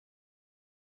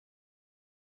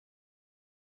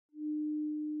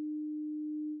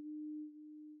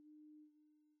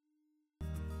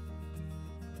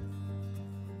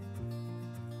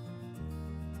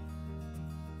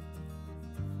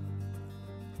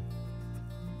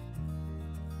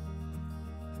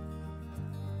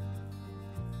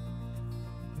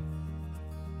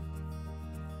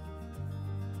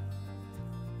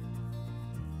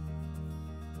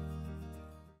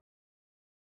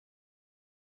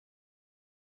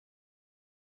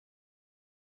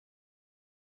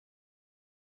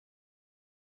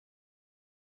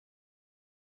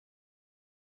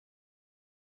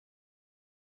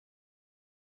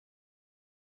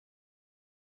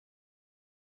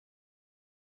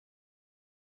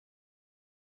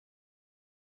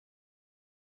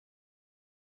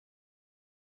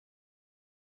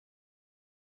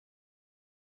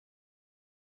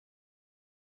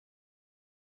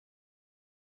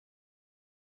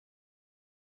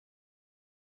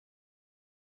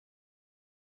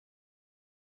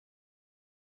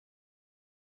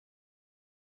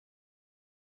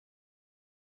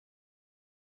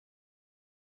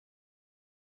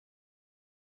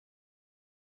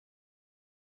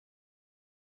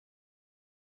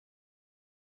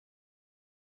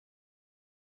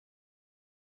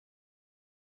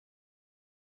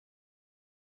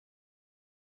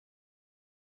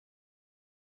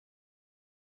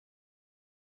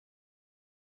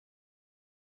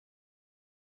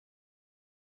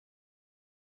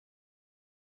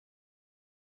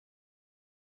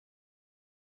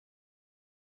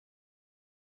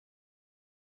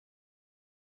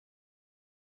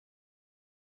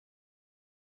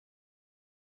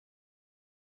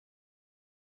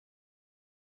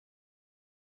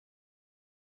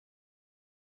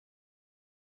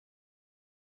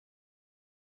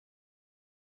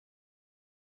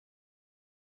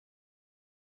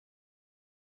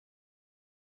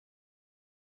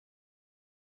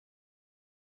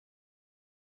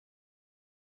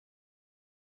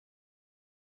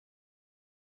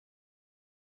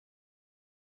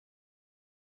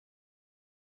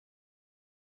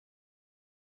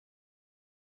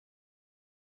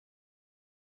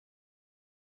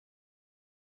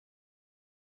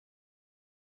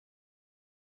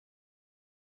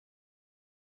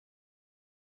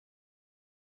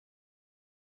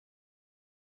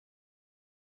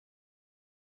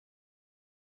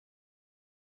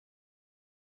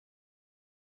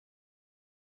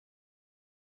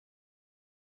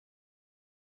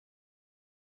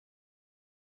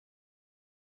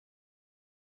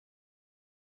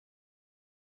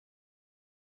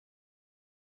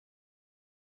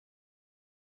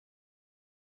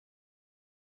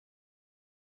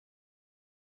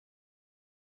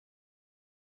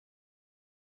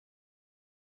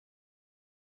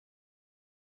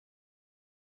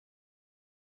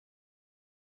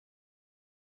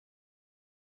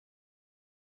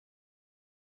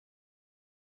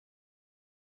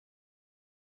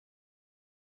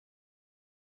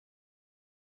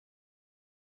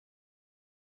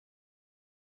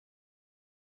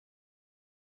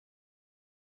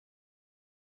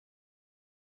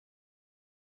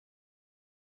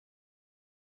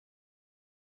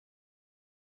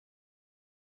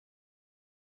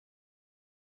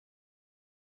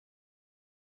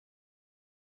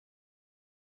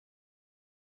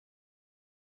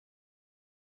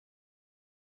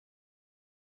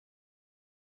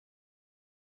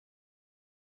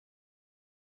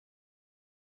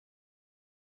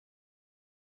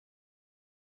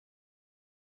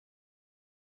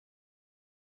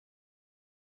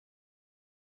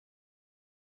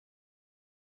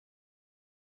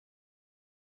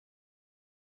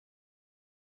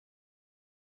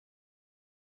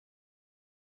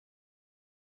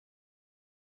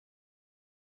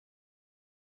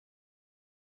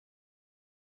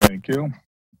Thank you.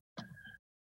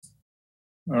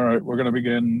 All right, we're going to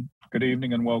begin. Good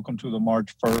evening and welcome to the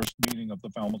March 1st meeting of the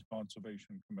Falmouth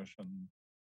Conservation Commission.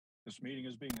 This meeting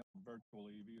is being held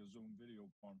virtually via Zoom video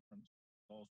conference,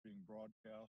 also being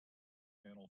broadcast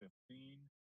channel 15,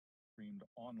 streamed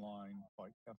online by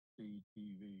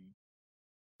FCTV.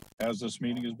 As this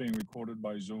meeting is being recorded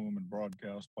by Zoom and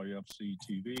broadcast by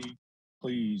FCTV,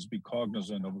 please be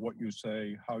cognizant of what you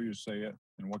say, how you say it,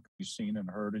 and what can be seen and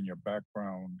heard in your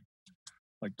background.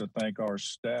 I'd like to thank our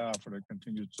staff for their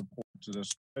continued support to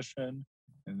this commission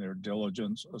and their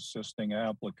diligence assisting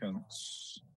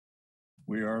applicants.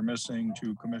 We are missing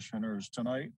 2 commissioners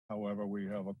tonight. However, we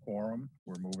have a quorum.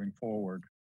 We're moving forward.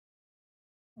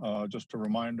 Just a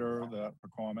reminder that for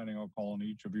commenting, I'll call on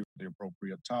each of you at the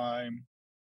appropriate time,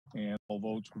 and all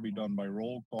votes will be done by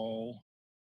roll call.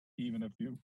 Even if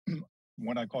you,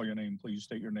 when I call your name, please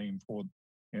state your name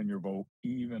and your vote,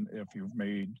 even if you've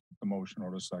made the motion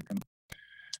or the second.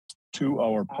 To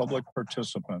our public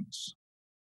participants,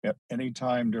 at any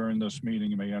time during this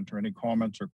meeting, you may enter any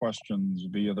comments or questions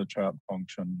via the chat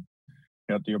function.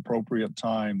 At the appropriate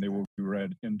time, they will be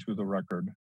read into the record.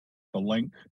 The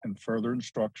link and further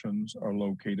instructions are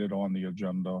located on the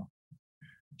agenda.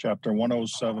 Chapter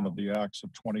 107 of the Acts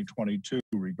of 2022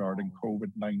 regarding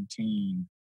COVID-19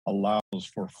 allows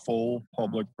for full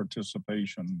public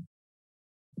participation.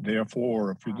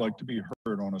 Therefore, if you'd like to be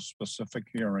heard on a specific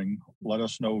hearing, let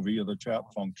us know via the chat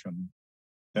function.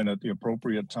 Then at the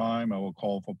appropriate time, I will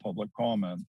call for public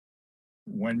comment.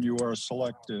 When you are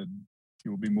selected,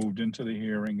 you will be moved into the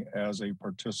hearing as a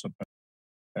participant.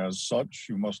 As such,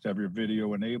 you must have your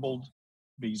video enabled,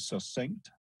 be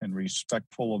succinct and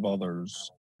respectful of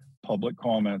others. Public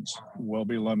comments will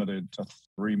be limited to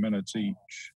 3 minutes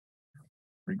each.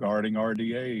 Regarding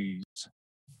RDAs,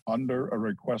 under a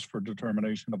request for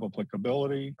determination of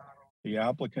applicability, the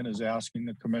applicant is asking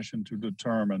the commission to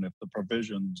determine if the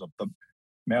provisions of the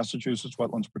Massachusetts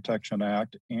Wetlands Protection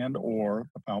Act and/or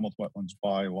the Falmouth Wetlands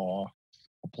Bylaw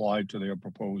apply to their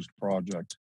proposed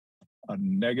project. A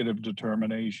negative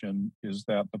determination is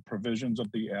that the provisions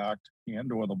of the act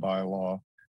and/or the bylaw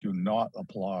do not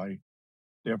apply.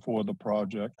 Therefore, the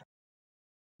project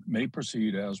may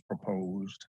proceed as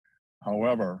proposed.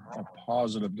 However, a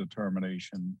positive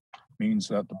determination means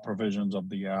that the provisions of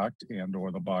the act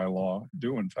and/or the bylaw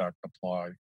do in fact apply.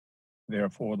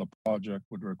 Therefore, the project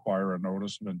would require a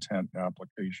notice of intent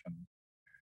application.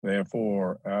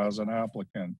 Therefore, as an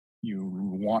applicant, you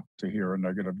want to hear a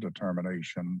negative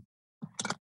determination.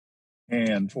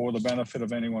 And for the benefit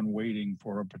of anyone waiting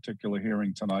for a particular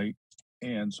hearing tonight,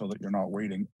 and so that you're not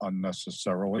waiting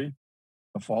unnecessarily,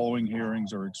 the following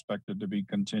hearings are expected to be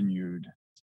continued: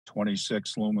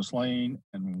 26 Loomis Lane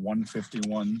and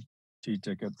 151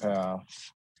 T-Ticket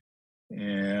Path.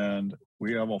 And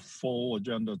we have a full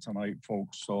agenda tonight,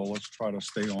 folks, so let's try to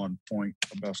stay on point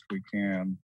the best we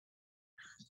can.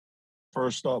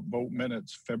 First up, vote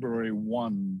minutes, February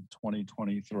 1,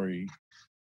 2023.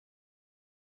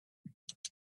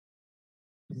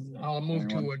 I'll move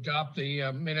to adopt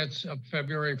the minutes of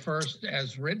February 1st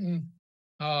as written,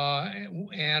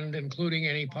 and including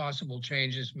any possible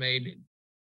changes made.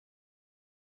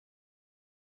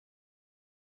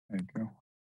 Thank you.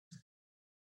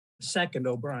 Second,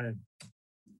 O'Brien.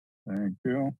 Thank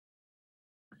you.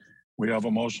 We have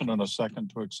a motion and a second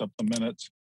to accept the minutes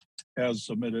as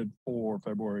submitted for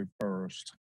February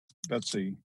 1st.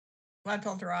 Betsy.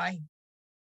 Gladfelter, aye.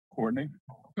 Courtney.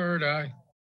 Bird, aye.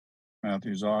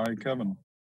 Matthews, aye. Kevin.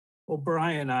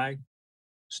 O'Brien, aye.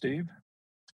 Steve.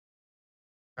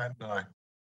 Patton, aye.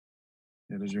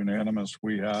 It is unanimous.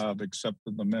 We have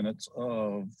accepted the minutes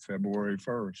of February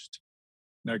 1st.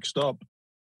 Next up,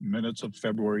 minutes of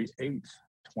February 8th,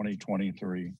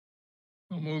 2023.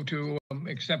 I'll move to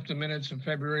accept the minutes of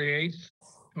February 8th,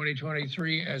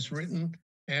 2023 as written,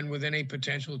 and with any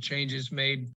potential changes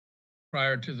made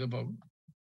prior to the vote.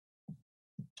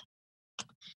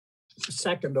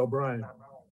 Second, O'Brien.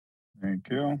 Thank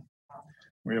you.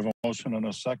 We have a motion and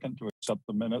a second to accept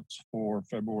the minutes for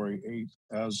February 8th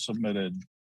as submitted.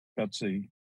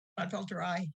 Betsy. Gladfelter,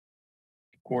 aye.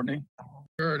 Courtney.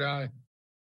 Bird, aye.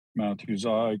 Matthews,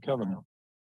 aye. Kevin.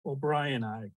 O'Brien,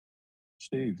 aye.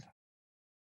 Steve.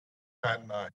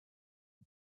 Patton, aye.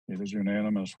 It is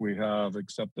unanimous. We have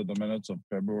accepted the minutes of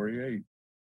February 8th.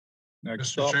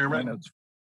 Next Mr. up, Chairman? minutes.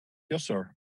 Yes,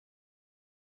 sir.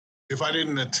 If I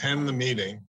didn't attend the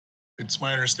meeting, it's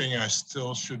my understanding I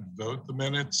still should vote the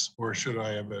minutes, or should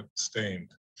I have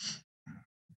abstained?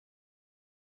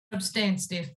 Abstain,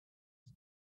 Steve.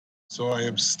 So I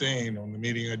abstain on the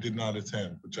meeting I did not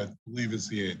attend, which I believe is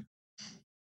the 8th.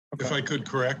 Okay. If I could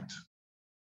correct,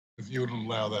 if you would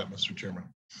allow that, Mr. Chairman.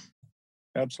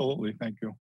 Absolutely, thank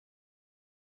you.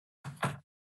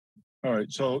 All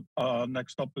right, so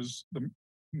next up is the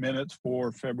minutes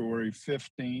for February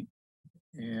 15th,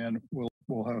 and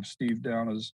we'll have Steve down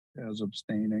as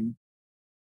abstaining.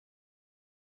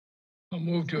 I'll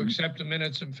move to accept the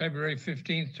minutes of February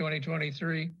 15th,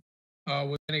 2023,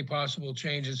 with any possible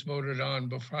changes voted on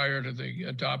prior to the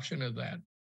adoption of that.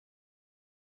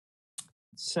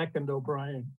 Second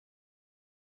O'Brien.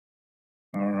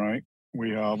 All right,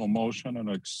 we have a motion and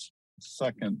a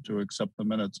second to accept the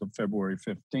minutes of February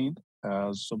 15th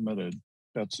as submitted.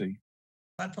 Betsy,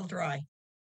 Gladfelter, aye.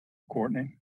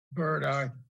 Courtney, Bird, aye.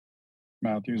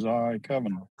 Matthews, aye.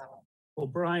 Kevin.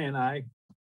 O'Brien, aye.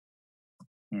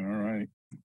 All right.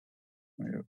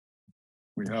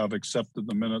 We have accepted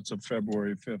the minutes of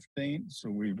February 15th, so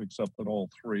we've accepted all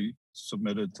three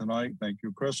submitted tonight. Thank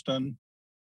you, Kristen.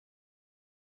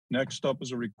 Next up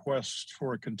is a request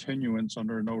for a continuance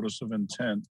under a notice of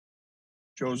intent.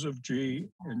 Joseph G.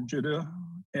 and Jida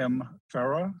M.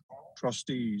 Farah,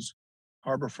 trustees,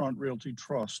 Harborfront Realty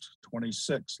Trust,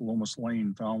 26 Loomis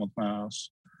Lane, Falmouth, Mass,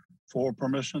 for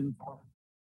permission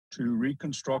to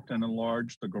reconstruct and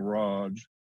enlarge the garage,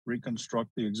 reconstruct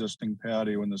the existing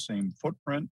patio in the same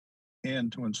footprint,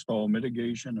 and to install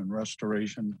mitigation and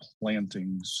restoration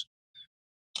plantings.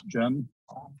 Jen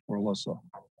or Alyssa?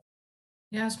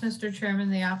 Yes, Mr. Chairman,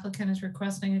 the applicant is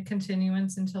requesting a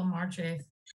continuance until March 8th.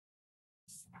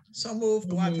 So moved,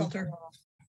 Gladfelter.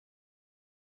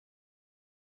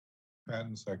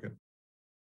 Patton, second.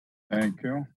 Thank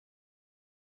you.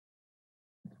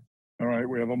 All right,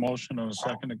 we have a motion and a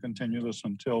second to continue this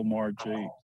until March 8th.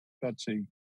 Betsy?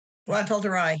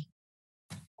 Gladfelter, aye.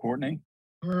 Courtney?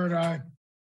 Bird, aye.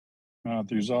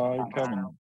 Matthews, aye. Kevin?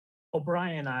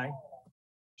 O'Brien, aye.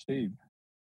 Steve?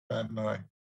 Patton, aye.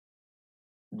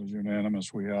 It was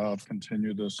unanimous. We have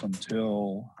continued this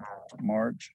until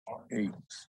March 8th.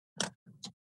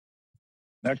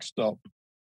 Next up,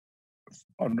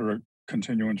 under a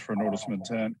continuance for notice of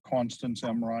intent, Constance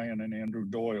M. Ryan and Andrew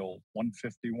Doyle,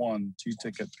 151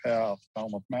 T-Ticket Path,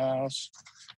 Falmouth, Mass,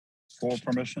 for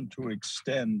permission to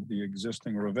extend the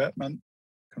existing revetment,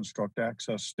 construct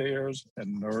access stairs,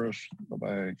 and nourish the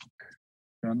bank.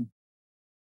 Jen?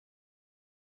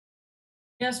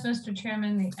 Yes, Mr.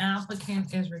 Chairman, the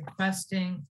applicant is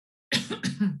requesting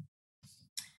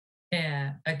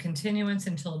a continuance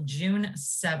until June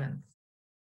 7th.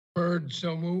 Bird,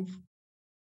 so move.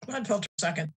 Gladfelter,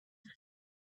 second.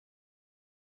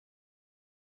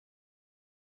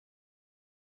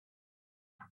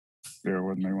 Bear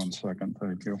with me 1 second,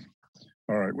 thank you.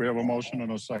 All right, we have a motion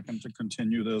and a second to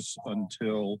continue this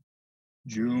until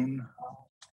June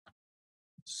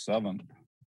 7th.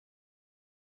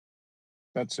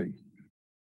 Betsy?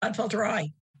 Gladfelter,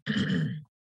 aye.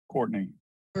 Courtney?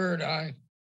 Bird, aye.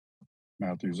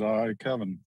 Matthews, aye.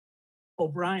 Kevin?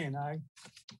 O'Brien, aye.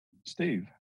 Steve?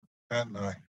 Patton,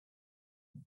 aye.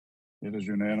 It is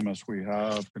unanimous. We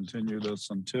have continued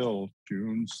this until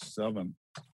June 7th.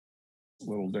 A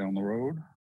little down the road.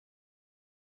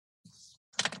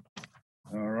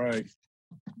 All right.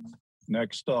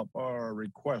 Next up are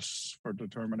requests for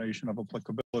determination of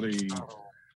applicability.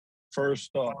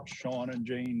 First up, Sean and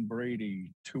Jane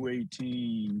Brady,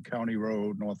 218 County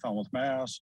Road, North Falmouth,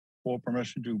 Mass, for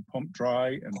permission to pump,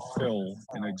 dry, and fill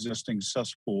an existing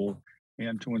cesspool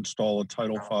and to install a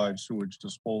Title V sewage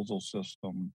disposal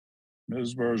system.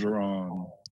 Ms. Bergeron.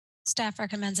 Staff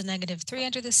recommends a -3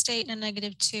 under the state and a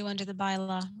 -2 under the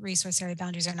bylaw. Resource area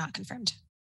boundaries are not confirmed.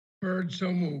 Bird,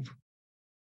 so move.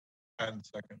 Patton,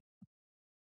 second.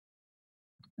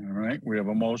 All right, we have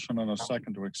a motion and a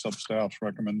second to accept staff's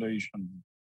recommendation.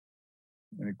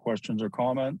 Any questions or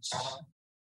comments?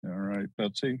 All right,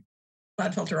 Betsy?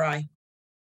 Gladfelter, aye.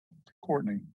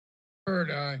 Courtney? Bird,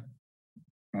 aye.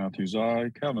 Matthews, aye.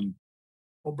 Kevin?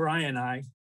 O'Brien, aye.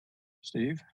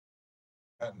 Steve?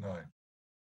 Patton, aye.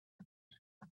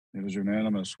 It is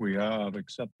unanimous. We have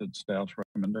accepted staff's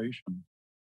recommendation.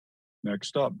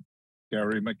 Next up,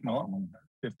 Gary McNaughton,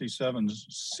 57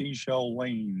 Seashell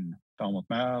Lane, Falmouth,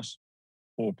 Mass,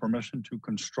 for permission to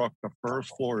construct a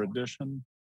first floor addition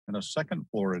and a second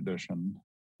floor addition.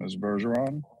 Ms.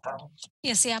 Bergeron?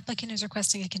 Yes, the applicant is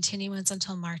requesting a continuance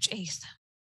until March 8th.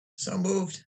 So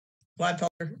moved.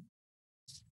 Gladfelter.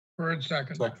 Bird,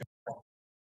 second. Second.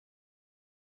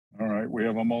 All right, we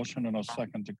have a motion and a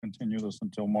second to continue this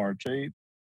until March 8th.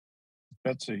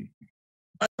 Betsy?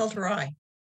 Gladfelter, aye.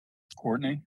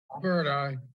 Courtney? Bird,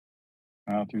 aye.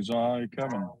 Matthews, aye.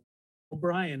 Kevin?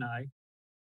 O'Brien, aye.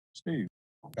 Steve?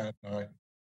 Patton, aye.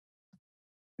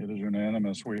 It is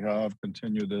unanimous. We have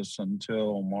continued this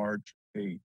until March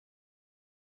 8th.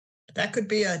 That could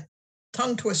be a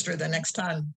tongue twister the next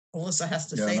time Alyssa has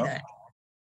to Yeah, say no. that.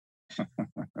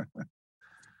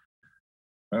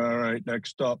 All right,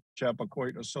 next up,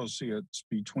 Chappaquiddick Associates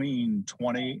between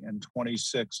 20 and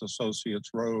 26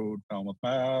 Associates Road, Falmouth,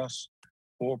 Mass.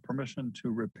 For permission to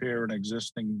repair an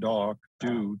existing dock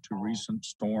due to recent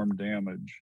storm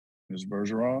damage. Ms.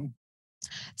 Bergeron,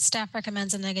 Staff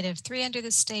recommends a -3 under the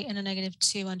state and a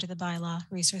 -2 under the bylaw.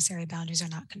 Resource area boundaries are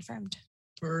not confirmed.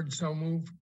 Bird, so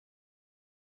move.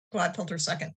 Gladfelter,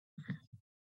 second.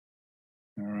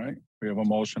 all right, we have a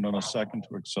motion and a second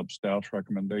to accept staff's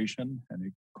recommendation.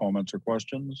 Any comments or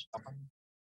questions? All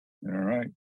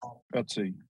right,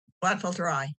 Betsy,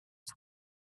 Gladfelter, aye.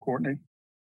 Courtney,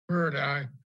 Bird, aye.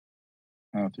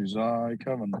 Matthews, aye,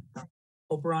 Kevin,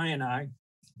 O'Brien, I.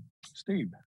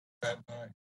 Steve. Patton,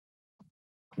 aye.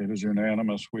 It is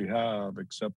unanimous. We have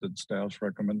accepted staff's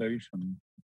recommendation.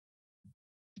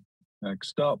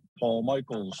 Next up, Paul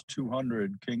Michaels,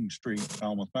 200 King Street,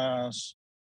 Falmouth, Mass.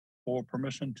 For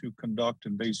permission to conduct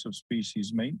invasive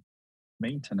species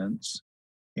maintenance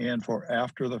and for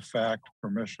after the fact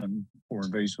permission for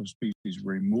invasive species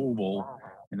removal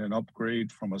and an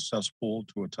upgrade from a cesspool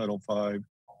to a Title V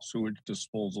sewage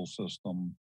disposal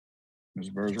system. Ms.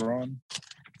 Bergeron,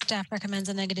 Staff recommends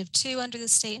a -2 under the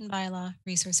state and bylaw.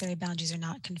 Resource area boundaries are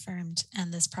not confirmed,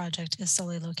 and this project is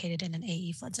solely located in an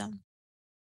AE flood zone.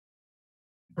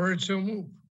 Bird, so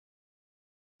move.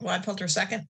 Gladfelter,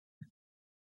 second.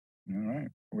 all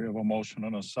right, we have a motion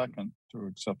and a second to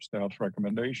accept staff's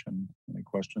recommendation. Any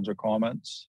questions or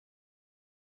comments?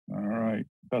 All right,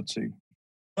 Betsy,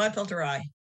 Gladfelter, aye.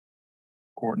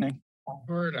 Courtney,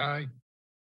 Bird, aye.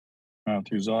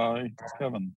 Matthews, aye,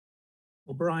 Kevin,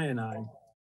 O'Brien, I.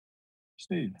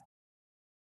 Steve.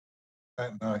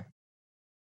 Patton, aye.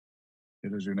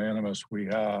 It is unanimous. We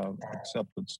have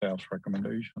accepted staff's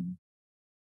recommendation.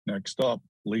 Next up,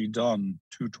 Lee Dunn,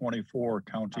 224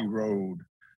 County Road,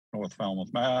 North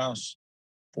Falmouth, Mass.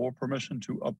 For permission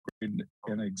to upgrade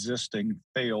an existing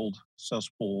failed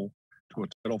cesspool to a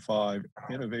Title V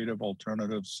innovative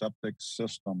alternative septic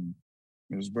system.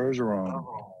 Ms.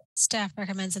 Bergeron, Staff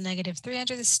recommends a -3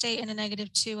 under the state and a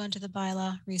 -2 under the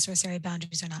bylaw. Resource area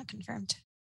boundaries are not confirmed.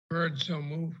 Bird, so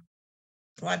move.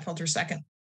 Gladfelter, second.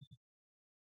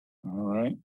 all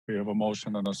right, we have a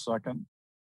motion and a second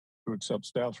to accept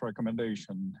staff's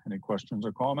recommendation. Any questions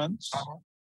or comments?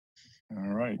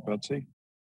 All right, Betsy,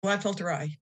 Gladfelter,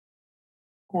 aye.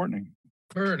 Courtney,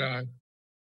 Bird, aye.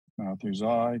 Matthews,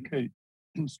 aye, Kate,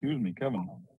 excuse me,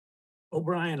 Kevin,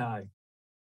 O'Brien, I.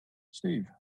 Steve.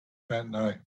 Patton,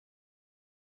 aye.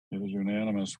 It is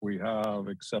unanimous. We have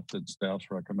accepted staff's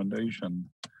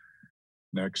recommendation.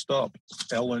 Next up,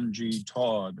 Ellen G.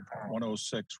 Todd,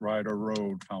 106 Ryder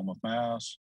Road, Falmouth,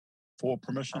 Mass. For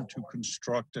permission to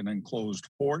construct an enclosed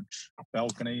porch,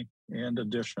 balcony, and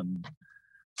addition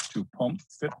to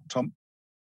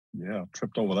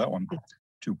tripped over that one.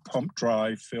 To pump,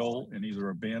 dry, fill, and either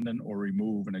abandon or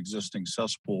remove an existing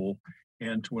cesspool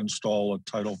and to install a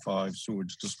Title V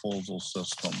sewage disposal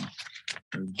system.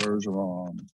 Ms.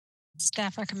 Bergeron,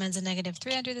 Staff recommends a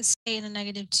 -3 under the state and a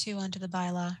 -2 under the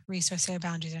bylaw. Resource area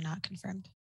boundaries are not confirmed.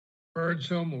 Bird,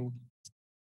 so move.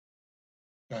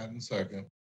 Patton, second.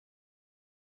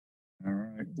 all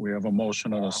right, we have a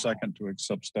motion and a second to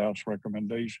accept staff's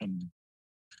recommendation.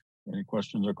 Any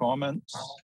questions or comments?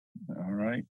 All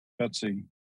right, Betsy,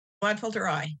 Gladfelter,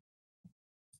 aye.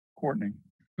 Courtney,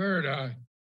 Bird, aye.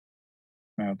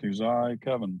 Matthews, aye,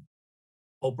 Kevin,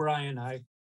 O'Brien, I.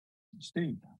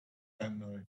 Steve. Patton,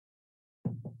 aye.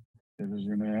 It is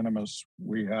unanimous.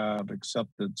 We have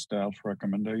accepted staff's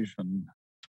recommendation.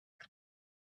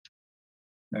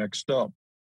 Next up,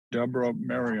 Deborah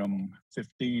Merriam,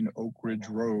 15 Oak Ridge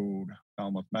Road,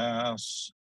 Falmouth,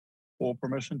 Mass. For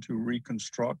permission to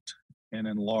reconstruct and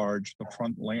enlarge the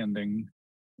front landing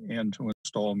and to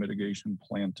install mitigation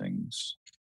plantings.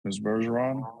 Ms.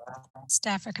 Bergeron,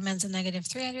 Staff recommends a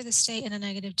 -3 under the state and a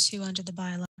 -2 under the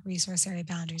bylaw. Resource area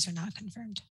boundaries are not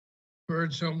confirmed.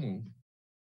 Bird, so move.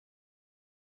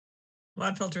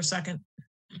 Gladfelter, second.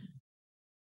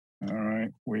 all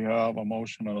right, we have a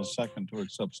motion and a second to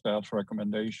accept staff's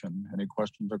recommendation. Any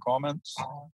questions or comments?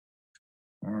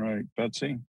 All right,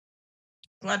 Betsy,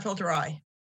 Gladfelter, aye.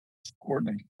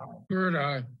 Courtney, Bird,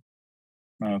 aye.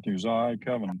 Matthews, aye,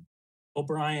 Kevin,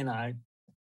 O'Brien, I.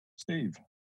 Steve.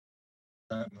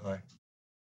 Patton, aye.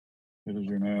 It is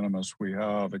unanimous. We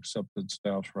have accepted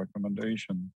staff's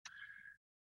recommendation.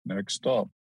 Next up,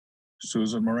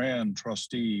 Susan Moran,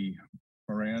 trustee,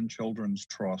 Moran Children's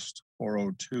Trust,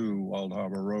 402 Wild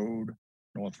Harbor Road,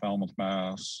 North Falmouth,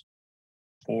 Mass.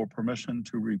 For permission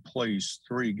to replace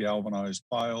 3 galvanized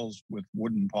piles with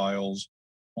wooden piles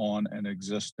on an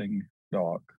existing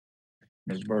dock.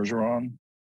 Ms. Bergeron,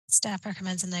 Staff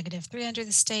recommends a -3 under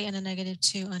the state and a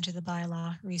 -2 under the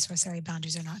bylaw. Resource area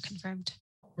boundaries are not confirmed.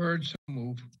 Bird, so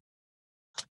move.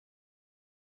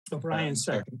 O'Brien,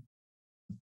 second.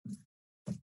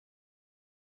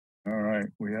 all right,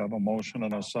 we have a motion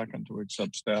and a second to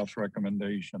accept staff's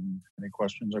recommendation. Any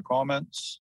questions or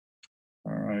comments?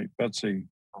 All right, Betsy,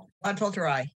 Gladfelter,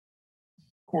 aye.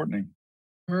 Courtney,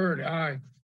 Bird, aye.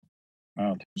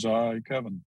 Matthews, aye,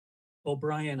 Kevin,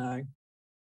 O'Brien, aye.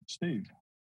 Steve.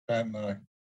 Patton, aye.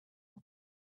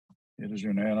 It is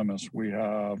unanimous. We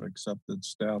have accepted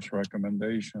staff's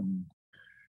recommendation.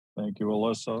 Thank you,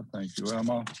 Alyssa. Thank you,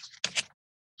 Emma.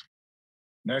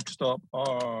 Next up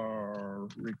are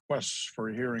requests for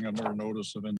hearing under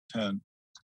notice of intent.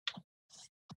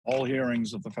 All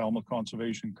hearings of the Falmouth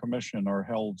Conservation Commission are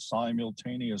held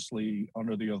simultaneously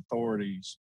under the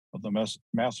authorities of the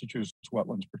Massachusetts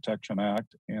Wetlands Protection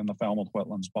Act and the Falmouth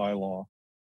Wetlands Bylaw.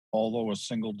 Although a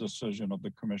single decision of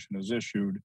the commission is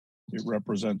issued, it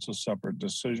represents a separate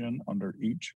decision under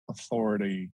each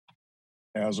authority.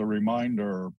 As a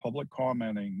reminder, public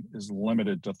commenting is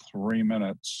limited to 3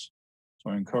 minutes.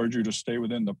 So I encourage you to stay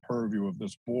within the purview of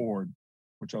this board,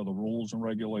 which are the rules and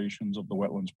regulations of the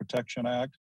Wetlands Protection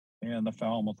Act and the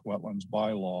Falmouth Wetlands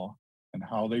Bylaw and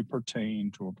how they pertain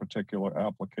to a particular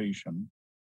application.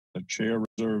 The chair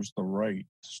reserves the right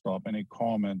to stop any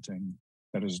commenting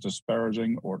that is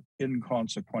disparaging or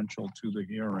inconsequential to the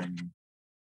hearing.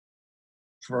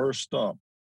 First up,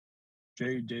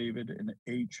 J. David and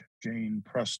H. Jane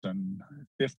Preston,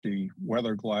 50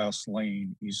 Weatherglass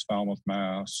Lane, East Falmouth,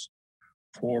 Mass,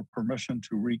 for permission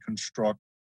to reconstruct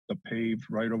the paved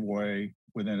right-of-way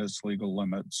within its legal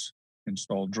limits,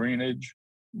 install drainage,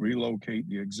 relocate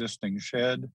the existing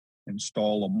shed,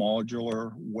 install a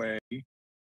modular way,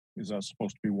 is that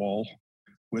supposed to be wall,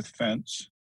 with fence,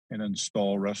 and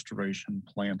install restoration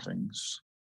plantings.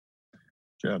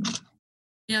 Jen.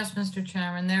 Yes, Mr.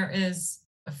 Chairman, there is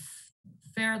a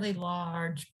fairly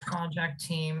large project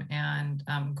team and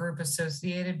group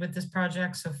associated with this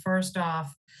project. So first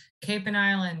off, Cape and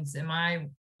Islands, am I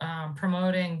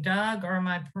promoting Doug or am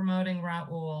I promoting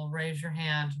Raul? Raise your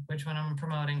hand. Which one I'm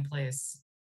promoting, please?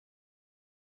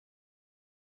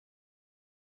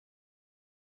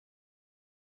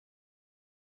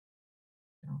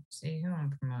 Don't see who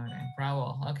I'm promoting.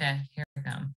 Raul. Okay, here we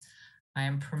go. I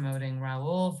am promoting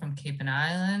Raul from Cape and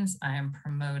Islands. I am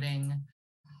promoting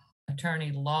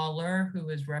Attorney Lawler, who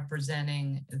is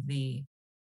representing the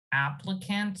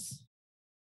applicant.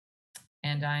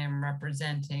 And I am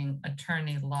representing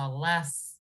Attorney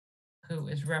Lawless, who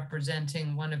is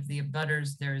representing one of the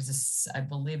abutters. There is I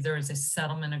believe there is a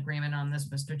settlement agreement on this,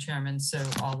 Mr. Chairman. So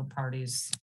all the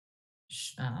parties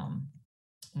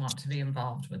want to be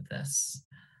involved with this.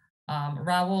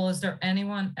 Raul, is there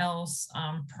anyone else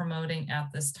promoting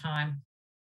at this time?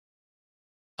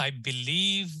 I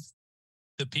believe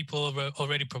the people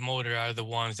already promoted are the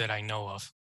ones that I know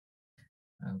of.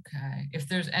 Okay, if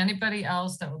there's anybody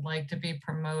else that would like to be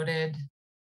promoted.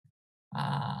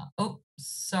 Oh,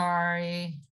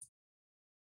 sorry.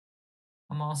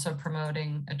 I'm also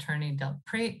promoting Attorney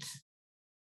Delpreet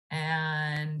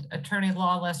and Attorney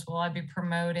Lawless. Will I be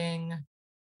promoting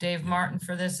Dave Martin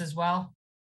for this as well?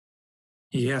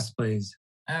 Yes, please.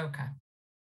 Okay.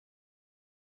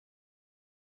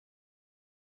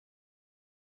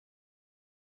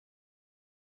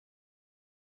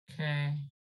 Okay.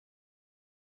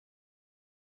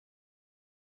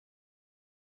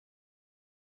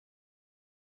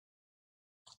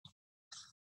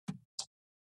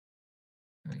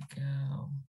 There we go.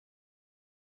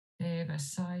 Dave, I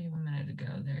saw you a minute ago.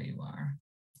 There you are.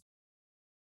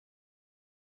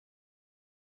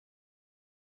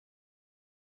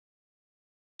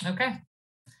 Okay.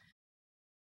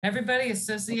 Everybody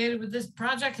associated with this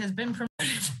project has been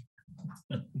promoted.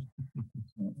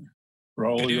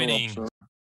 Raul, Good you're up, evening. sir.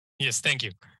 Yes, thank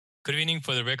you. Good evening.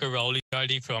 For the record, Raul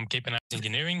Licciardi from Cape and Islands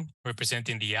Engineering,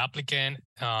 representing the applicant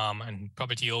and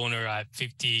property owner at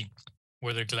 50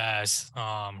 Weatherglass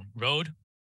Road,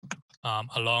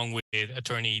 along with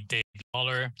Attorney Dave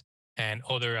Lawler and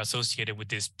other associated with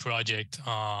this project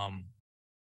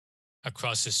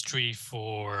across the street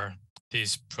for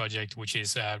this project, which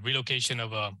is a relocation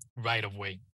of a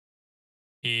right-of-way.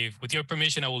 If, with your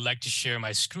permission, I would like to share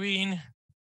my screen.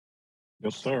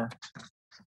 Yes, sir.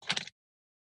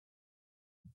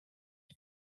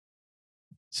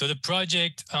 So the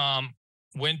project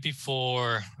went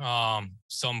before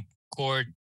some court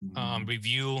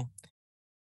review,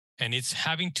 and it's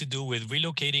having to do with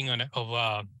relocating of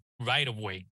a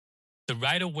right-of-way. The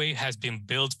right-of-way has been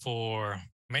built for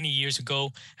many years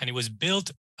ago, and it was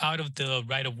built out of the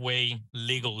right-of-way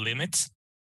legal limits.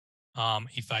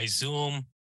 If I zoom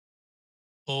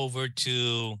over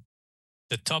to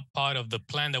the top part of the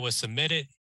plan that was submitted,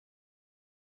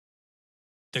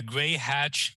 the gray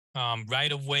hatch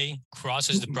right-of-way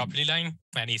crosses the property line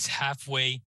and is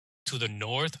halfway to the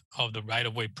north of the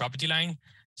right-of-way property line.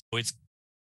 So it's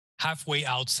halfway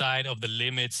outside of the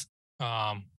limits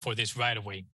for this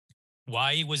right-of-way.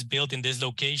 Why it was built in this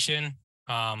location,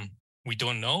 we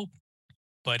don't know,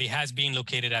 but it has been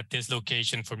located at this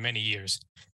location for many years.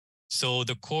 So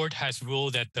the court has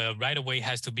ruled that the right-of-way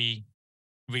has to be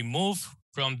removed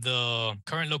from the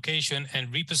current location and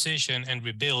repositioned and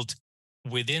rebuilt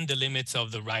within the limits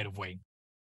of the right-of-way.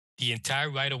 The entire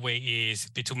right-of-way is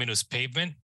bituminous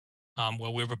pavement.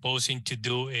 What we're proposing to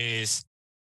do is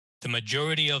the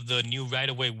majority of the new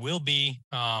right-of-way will be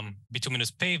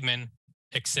bituminous pavement,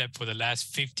 except for the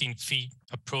last 15 feet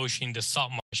approaching the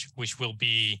salt marsh, which will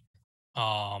be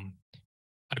a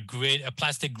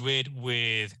plastic grid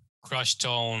with crushed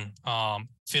stone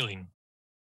filling.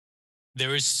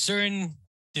 There is certain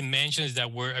dimensions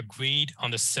that were agreed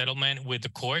on the settlement with the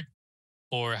court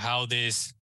for how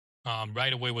this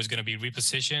right-of-way was going to be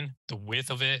repositioned, the width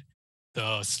of it,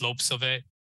 the slopes of it,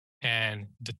 and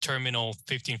the terminal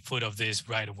 15 foot of this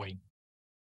right-of-way.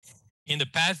 In the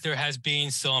past, there has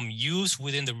been some use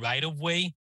within the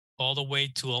right-of-way all the way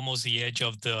to almost the edge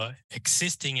of the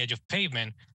existing edge of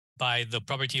pavement by the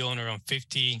property owner on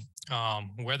 50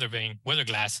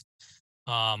 Weatherglass.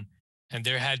 And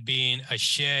there had been a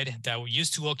shed that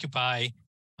used to occupy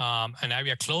an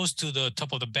area close to the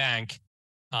top of the bank.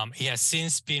 It has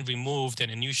since been removed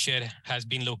and a new shed has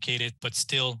been located, but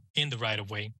still in the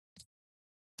right-of-way.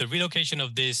 The relocation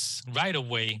of this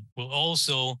right-of-way will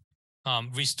also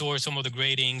restore some of the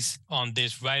gradings on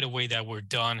this right-of-way that were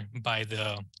done by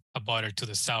the abutter to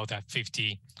the south at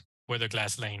 50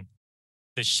 Weatherglass Lane.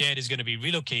 The shed is going to be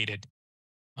relocated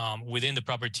within the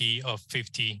property of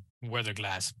 50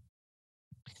 Weatherglass.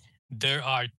 There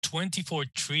are 24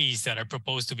 trees that are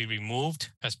proposed to be removed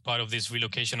as part of this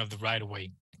relocation of the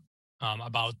right-of-way.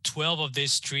 About 12 of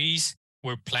these trees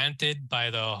were planted by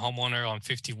the homeowner on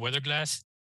 50 Weatherglass,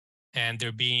 and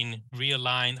they're being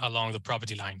realigned along the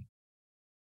property line.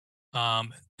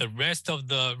 The rest of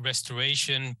the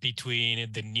restoration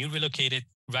between the new relocated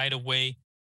right-of-way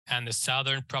and the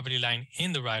southern property line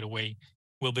in the right-of-way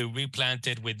will be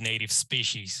replanted with native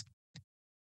species.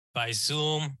 If I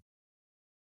zoom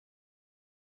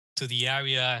to the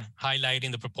area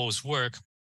highlighting the proposed work,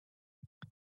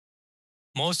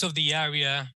 most of the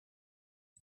area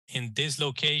in this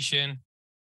location,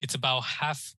 it's about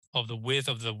half of the width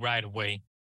of the right-of-way,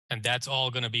 and that's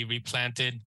all going to be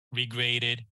replanted,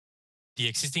 regraded. The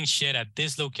existing shed at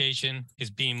this location is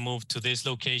being moved to this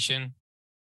location.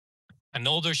 An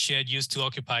older shed used to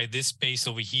occupy this space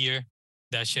over here.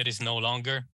 That shed is no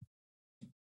longer.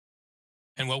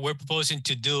 And what we're proposing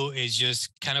to do is just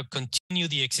kind of continue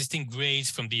the existing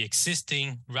grades from the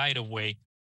existing right-of-way,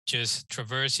 just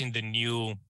traversing the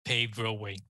new paved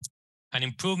roadway. An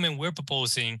improvement we're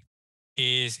proposing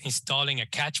is installing a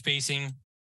catch basin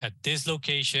at this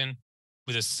location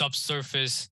with a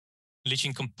subsurface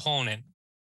leaching component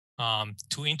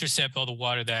to intercept all the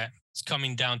water that's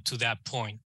coming down to that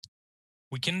point.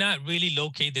 We cannot really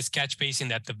locate this catch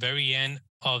basin at the very end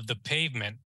of the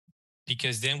pavement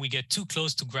because then we get too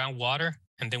close to groundwater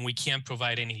and then we can't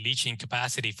provide any leaching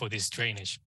capacity for this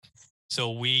drainage.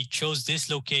 So we chose this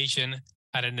location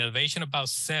at an elevation about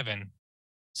 7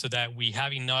 so that we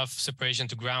have enough separation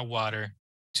to groundwater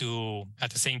to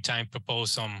at the same time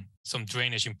propose some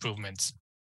drainage improvements.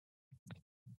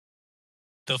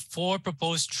 The 4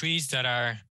 proposed trees that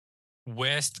are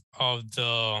west of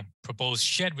the proposed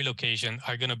shed relocation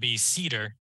are going to be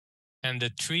cedar, and the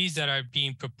trees that are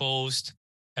being proposed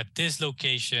at this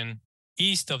location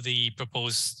east of the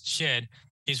proposed shed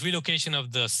is relocation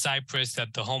of the cypress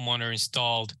that the homeowner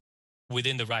installed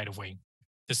within the right-of-way.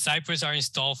 The cypress are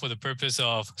installed for the purpose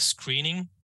of screening,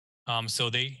 so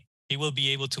they will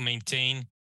be able to maintain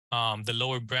the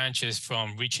lower branches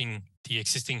from reaching the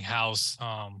existing house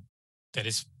that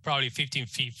is probably 15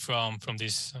 feet from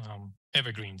these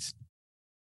evergreens.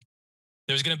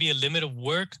 There's going to be a limit of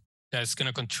work that's going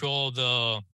to control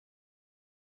the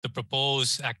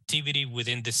proposed activity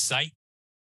within the site.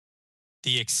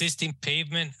 The existing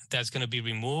pavement that's going to be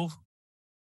removed,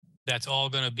 that's all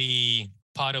going to be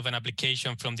part of an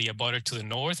application from the abutter to the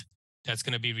north. That's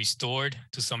going to be restored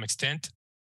to some extent.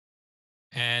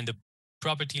 And the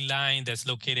property line that's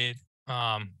located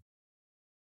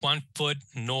 1 foot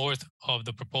north of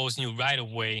the proposed new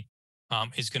right-of-way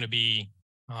is going to be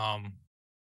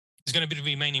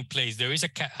remain in place. There is a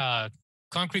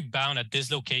concrete bound at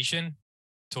this location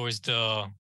towards the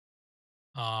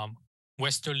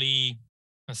westerly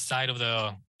side of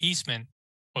the easement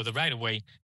or the right of way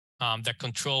that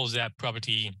controls that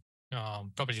property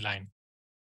line.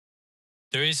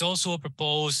 There is also a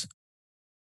proposed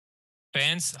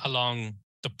fence along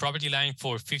the property line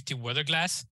for 50 weather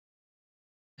glass.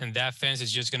 And that fence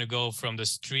is just going to go from the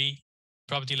street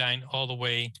property line all the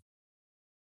way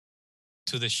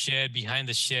to the shed, behind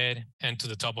the shed, and to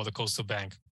the top of the coastal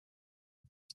bank.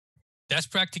 That's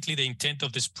practically the intent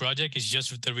of this project, is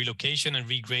just the relocation and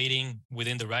regrading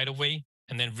within the right of way,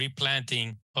 and then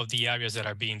replanting of the areas that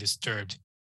are being disturbed.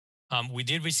 We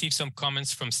did receive some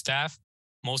comments from staff.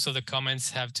 Most of the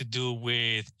comments have to do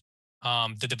with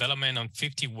the development on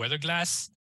 50 weather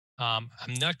glass. I'm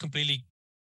not completely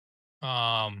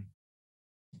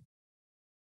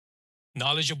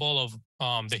knowledgeable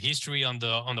of the history on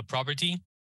the property,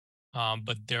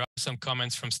 but there are some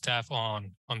comments from staff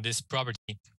on this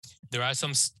property. There are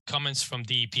some comments from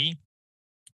DEP.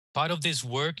 Part of this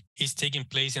work is taking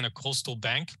place in a coastal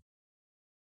bank,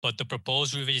 but the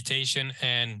proposed revegetation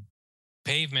and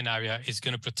pavement area is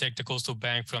going to protect the coastal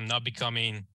bank from not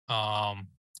becoming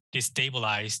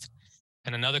destabilized.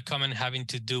 And another comment having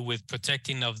to do with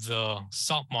protecting of the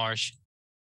salt marsh.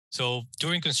 So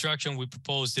during construction, we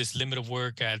proposed this limit of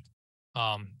work at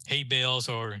hay bales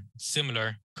or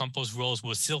similar compost rows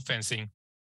with silt fencing.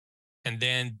 And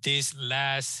then this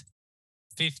last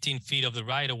 15 feet of the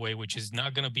right of way, which is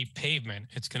not going to be pavement,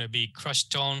 it's going to be crushed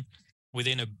stone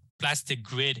within a plastic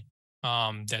grid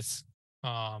that's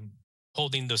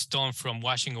holding the stone from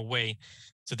washing away.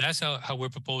 So that's how we're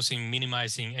proposing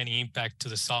minimizing any impact to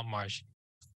the salt marsh.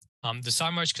 The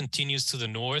salt marsh continues to the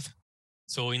north.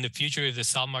 So in the future, if the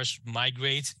salt marsh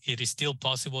migrates, it is still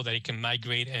possible that it can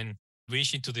migrate and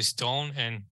reach into the stone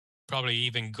and probably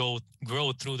even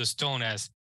grow through the stone as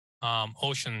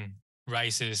ocean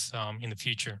rises in the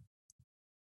future.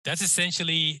 That's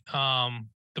essentially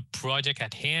the project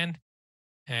at hand.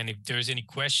 And if there's any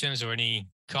questions or any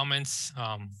comments,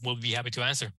 we'll be happy to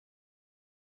answer.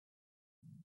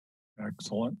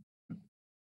 Excellent.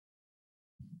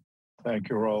 Thank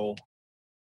you, Raul.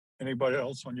 Anybody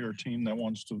else on your team that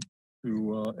wants to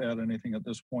add anything at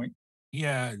this point?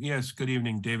 Yes. Good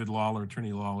evening, David Lawler,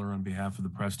 Attorney Lawler, on behalf of the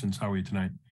Prestons. How are you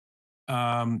tonight?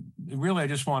 Really, I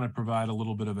just want to provide a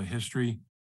little bit of a history.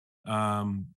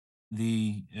 As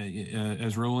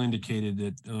Raul indicated,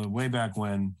 that way back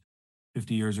when,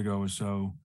 50 years ago or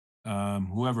so,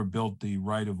 whoever built the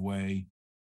right-of-way,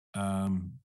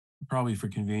 probably for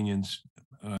convenience,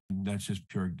 that's just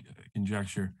pure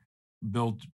conjecture,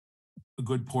 built a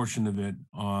good portion of it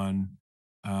on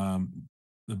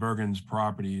the Bergen's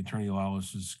property, Attorney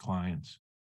Lawless's clients.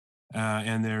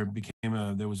 And there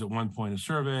was at one point a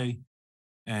survey,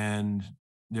 and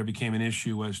there became an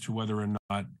issue as to whether or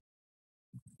not,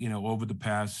 over the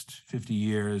past 50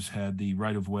 years, had the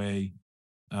right-of-way,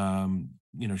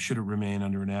 should it remain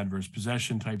under an adverse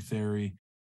possession type theory,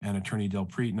 and Attorney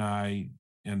Delpreet and I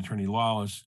and Attorney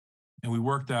Lawless. And we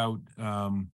worked out,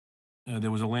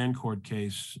 there was a land court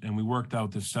case, and we worked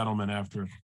out this settlement after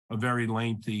a very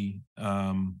lengthy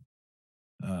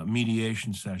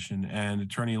mediation session. And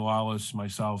Attorney Lawless,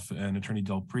 myself, and Attorney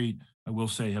Delpreet, I will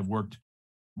say, have worked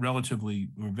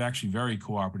actually very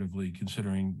cooperatively,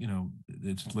 considering,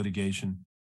 its litigation,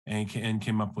 and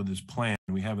came up with this plan.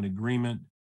 We have an agreement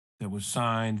that was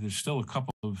signed. There's still a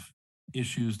couple of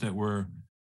issues that were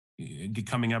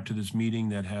coming up to this meeting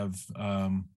that have,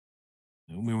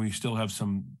 we still have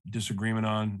some disagreement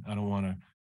on. I don't want to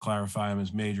clarify them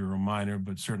as major or minor,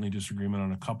 but certainly disagreement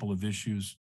on a couple of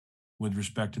issues with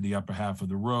respect to the upper half of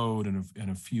the road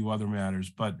and a few other matters.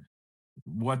 But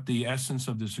what the essence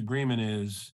of this agreement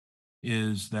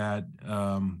is that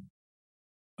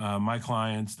my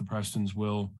clients, the Prestons,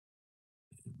 will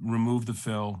remove the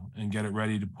fill and get it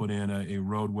ready to put in a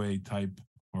roadway type,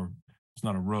 or it's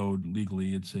not a road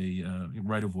legally, it's a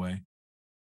right-of-way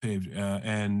paved,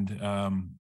 and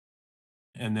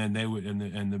then they would,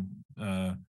 and the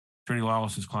Attorney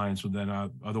Lawless's clients would then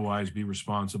otherwise be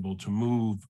responsible to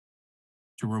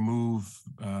remove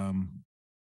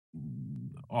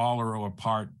all or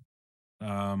part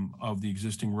of the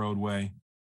existing roadway,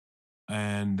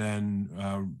 and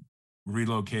then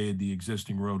relocate the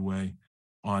existing roadway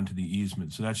onto the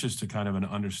easement. So that's just a kind of an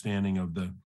understanding of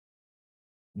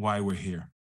why we're here.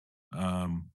 I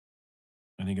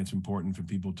think it's important for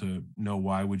people to know,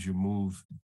 why would you move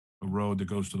a road that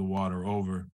goes to the water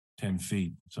over 10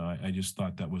 feet? So I just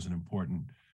thought that was an important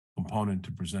component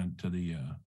to present to the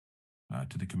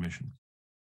commission.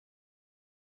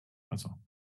 That's all.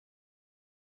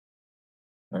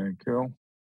 Thank you.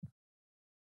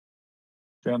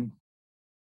 Jen?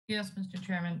 Yes, Mr.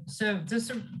 Chairman. So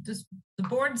the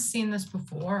board's seen this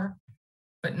before,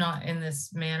 but not in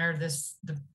this manner.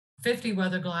 The 50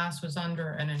 weather glass was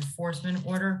under an enforcement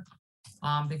order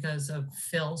because of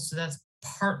fill. So that's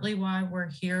partly why we're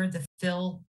here. The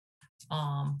fill,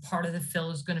 part of the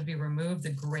fill is going to be removed.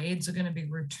 The grades are going to be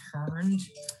returned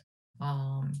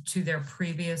to their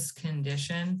previous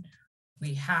condition.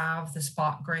 We have the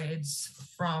spot grades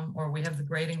we have the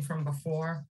grading from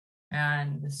before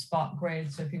and the spot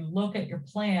grades. So if you look at your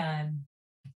plan,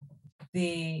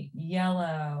 the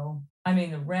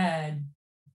red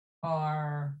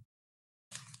are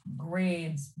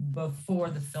grades before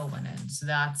the fill went in. So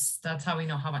that's how we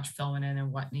know how much fill went in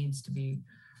and what needs to be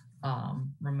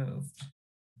removed.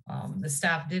 The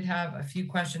staff did have a few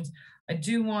questions. I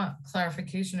do want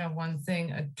clarification on one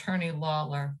thing. Attorney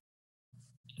Lawler,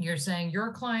 you're saying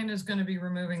your client is going to be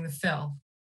removing the fill,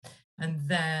 and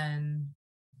then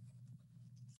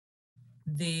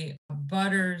the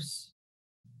butters,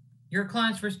 your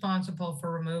client's responsible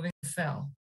for removing the fill.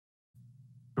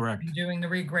 Correct. Doing the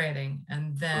regrading,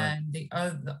 and then the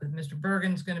other, Mr.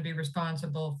 Bergen's going to be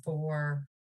responsible for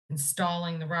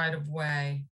installing the right of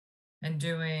way and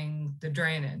doing the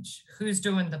drainage. Who's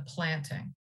doing the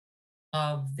planting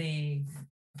of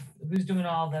who's doing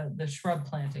all the shrub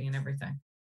planting and everything?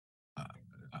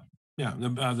 Yeah,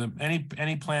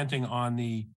 any planting on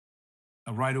the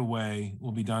right of way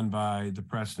will be done by the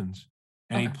Prestons.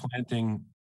 Any planting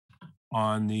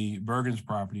on the Bergen's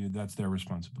property, that's their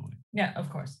responsibility. Yeah, of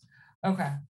course.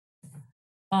 Okay.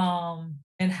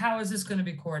 And how is this going to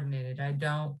be coordinated? I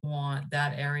don't want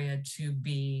that area to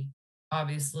be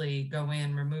obviously go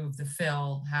in, remove the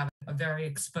fill, have a very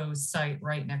exposed site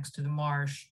right next to the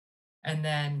marsh, and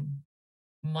then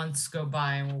months go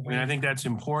by and we'll wait. I think that's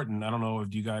important. I don't know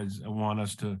if you guys want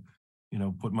us to,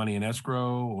 put money in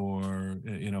escrow or,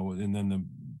 and then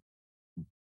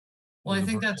well, I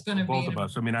think that's going to be both of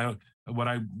us. I mean, what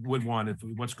I would want, if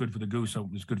what's good for the goose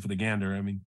is good for the gander. I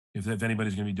mean, if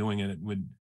anybody's going to be doing it,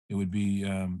 it would be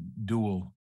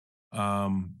dual.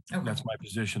 That's my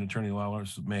position. Attorney Lawler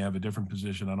may have a different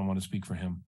position. I don't want to speak for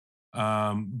him.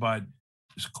 But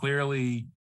clearly,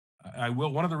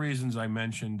 one of the reasons I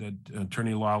mentioned that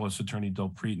Attorney Lawless, Attorney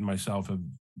Delpreet, and myself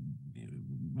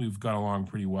we've got along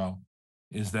pretty well,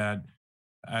 is that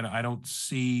I don't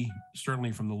see,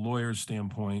 certainly from the lawyer's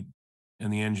standpoint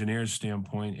and the engineer's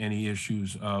standpoint, any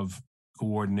issues of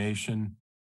coordination.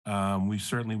 We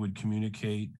certainly would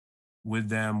communicate with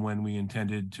them when we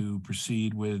intended to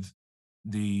proceed with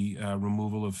the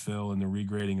removal of fill and the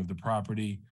regrading of the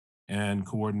property and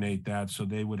coordinate that so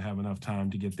they would have enough time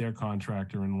to get their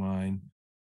contractor in line.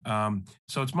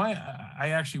 So I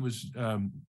actually was,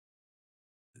 the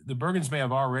Bergens may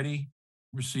have already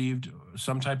received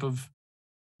some type of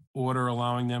order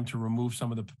allowing them to remove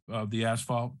some of the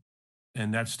asphalt,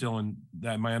 and that's still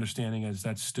my understanding is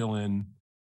that's still in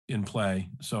play.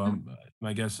 So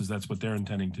my guess is that's what they're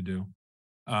intending to do.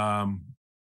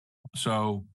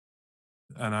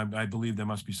 And I believe there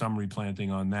must be some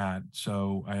replanting on that.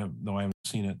 So I haven't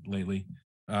seen it lately.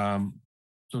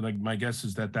 My guess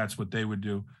is that that's what they would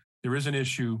do. There is an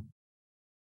issue,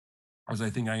 as I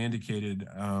think I indicated.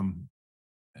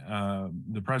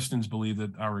 The Prestons believe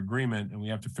that our agreement, and we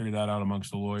have to figure that out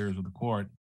amongst the lawyers of the court,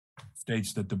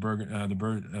 states that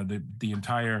the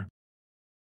entire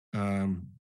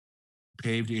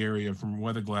paved area from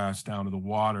Weatherglass down to the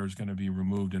water is going to be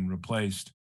removed and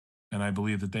replaced. And I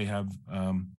believe that they have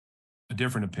a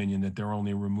different opinion, that they're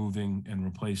only removing and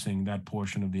replacing that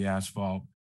portion of the asphalt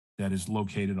that is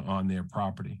located on their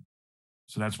property.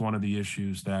 So that's one of the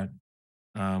issues that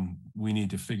we need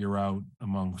to figure out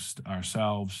amongst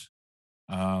ourselves,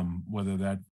 whether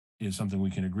that is something we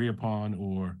can agree upon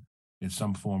or it's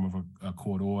some form of a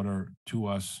court order to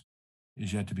us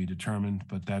is yet to be determined.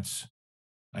 But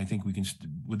I think we can,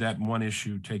 with that one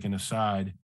issue taken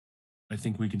aside, I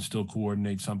think we can still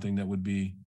coordinate something that would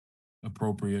be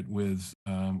appropriate with,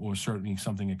 or certainly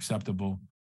something acceptable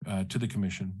to the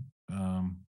commission.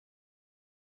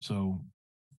 So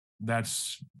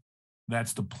that's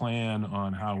the plan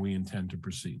on how we intend to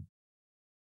proceed.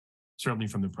 Certainly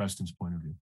from the Preston's point of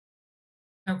view.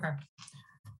 Okay.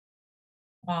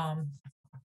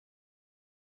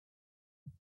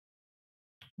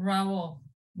 Raul,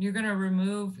 you're going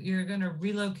to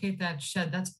relocate that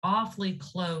shed. That's awfully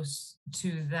close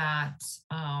to that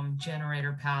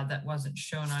generator pad that wasn't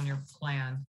shown on your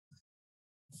plan.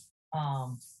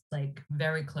 Like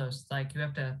very close, like you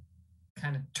have to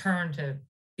kind of turn to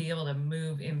be able to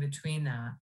move in between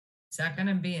that. Is that going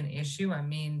to be an issue? I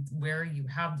mean, where you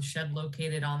have the shed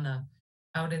located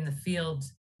out in the field,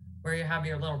 where you have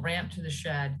your little ramp to the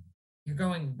shed, you're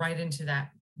going right into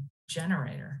that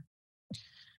generator.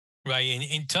 Right.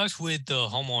 In touch with the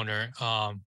homeowner,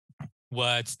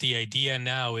 what's the idea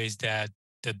now is that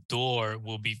the door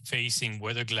will be facing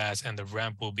weather glass and the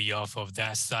ramp will be off of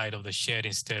that side of the shed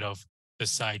instead of the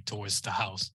side towards the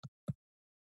house.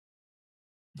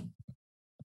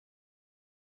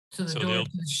 So the So door they'll-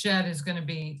 to the shed is going to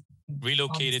be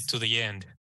Relocated to the end,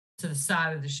 to the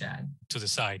side of the shed. to the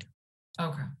side.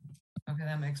 Okay. Okay,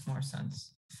 that makes more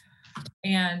sense.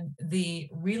 And the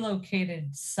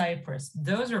relocated cypress,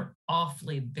 those are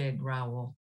awfully big,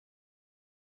 Raul.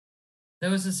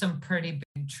 Those are some pretty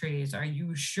big trees. Are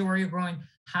you sure you're going,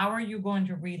 how are you going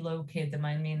to relocate them?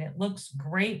 I mean, it looks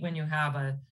great when you have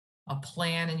a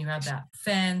plan and you have that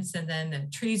fence and then the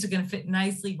trees are going to fit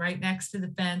nicely right next to the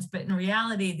fence. But in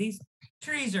reality, these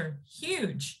trees are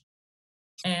huge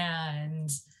and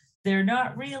they're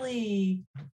not really,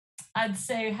 I'd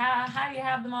say how you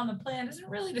have them on the plan isn't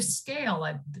really the scale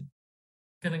I'm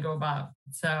going to go about.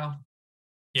 So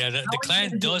Yeah, the are you gonna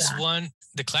client do does that?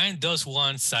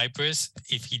 want cypress.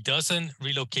 If he doesn't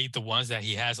relocate the ones that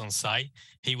he has on site,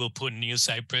 he will put new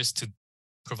cypress to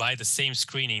provide the same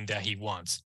screening that he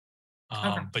wants.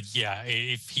 Okay. But yeah,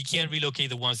 if he can't relocate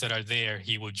the ones that are there,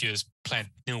 he will just plant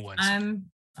new ones.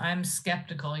 I'm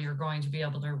skeptical you're going to be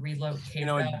able to relocate You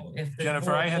know, them if the Jennifer,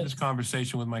 door I had is- this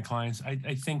conversation with my clients. I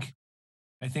think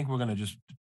we're going to just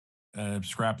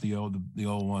scrap the old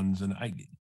ones, and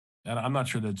I'm not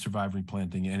sure they'd survive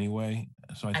replanting anyway.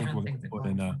 So I think don't we're think going to they're put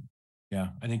in going yeah,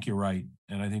 I think you're right,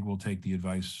 and I think we'll take your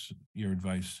advice,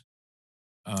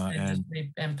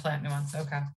 and plant new ones.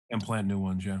 Okay. and plant new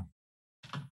ones. Yeah.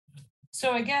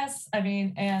 So I guess, I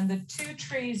mean, and the two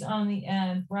trees on the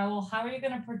end, Raul, how are you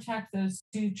going to protect those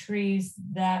two trees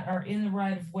that are in the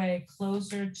right of way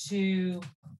closer to,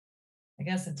 I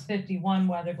guess it's 51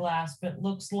 weather glass, but it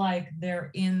looks like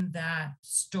they're in that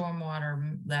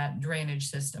stormwater, that drainage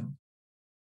system?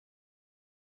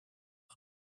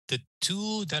 The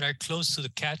two that are close to the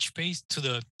catch base, to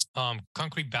the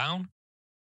concrete bound,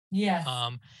 Yes.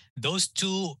 those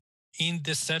two in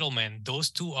the settlement, those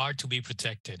two are to be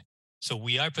protected. So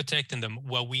we are protecting them.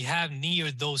 What we have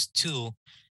near those two,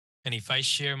 and if I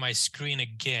share my screen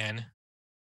again,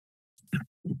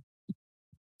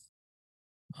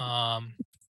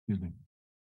 Excuse me.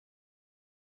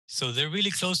 so they're really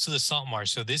close to the salt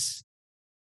marsh. So it's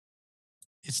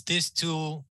these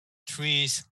two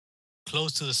trees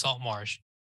close to the salt marsh.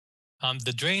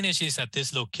 The drainage is at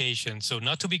this location. So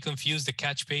not to be confused, the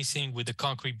catch basin with the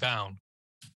concrete bound.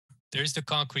 There's the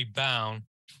concrete bound,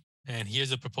 and here's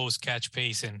the proposed catch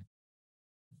basin.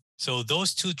 So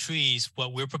those two trees,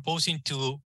 what we're proposing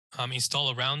to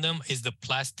install around them is the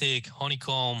plastic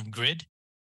honeycomb grid,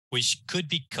 which could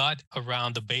be cut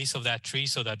around the base of that tree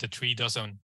so that the tree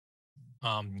doesn't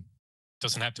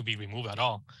have to be removed at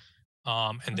all.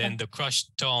 And then the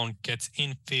crushed stone gets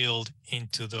infilled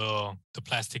into the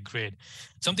plastic grid.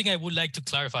 Something I would like to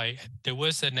clarify, there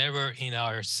was an error in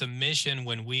our submission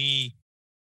when we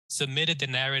submitted the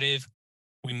narrative.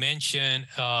 We mentioned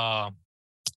a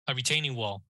retaining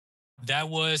wall. That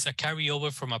was a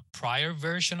carryover from a prior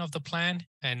version of the plan,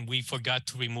 and we forgot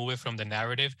to remove it from the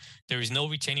narrative. There is no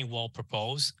retaining wall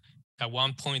proposed. At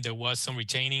one point, there was some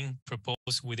retaining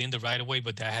proposed within the right-of-way,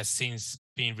 but that has since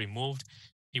been removed.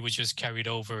 It was just carried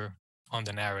over on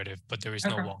the narrative, but there is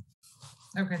no Okay. wall.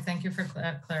 Okay, thank you for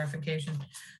clarification.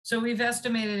 So we've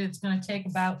estimated it's going to take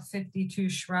about 52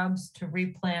 shrubs to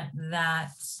replant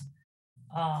that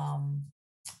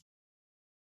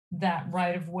that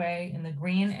right of way in the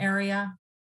green area.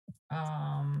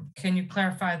 Can you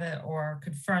clarify that or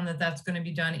confirm that that's going to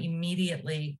be done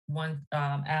immediately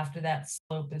after that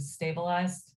slope is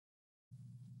stabilized?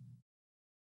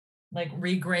 Like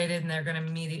regraded and they're going to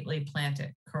immediately plant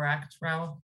it, correct,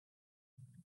 Raul?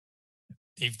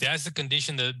 If that's the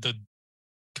condition that the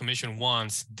commission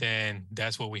wants, then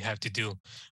that's what we have to do.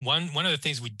 One of the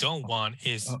things we don't want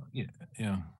is Yeah.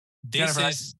 this Jennifer,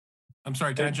 is I'm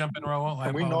sorry. Can I jump in, Raul? I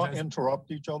Can we not apologize.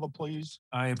 interrupt each other, please?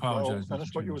 I Well, apologize. finish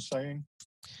Mr. what you Chairman. were saying.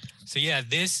 so yeah,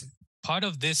 this part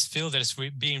of this fill that is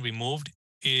being removed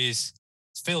is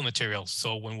fill material.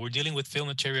 So when we're dealing with fill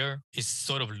material, it's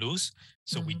sort of loose.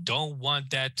 So we don't want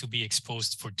that to be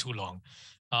exposed for too long.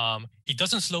 It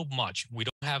doesn't slope much. We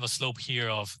don't have a slope here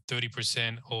of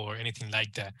 30% or anything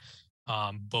like that.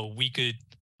 But we could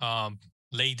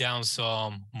lay down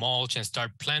some mulch and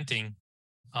start planting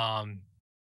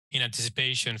in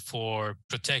anticipation for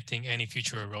protecting any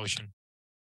future erosion.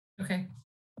 Okay.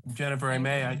 Jennifer,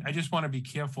 I just want to be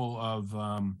careful of,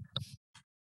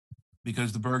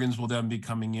 because the Bergens will then be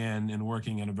coming in and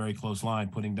working in a very close line,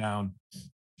 putting down,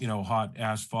 hot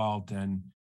asphalt and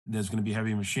there's going to be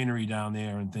heavy machinery down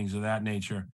there and things of that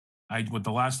nature. What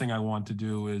the last thing I want to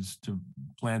do is to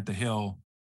plant the hill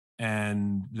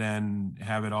and then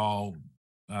have it all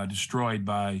destroyed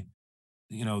by,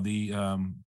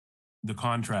 the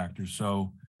contractors.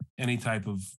 So any type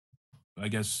of, I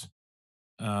guess,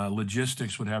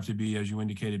 logistics would have to be, as you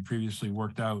indicated previously,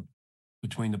 worked out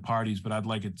between the parties. But I'd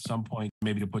like at some point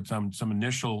maybe to put some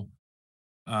initial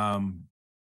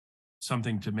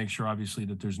something to make sure, obviously,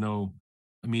 that there's no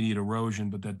immediate erosion,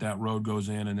 but that road goes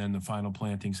in and then the final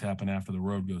plantings happen after the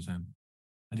road goes in.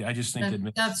 I just think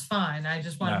that That's fine. I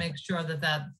just want Yeah. to make sure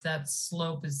that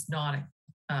slope is not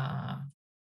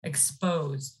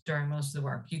exposed during most of the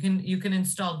work. You can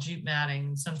install jute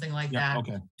matting, something like Yeah, that,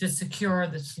 okay. to secure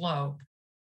the slope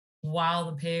while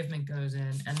the pavement goes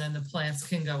in, and then the plants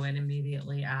can go in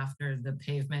immediately after the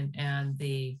pavement and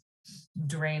the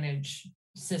drainage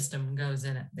system goes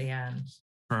in at the end.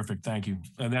 Perfect, thank you.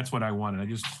 And that's what I wanted.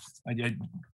 I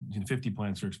 50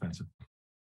 plants are expensive.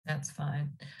 That's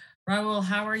fine. Raul,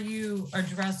 how are you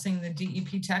addressing the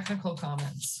DEP technical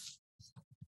comments?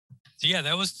 So yeah,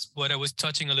 that was what I was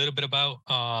touching a little bit about.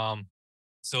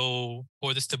 So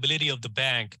for the stability of the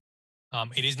bank,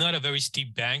 it is not a very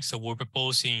steep bank, so we're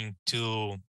proposing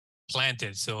to plant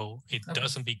it so it Okay.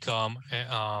 doesn't become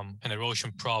an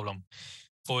erosion problem.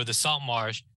 For the salt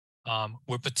marsh,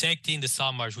 we're protecting the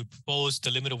salt marsh. We proposed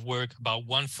the limit of work about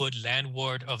 1 foot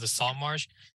landward of the salt marsh,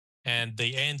 and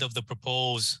the end of the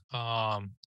proposed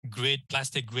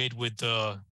plastic grid with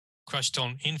the crushed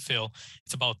stone infill,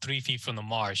 it's about 3 feet from the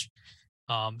marsh.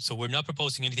 So we're not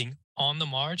proposing anything on the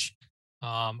marsh.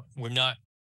 We're not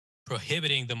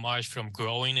prohibiting the marsh from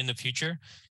growing in the future.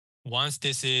 Once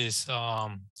this is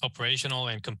operational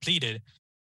and completed,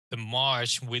 the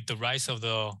marsh with the rise of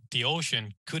the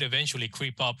ocean could eventually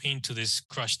creep up into this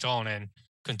crushed stone and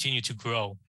continue to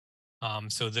grow.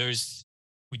 So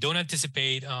we don't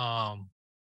anticipate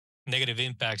negative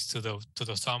impacts to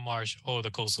the salt marsh or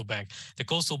the coastal bank. The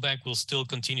coastal bank will still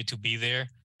continue to be there,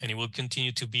 and it will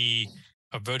continue to be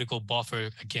a vertical buffer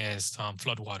against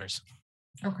floodwaters.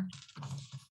 Okay.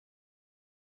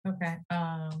 Okay.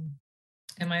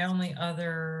 And my only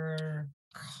other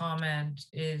comment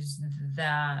is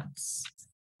that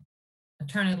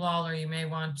Attorney Lawler, you may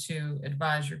want to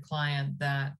advise your client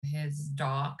that his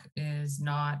dock is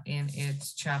not in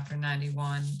its Chapter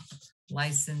 91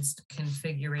 licensed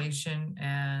configuration,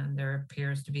 and there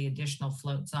appears to be additional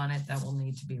floats on it that will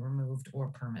need to be removed or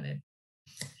permitted.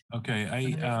 Okay,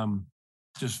 I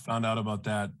just found out about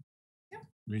that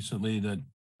recently, that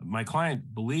my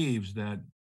client believes that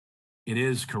it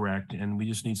is correct, and we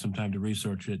just need some time to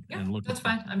research it and look. That's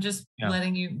fine. I'm just Yeah.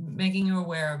 making you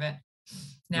aware of it.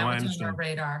 Now No, I it's on our understand.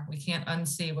 radar. We can't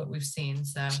unsee what we've seen,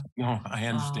 so. No, I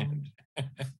understand.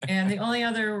 And the only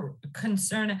other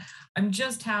concern, I'm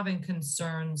just having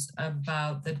concerns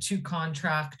about the two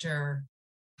contractor,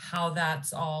 how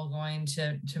that's all going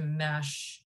to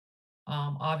mesh.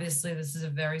 Obviously, this is a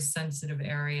very sensitive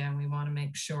area, and we want to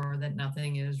make sure that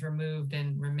nothing is removed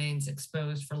and remains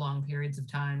exposed for long periods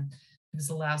of time, because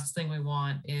the last thing we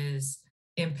want is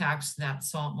impacts to that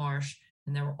salt marsh.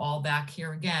 And then we're all back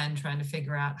here again trying to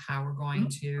figure out how we're going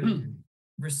to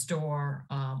restore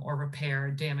or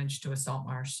repair damage to a salt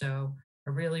marsh. So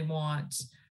I really want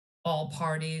all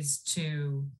parties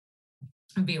to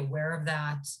be aware of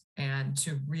that and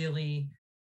to really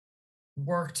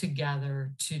work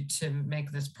together to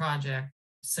make this project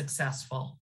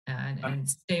successful and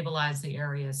stabilize the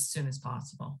area as soon as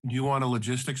possible. Do you want a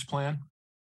logistics plan?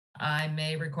 I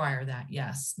may require that,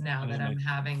 yes, now that I'm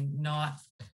having not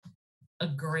a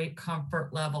great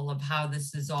comfort level of how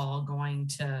this is all going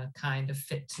to kind of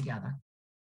fit together.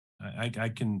 I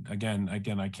can, again,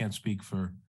 I can't speak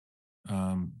for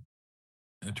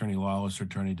Attorney Lawless or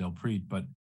Attorney Delpreet, but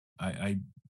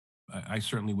I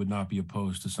certainly would not be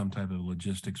opposed to some type of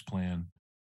logistics plan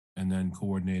and then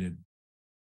coordinate it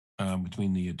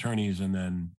between the attorneys, and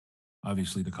then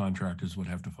obviously the contractors would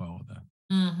have to follow that.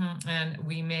 Mm-hmm. And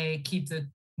we may keep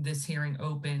this hearing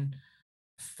open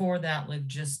for that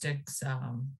logistics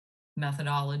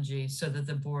methodology so that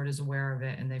the board is aware of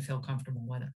it and they feel comfortable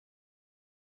with it.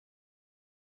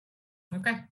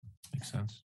 Okay. Makes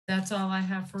sense. That's all I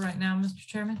have for right now, Mr.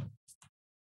 Chairman.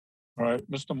 All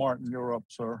right, Mr. Martin, you're up,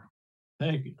 sir.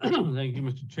 Thank you. Thank you,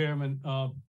 Mr. Chairman.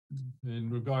 In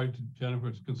regard to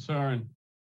Jennifer's concern,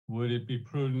 would it be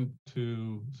prudent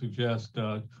to suggest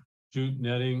jute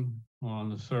netting on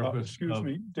the surface? Excuse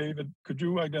me, David, could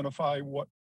you identify what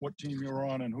team you're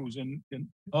on and who's in?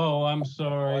 Oh, I'm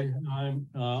sorry. I'm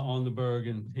on the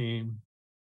Bergen team.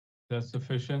 That's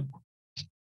sufficient?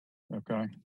 Okay.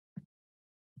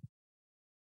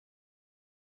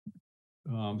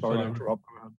 shall Sorry to I- interrupt.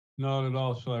 Go ahead. Not at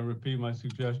all. Shall I repeat my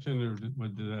suggestion or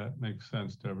did that make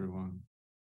sense to everyone?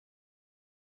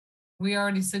 We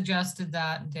already suggested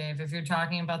that, Dave. If you're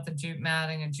talking about the jute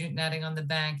matting and jute netting on the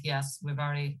bank, yes, we've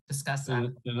already discussed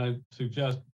that. And I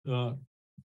suggest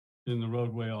in the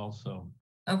roadway also.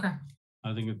 Okay,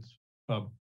 I think it's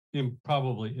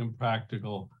probably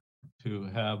impractical to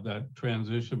have that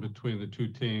transition between the two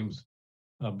teams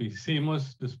be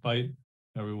seamless despite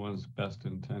everyone's best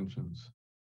intentions.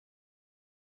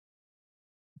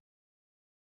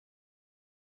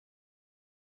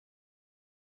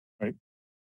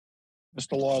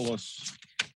 Mr. Lawless,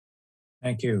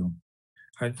 Thank you.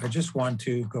 I just want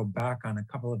to go back on a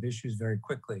couple of issues very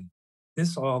quickly.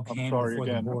 This all I'm came sorry before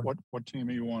the again. board. What team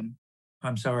are you on?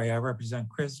 I'm sorry, I represent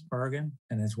Chris Bergen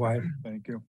and his wife. Thank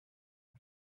you.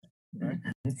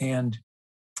 And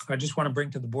I just want to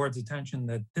bring to the board's attention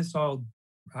that this all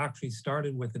actually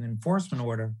started with an enforcement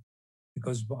order. It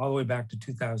goes all the way back to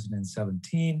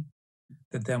 2017,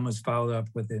 that then was followed up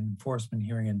with an enforcement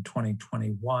hearing in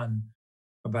 2021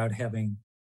 about having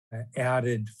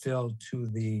added fill to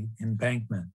the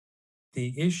embankment.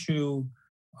 The issue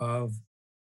of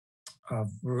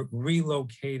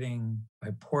relocating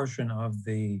a portion of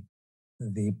the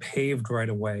paved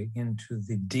right-of-way into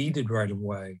the deeded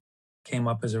right-of-way came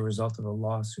up as a result of a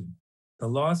lawsuit. The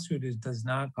lawsuit does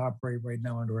not operate right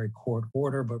now under a court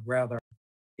order, but rather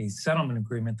a settlement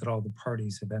agreement that all the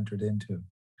parties have entered into.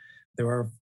 There are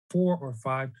 4 or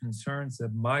 5 concerns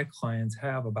that my clients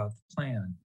have about the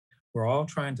plan. We're all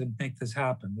trying to make this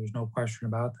happen. There's no question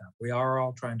about that. We are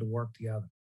all trying to work together.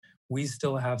 We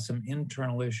still have some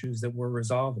internal issues that we're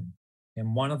resolving.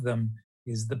 And one of them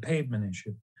is the pavement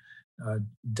issue.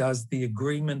 Does the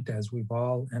agreement, as we've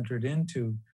all entered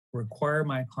into, require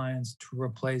my clients to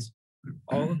replace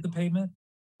all of the pavement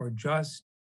or just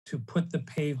to put the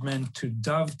pavement to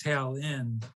dovetail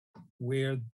in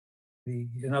where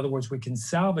in other words, we can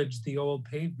salvage the old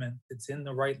pavement that's in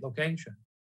the right location.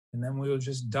 And then we'll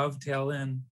just dovetail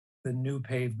in the new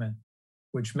pavement,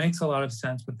 which makes a lot of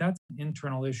sense, but that's an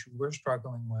internal issue we're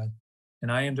struggling with.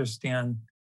 And I understand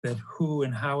that who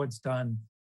and how it's done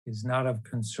is not of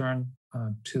concern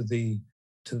to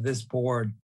this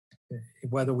board,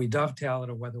 whether we dovetail it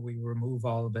or whether we remove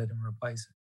all of it and replace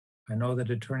it. I know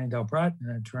that Attorney Delbrett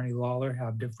and Attorney Lawler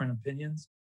have different opinions,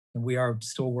 and we are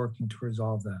still working to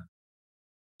resolve that.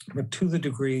 But to the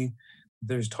degree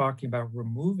there's talking about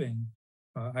removing,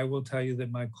 I will tell you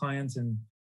that my clients in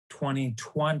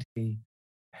 2020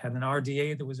 had an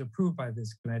RDA that was approved by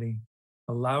this committee,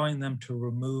 allowing them to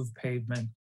remove pavement.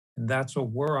 And that's what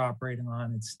we're operating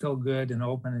on. It's still good and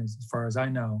open as far as I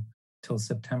know, till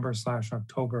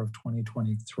September/October of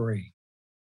 2023.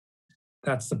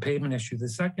 That's the pavement issue. The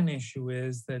second issue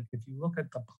is that if you look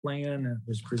at the plan that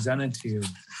was presented to you,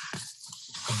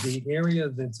 the area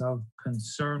that's of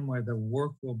concern where the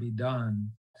work will be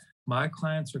done, my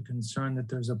clients are concerned that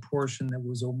there's a portion that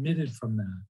was omitted from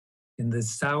that in the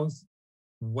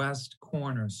southwest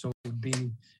corner. So it would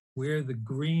be where if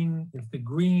the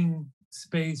green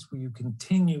space where you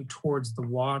continue towards the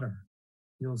water,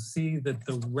 you'll see that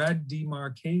the red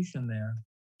demarcation there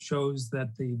shows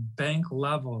that the bank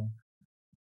level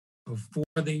before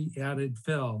the added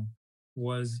fill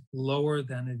was lower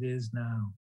than it is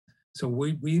now. So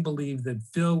we believe that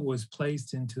fill was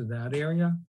placed into that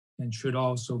area and should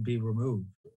also be removed,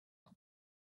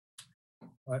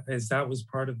 as that was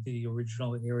part of the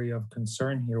original area of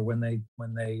concern here when they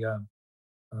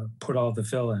put all the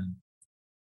fill in.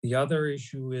 The other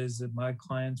issue is that my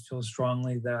clients feel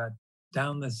strongly that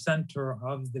down the center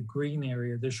of the green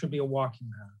area, there should be a walking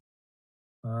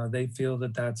path. They feel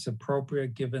that that's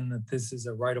appropriate given that this is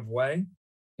a right of way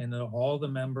and that all the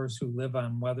members who live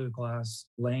on Weatherglass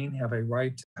Lane have a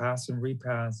right to pass and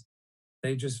repass.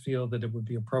 They just feel that it would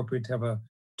be appropriate to have a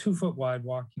 2-foot wide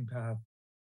walking path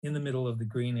in the middle of the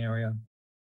green area.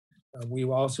 We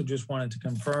also just wanted to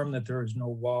confirm that there is no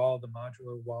wall, the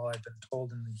modular wall. I've been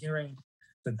told in the hearing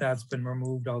that that's been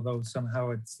removed, although somehow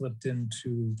it slipped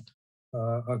into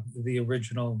the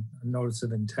original notice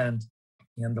of intent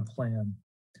and the plan.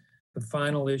 The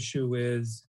final issue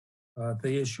is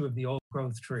the issue of the old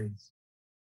growth trees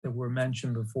that were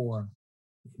mentioned before.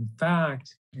 In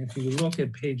fact, if you look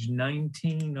at page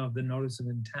 19 of the notice of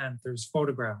intent, there's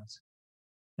photographs.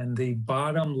 And the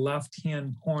bottom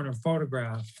left-hand corner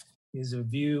photograph is a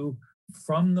view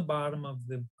from the bottom of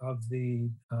the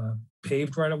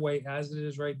paved right-of-way as it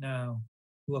is right now,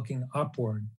 looking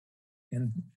upward.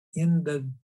 And in the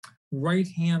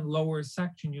right-hand lower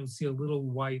section, you'll see a little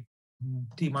white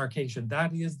demarcation.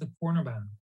 That is the corner bound.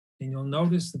 And you'll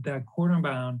notice that that corner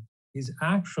bound is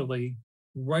actually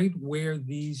right where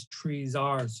these trees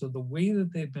are. So the way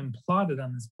that they've been plotted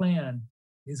on this plan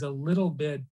is a little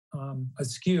bit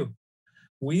askew.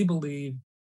 We believe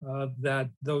that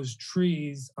those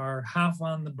trees are half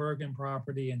on the Bergen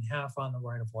property and half on the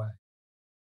right of way.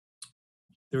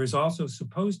 There is also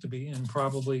supposed to be, and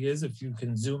probably is if you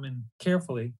can zoom in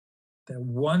carefully, that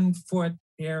 1 foot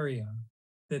area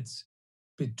that's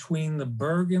between the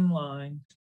Bergen line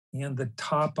and the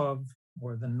top of,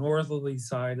 or the northerly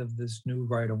side of this new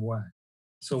right of way.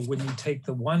 So when you take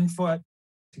the 1 foot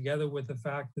together with the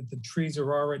fact that the trees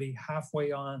are already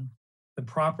halfway on the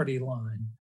property line,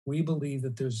 we believe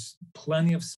that there's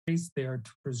plenty of space there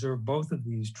to preserve both of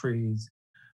these trees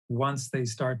once they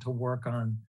start to work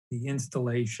on the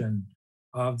installation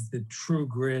of the true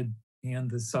grid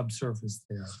and the subsurface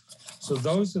there. So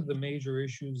those are the major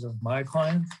issues of my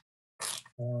clients.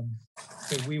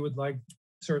 That we would like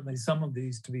certainly some of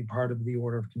these to be part of the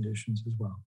order of conditions as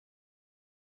well.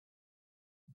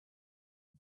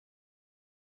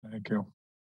 Thank you.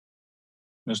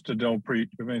 Mr. Delpreet,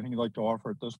 do you have anything you'd like to offer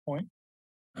at this point?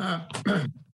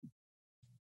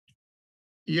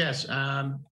 Yes.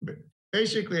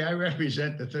 Basically, I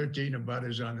represent the 13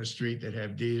 abutters on the street that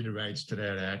have deeded rights to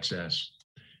that access.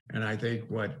 And I think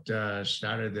what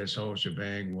started this whole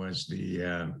shebang was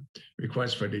the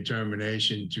request for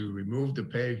determination to remove the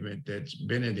pavement that's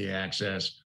been in the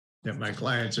access that my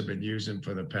clients have been using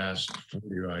for the past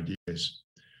 40-odd years.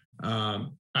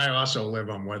 I also live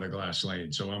on Weatherglass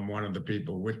Lane, so I'm one of the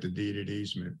people with the deeded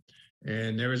easement.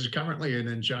 And there is currently an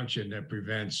injunction that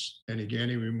prevents any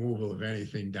removal of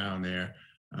anything down there,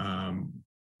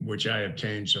 which I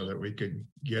obtained so that we could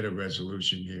get a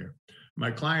resolution here.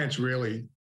 My clients really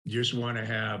just want to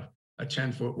have a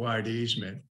 10-foot wide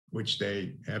easement, which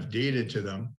they have deeded to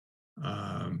them.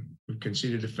 We've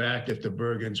conceded the fact if the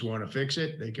Bergens want to fix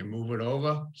it, they can move it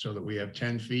over so that we have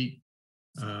 10 feet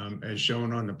as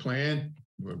shown on the plan.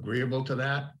 We're agreeable to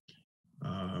that.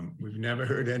 We've never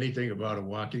heard anything about a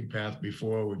walking path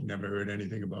before. We've never heard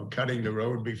anything about cutting the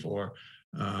road before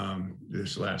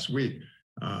this last week.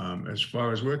 As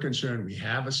far as we're concerned, we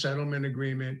have a settlement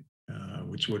agreement,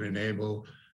 which would enable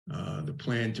the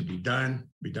plan to be done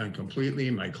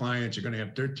completely. My clients are going to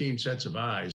have 13 sets of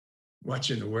eyes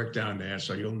watching the work down there,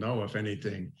 so you'll know if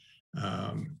anything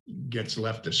gets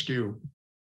left askew.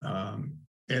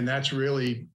 And that's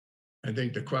really, I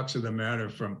think, the crux of the matter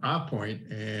from our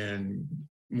point, and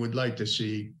would like to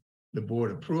see the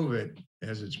board approve it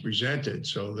as it's presented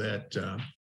so that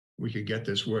we can get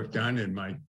this work done and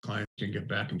my clients can get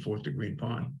back and forth to Green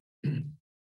Pond.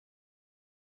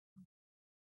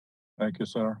 Thank you,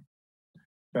 sir.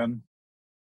 Ben?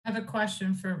 I have a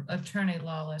question for Attorney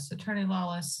Lawless. Attorney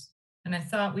Lawless, and I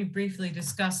thought we briefly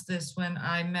discussed this when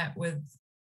I met with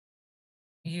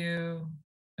you,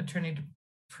 Attorney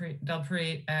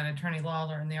Delpreet, and Attorney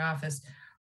Lawler in the office.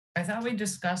 I thought we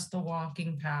discussed the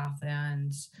walking path,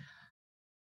 and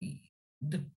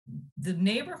the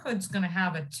neighborhood's going to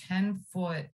have a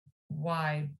 10-foot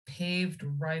wide paved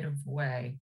right of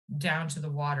way down to the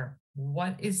water.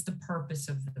 What is the purpose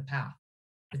of the path?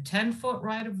 The 10-foot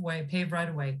right of way, paved right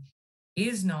of way,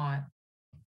 is not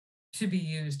to be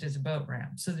used as a boat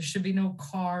ramp. So there should be no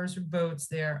cars or boats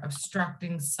there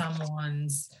obstructing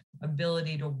someone's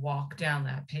ability to walk down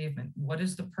that pavement. What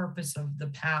is the purpose of the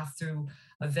path through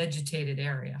a vegetated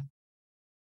area?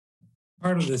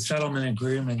 Part of the settlement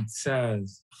agreement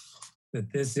says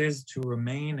that this is to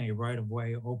remain a right of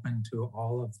way open to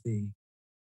all of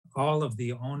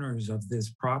the owners of these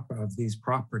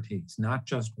properties, not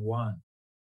just one.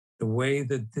 The way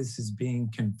that this is being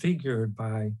configured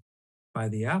by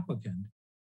the applicant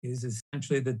is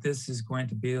essentially that this is going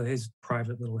to be his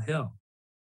private little hill.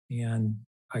 And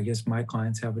I guess my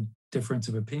clients have a difference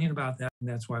of opinion about that. And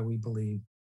that's why we believe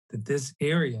that this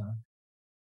area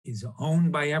is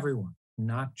owned by everyone,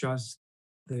 not just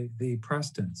the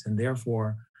Prestons. And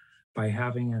therefore, by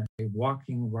having a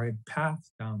walking right path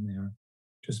down there,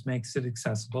 just makes it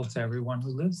accessible to everyone who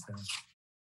lives there.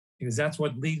 Because that's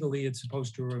what legally it's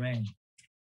supposed to remain.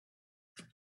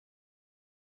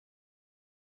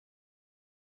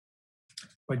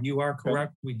 But you are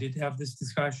correct. We did have this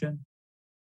discussion,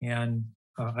 and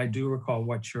I do recall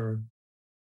what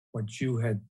you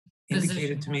had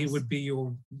indicated to me would be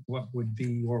what would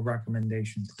be your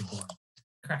recommendation to the board.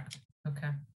 Correct. Okay.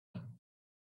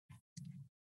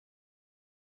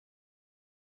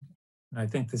 And I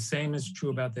think the same is true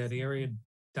about that area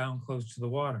down close to the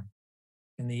water.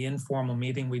 In the informal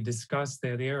meeting, we discussed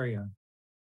that area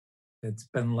that's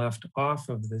been left off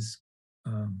of this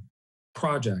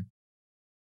project.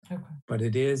 Okay. But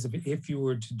it is, if you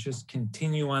were to just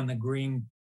continue on the green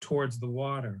towards the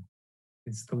water,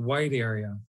 It's the white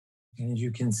area. And as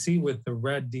you can see with the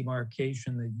red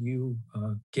demarcation that you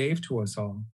gave to us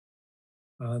all,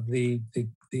 the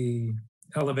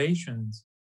elevations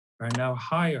are now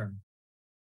higher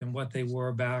than what they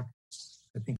were back.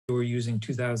 I think we were using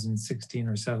 2016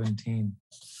 or 17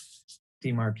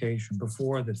 demarcation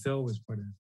before the fill was put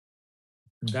in.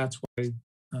 And that's why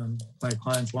my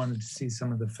clients wanted to see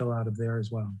some of the fill out of there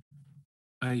as well.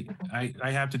 I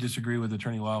have to disagree with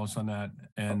Attorney Lawless on that.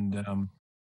 And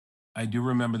I do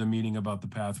remember the meeting about the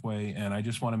pathway, and I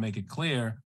just want to make it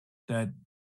clear that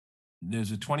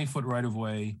there's a 20-foot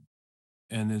right-of-way,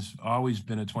 and there's always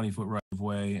been a 20-foot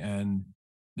right-of-way, and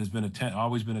there's been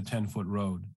always been a 10-foot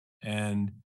road.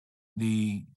 And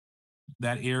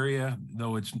that area,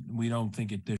 though we don't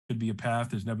think there should be a path.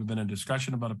 There's never been a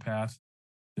discussion about a path.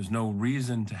 There's no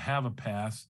reason to have a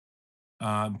path,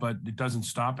 but it doesn't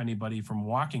stop anybody from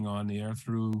walking on there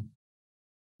through,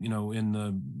 in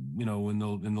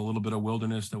the little bit of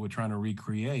wilderness that we're trying to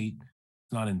recreate.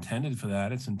 It's not intended for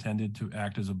that. It's intended to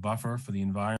act as a buffer for the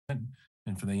environment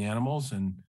and for the animals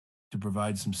and to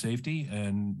provide some safety.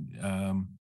 And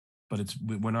but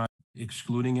we're not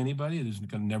excluding anybody. There's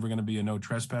never going to be a no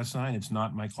trespass sign. It's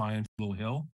not my client's little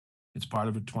hill. It's part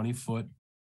of a 20-foot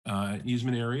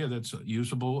easement area that's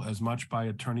usable as much by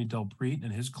Attorney Delpreet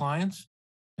and his clients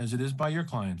as it is by your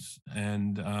clients.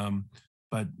 And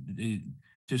but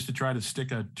just to try to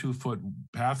stick a 2-foot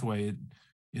pathway,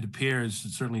 it appears,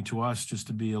 certainly to us, just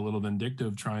to be a little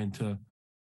vindictive, trying to,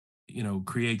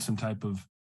 create some type of,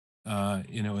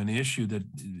 an issue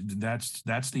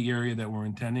that's the area that we're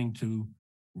intending to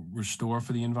restore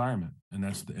for the environment, and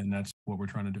that's what we're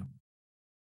trying to do.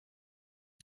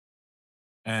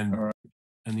 And All right.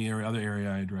 and the other area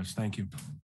I addressed. Thank you.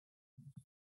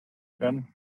 Ben,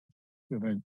 you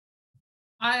think?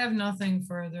 I have nothing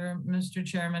further, Mr.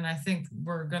 Chairman. I think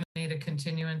we're going to need a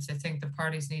continuance. I think the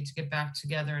parties need to get back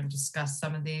together and discuss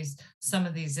some of these. Some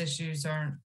of these issues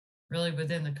aren't really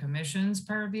within the commission's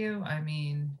purview. I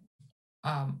mean,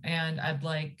 and I'd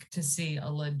like to see a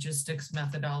logistics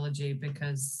methodology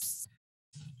because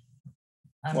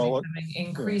I'm becoming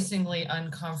increasingly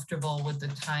uncomfortable with the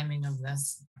timing of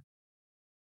this.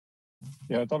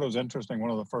 Yeah, I thought it was interesting.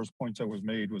 One of the first points that was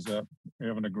made was that we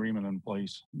have an agreement in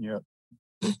place yet.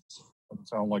 Doesn't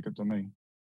sound like it to me.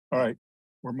 All right,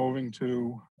 we're moving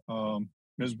to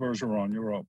Ms. Bergeron,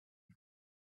 you're up.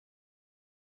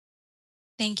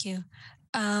 Thank you.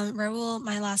 Raul,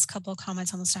 my last couple of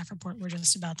comments on the staff report were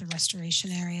just about the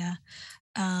restoration area.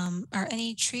 Are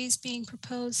any trees being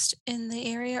proposed in the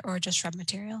area or just shrub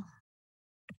material?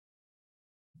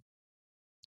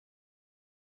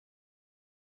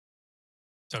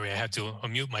 Sorry, I had to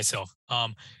unmute myself.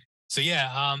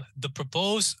 The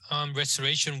proposed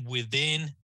restoration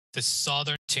within the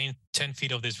southern 10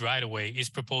 feet of this right of way is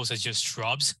proposed as just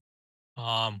shrubs.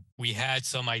 We had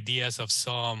some ideas of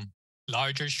some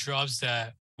larger shrubs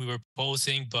that we were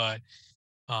proposing, but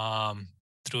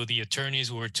through the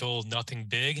attorneys, we were told nothing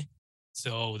big.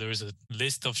 So there's a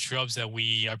list of shrubs that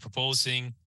we are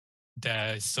proposing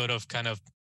that is sort of kind of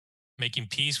making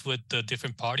peace with the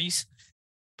different parties.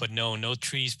 But no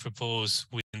trees proposed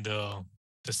within the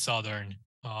southern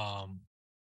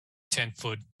 10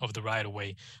 foot of the right of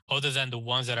way, other than the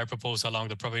ones that are proposed along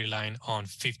the property line on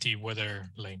 50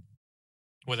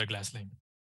 Weatherglass Lane.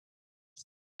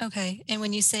 Okay, and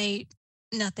when you say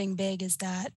nothing big, is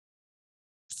that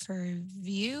for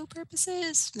view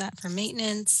purposes, not for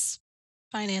maintenance,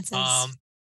 finances?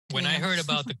 When I heard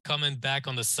about the comment back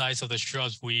on the size of the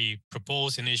shrubs we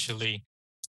proposed initially,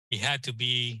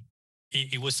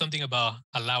 it was something about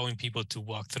allowing people to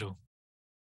walk through.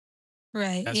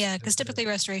 Right, yeah, because typically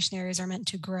restoration areas are meant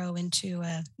to grow into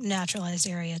a naturalized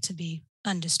area to be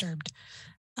undisturbed.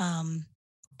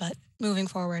 But moving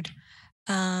forward,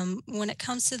 when it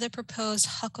comes to the proposed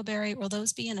huckleberry, will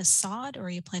those be in a sod or are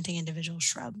you planting individual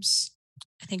shrubs?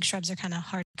 I think shrubs are kind of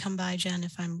hard to come by, Jen,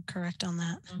 if I'm correct on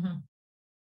that.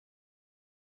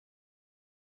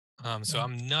 So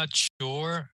I'm not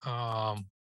sure.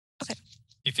 Okay.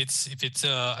 If it's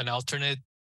an alternate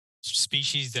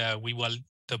species that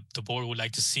the board would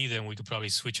like to see, then we could probably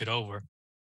switch it over.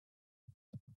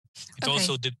 It's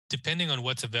also depending on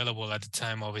what's available at the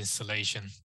time of installation.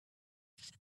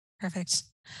 Perfect.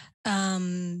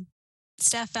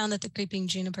 Staff found that the creeping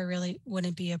juniper really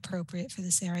wouldn't be appropriate for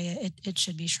this area. It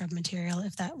should be shrub material.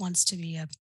 If that wants to be a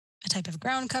type of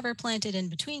ground cover planted in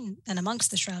between and amongst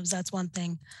the shrubs, that's one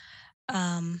thing.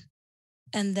 And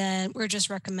then we're just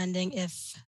recommending,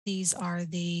 if these are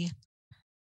the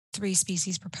 3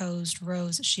 species proposed,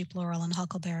 rose, sheep laurel, and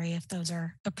huckleberry, if those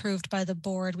are approved by the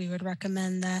board, we would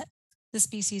recommend that the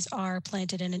species are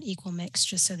planted in an equal mix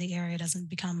just so the area doesn't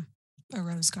become a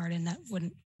rose garden. That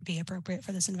wouldn't be appropriate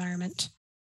for this environment.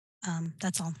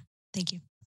 That's all. Thank you.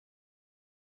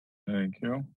 Thank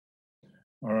you.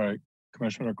 All right,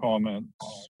 Commissioner comments,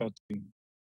 Betsy.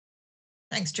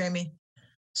 Thanks, Jamie.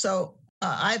 So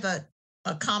I have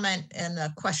a comment and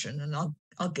a question, and I'll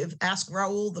ask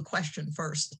Raul the question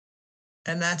first.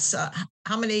 And that's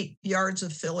how many yards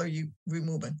of fill are you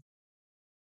removing?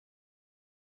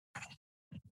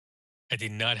 I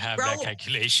did not have Raul, that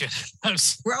calculation. I'm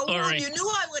Raul, sorry. you knew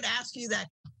I would ask you that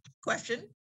question.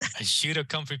 I should have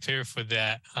come prepared for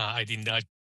that. I did not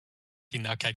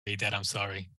calculate that. I'm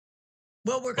sorry.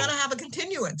 Well, we're going to have a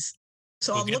continuance.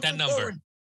 So We'll I'm get that looking number. forward.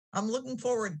 I'm looking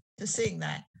forward to seeing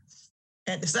that.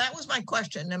 And so that was my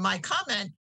question. And my comment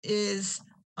is,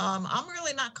 I'm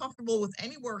really not comfortable with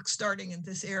any work starting in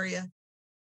this area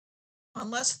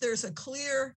unless there's a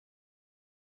clear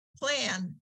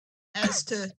plan as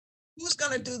to who's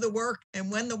going to do the work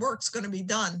and when the work's going to be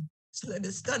done, so that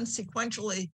it's done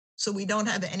sequentially, so we don't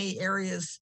have any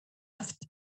areas left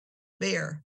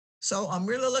bare. So I'm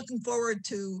really looking forward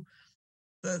to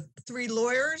the 3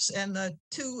 lawyers and the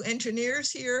 2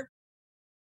 engineers here,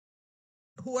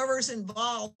 whoever's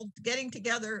involved, getting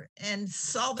together and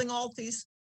solving all these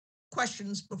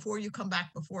questions before you come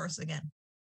back before us again.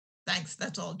 Thanks.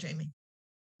 That's all, Jamie.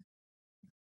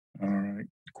 All right,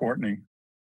 Courtney.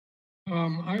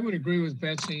 I would agree with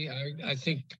Betsy. I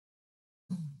think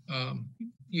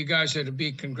you guys are to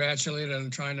be congratulated on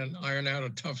trying to iron out a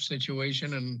tough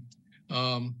situation,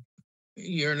 and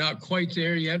you're not quite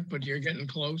there yet, but you're getting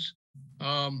close.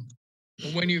 But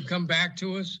when you come back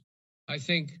to us, I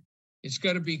think it's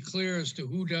got to be clear as to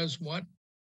who does what,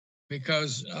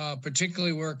 because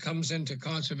particularly where it comes into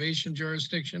conservation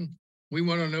jurisdiction, we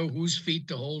want to know whose feet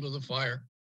to hold to the fire.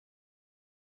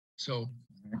 So,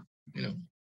 you know,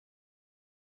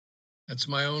 that's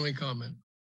my only comment.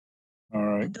 All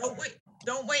right.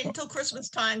 Don't wait until Christmas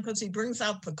time, because he brings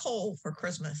out the coal for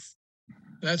Christmas.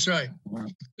 That's right. All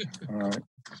right.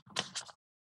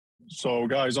 So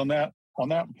guys, on that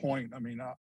point, I mean,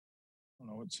 I don't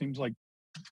know, it seems like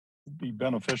it'd be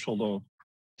beneficial to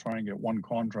try and get one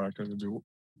contractor to do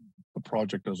the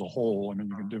project as a whole. I mean,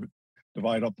 you can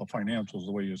divide up the financials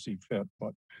the way you see fit,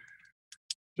 but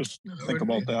just think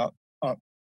about that.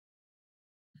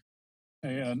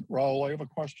 And Raul, I have a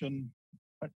question.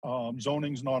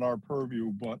 Zoning's not our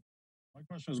purview, but my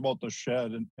question is about the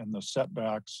shed and the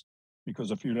setbacks, because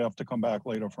if you'd have to come back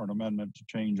later for an amendment to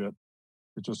change it,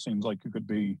 it just seems like it could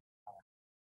be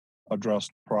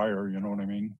addressed prior, you know what I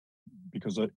mean?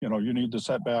 Because, you know, you need the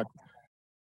setback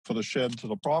for the shed to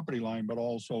the property line, but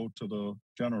also to the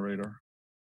generator.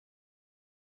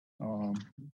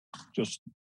 Just,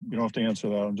 you don't have to answer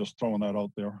that. I'm just throwing that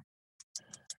out there.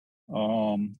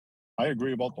 I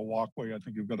agree about the walkway. I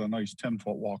think you've got a nice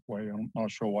 10-foot walkway. I'm not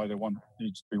sure why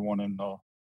needs to be one in the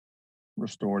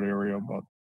restored area, but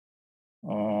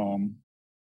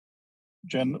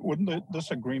Jen, wouldn't this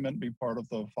agreement be part of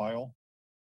the file?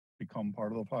 Become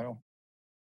part of the file?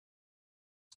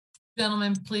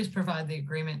 Gentlemen, please provide the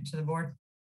agreement to the board.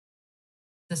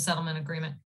 The settlement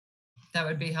agreement. That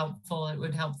would be helpful. It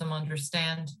would help them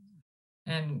understand.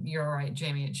 And you're right,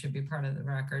 Jamie, it should be part of the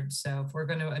record. So if we're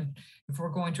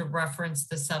going to reference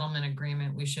the settlement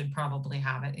agreement, we should probably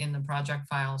have it in the project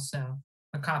file. So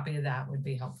a copy of that would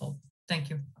be helpful. Thank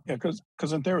you. Yeah,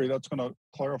 because in theory, that's going to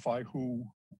clarify who,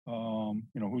 you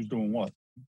know, who's doing what.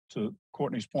 To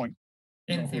Courtney's point.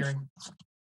 In theory.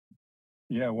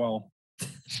 Yeah, well,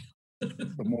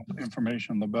 the more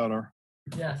information, the better.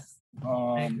 Yes,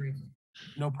 I agree.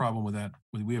 No problem with that.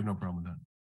 We have no problem with that.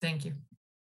 Thank you.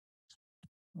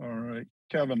 All right,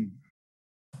 Kevin.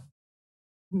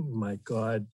 My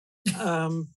God.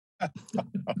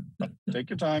 Take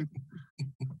your time.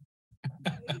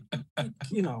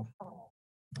 You know,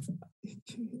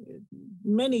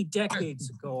 many decades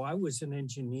ago, I was an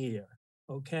engineer,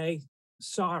 okay?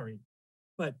 Sorry,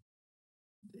 but,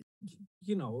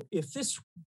 you know,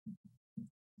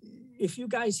 if you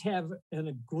guys have an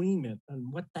agreement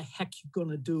on what the heck you're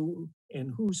gonna do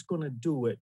and who's gonna do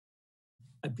it,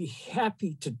 I'd be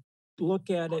happy to look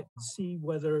at it and see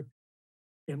whether,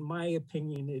 in my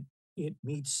opinion, it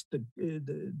meets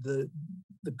the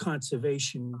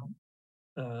conservation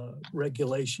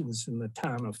regulations in the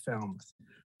town of Falmouth.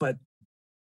 But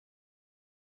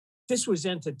this was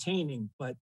entertaining,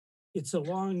 but it's a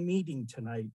long meeting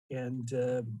tonight, and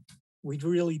we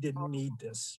really didn't need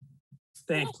this.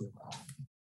 Thank you.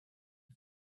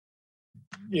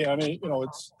 Yeah, I mean, you know,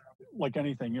 it's like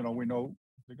anything, you know, we know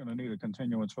they're going to need a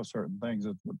continuance for certain things.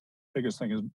 The biggest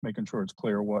thing is making sure it's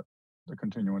clear what the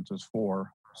continuance is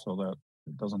for. so that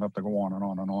it doesn't have to go on and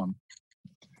on and on.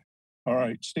 All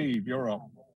right, Steve, you're up.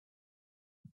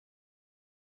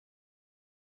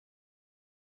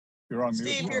 You're on mute.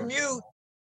 Steve, you're mute.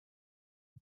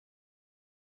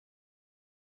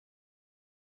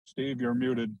 Steve, you're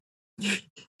muted.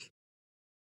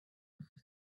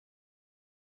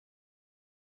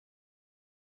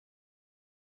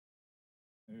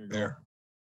 There.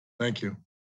 Thank you.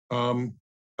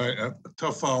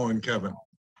 Tough following, Kevin,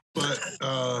 but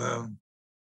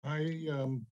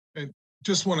I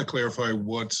just want to clarify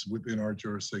what's within our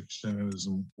jurisdiction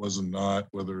and was not,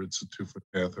 whether it's a 2-foot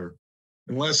path or,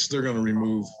 unless they're going to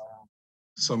remove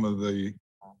some of the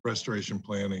restoration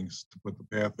plantings to put the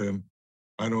path in,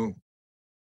 I don't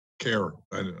care.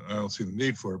 I don't see the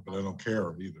need for it, but I don't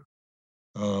care either.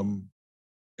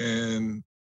 And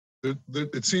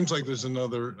it seems like there's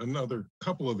another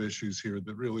couple of issues here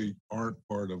that really aren't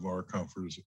part of our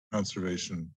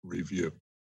conservation review.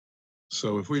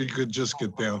 So if we could just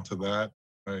get down to that,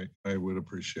 I would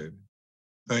appreciate it.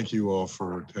 Thank you all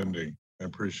for attending. I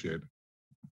appreciate it.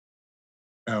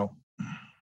 Al.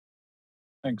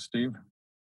 Thanks, Steve.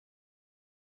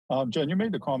 Jen, you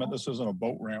made the comment this isn't a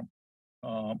boat ramp,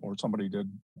 or somebody did.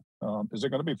 Is it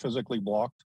going to be physically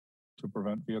blocked to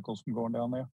prevent vehicles from going down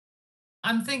there?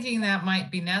 I'm thinking that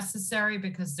might be necessary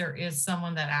because there is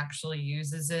someone that actually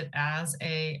uses it as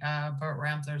a boat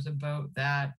ramp. There's a boat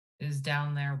that is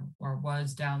down there or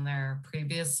was down there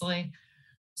previously.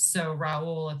 So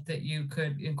Raul, if that you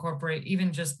could incorporate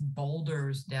even just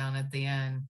boulders down at the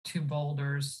end, 2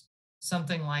 boulders,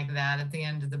 something like that at the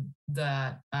end of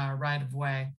the right of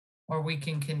way, or we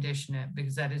can condition it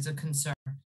because that is a concern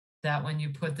that when you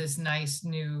put this nice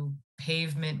new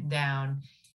pavement down,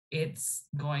 it's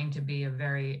going to be a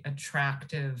very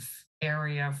attractive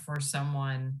area for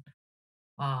someone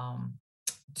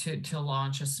to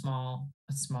launch a small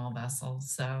vessel.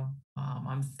 So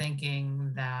I'm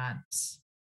thinking that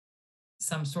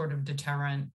some sort of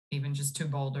deterrent, even just 2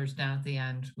 boulders down at the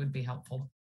end, would be helpful.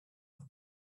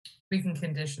 We can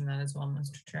condition that as well,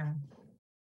 Mr. Chairman.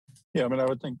 Yeah, I mean, I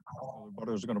would think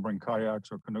boaters are going to bring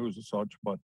kayaks or canoes or such,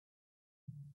 but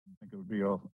I think it would be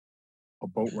a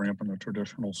boat ramp in a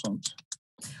traditional sense.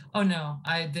 Oh no,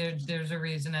 there's a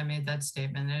reason I made that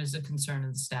statement. There's a concern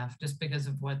of the staff just because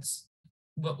of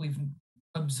what we've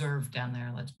observed down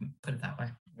there. Let's put it that way.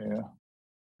 Yeah.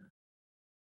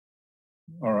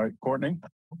 All right, Courtney.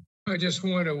 I just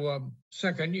want to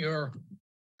second your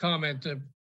comment that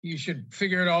you should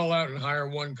figure it all out and hire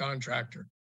one contractor.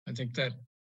 I think that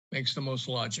makes the most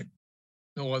logic.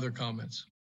 No other comments.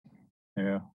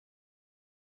 Yeah.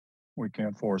 We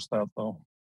can't force that though.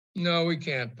 No, we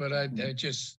can't, but it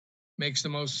just makes the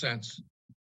most sense.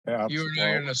 Yeah, You and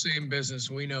I are in the same business,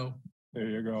 we know. There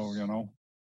you go, you know.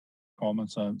 Common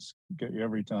sense, get you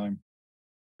every time.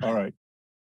 All right.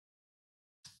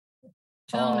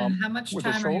 Gentlemen, how much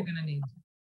time are you going to need?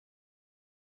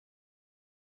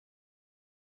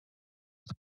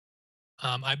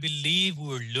 I believe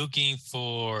we're looking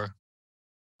for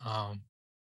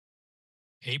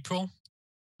April.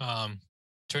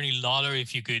 Attorney Lawler,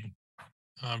 if you could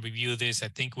review this, I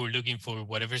think we're looking for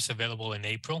whatever's available in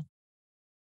April.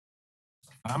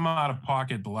 I'm out of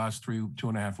pocket the last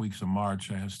 2.5 weeks of March.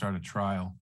 I have started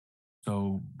trial.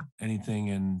 So anything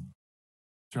in,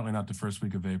 certainly not the first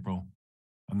week of April.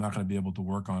 I'm not going to be able to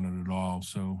work on it at all.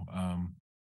 So I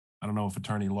don't know if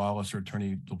Attorney Lawless or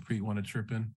Attorney Dupree want to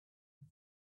chip in.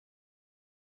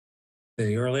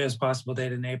 The earliest possible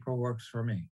date in April works for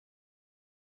me.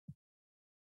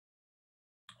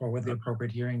 Or would the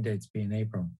appropriate hearing dates be in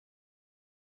April?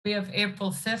 We have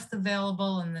April 5th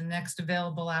available, and the next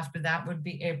available after that would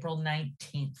be April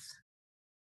 19th.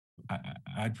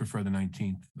 I'd prefer the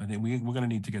 19th. I think we're going to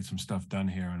need to get some stuff done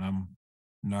here, and I'm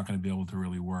not going to be able to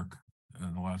really work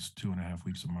in the last 2.5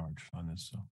 weeks of March on this.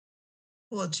 So,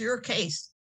 well, it's your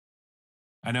case.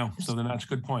 I know. So then that's a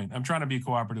good point. I'm trying to be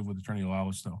cooperative with Attorney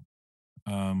Lawless, though.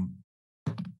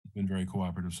 Been very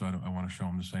cooperative, so I want to show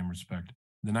him the same respect.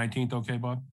 The 19th, okay,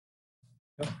 Bob?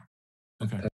 Yep.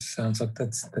 Okay. That sounds like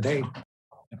that's the date.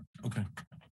 Okay.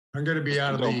 I'm going to be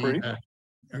out of the.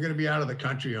 I'm going to be out of the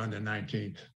country on the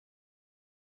 19th.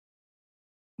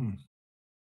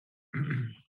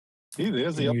 See,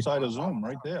 there's the upside of Zoom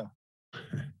right there.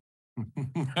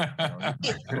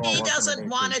 He doesn't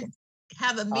want to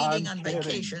have a meeting on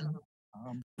vacation.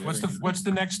 What's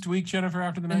the next week, Jennifer,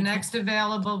 after the 19th? The next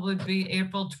available would be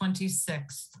April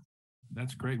 26th.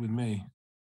 That's great with me.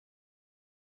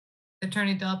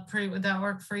 Attorney Dupree, would that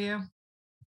work for you?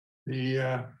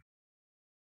 At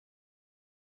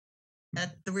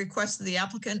the request of the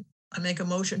applicant, I make a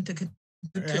motion to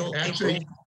actually,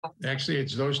 April. Actually,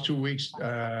 it's those 2 weeks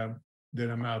that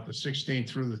I'm out, the 16th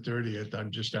through the 30th.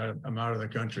 I'm out of the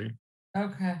country.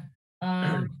 Okay.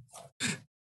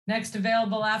 Next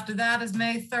available after that is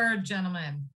May 3rd,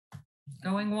 gentlemen.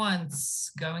 Going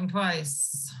once, going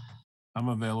twice. I'm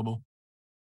available.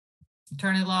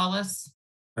 Attorney Lawless,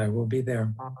 I will be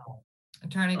there.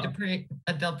 Attorney Dupree,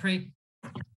 Delpree.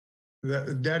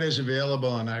 That is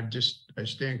available, and I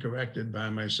stand corrected by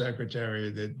my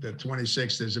secretary that the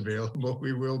 26th is available.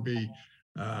 We will be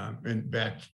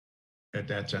back at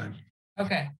that time.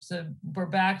 Okay, so we're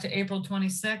back to April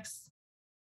 26th.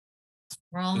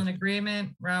 We're all in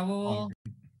agreement. Raul,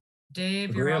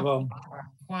 Dave, you're all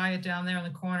quiet down there in the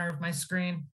corner of my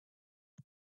screen.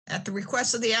 At the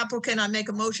request of the applicant, I make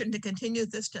a motion to continue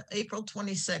this to April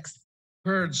 26th.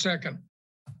 Bird, second.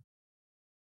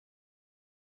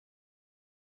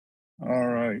 All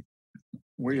right.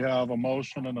 We have a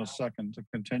motion and a second to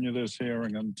continue this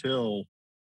hearing until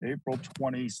April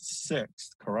 26th,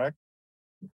 correct?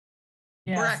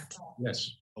 Yes. Correct.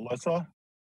 Yes. Alyssa?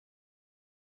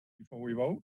 Before we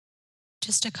vote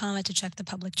Just a comment to check the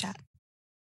public chat.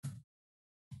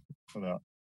 for that.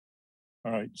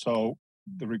 All right, so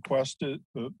the request is,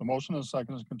 the motion and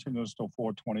second is continuous till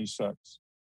 4/26.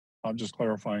 I'm just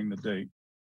clarifying the date.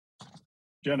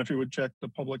 Jen, if you would check the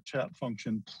public chat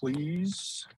function,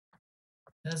 please.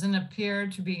 Doesn't appear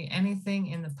to be anything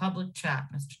in the public chat,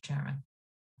 Mr. Chairman.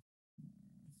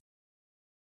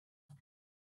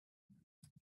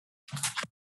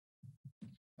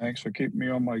 Thanks for keeping me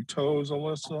on my toes,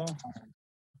 Alyssa.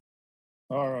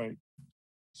 All right.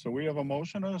 So we have a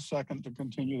motion and a second to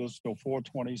continue this till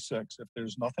 4/26. If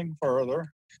there's nothing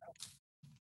further,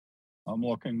 I'm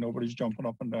looking, nobody's jumping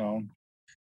up and down.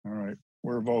 All right,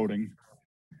 we're voting.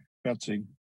 Betsy,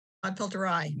 Gladfelter,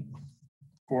 aye.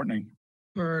 Courtney,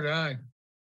 Bird, aye.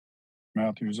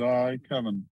 Matthews, aye.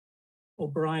 Kevin,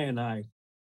 O'Brien, aye.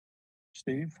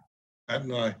 Steve?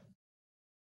 And I.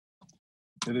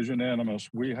 It is unanimous.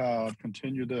 We have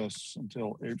continued this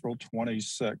until April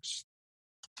 26th.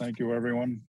 Thank you,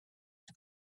 everyone.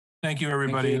 Thank you,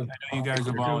 everybody. you. I know you guys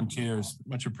are volunteers.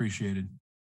 Much appreciated.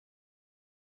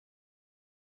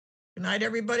 Good night,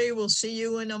 everybody. We'll see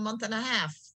you in a month and a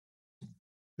half.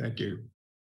 Thank you.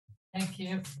 Thank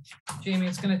you. Jamie,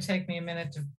 it's going to take me a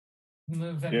minute to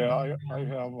move it. Yeah, I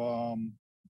have,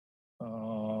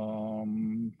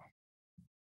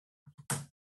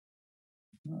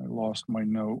 I lost my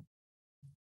note.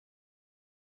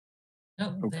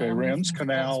 Nope, they Okay, all Rand's make sense.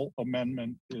 Canal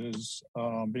amendment is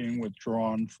being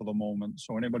withdrawn for the moment.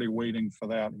 So anybody waiting for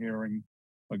that hearing,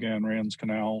 again, Rand's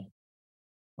Canal,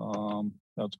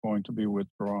 that's going to be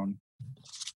withdrawn.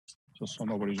 Just so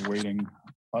nobody's waiting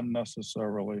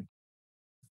unnecessarily.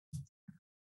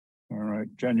 All right,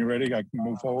 Jen, you ready? I can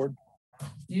move forward?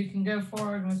 You can go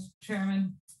forward, Mr.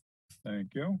 Chairman.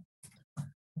 Thank you.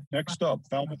 Next up,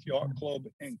 Falmouth Yacht Club,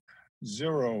 Inc.,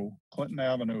 0 Clinton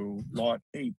Avenue, Lot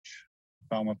H,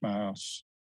 Falmouth, Mass.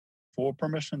 For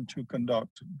permission to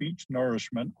conduct beach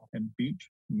nourishment and beach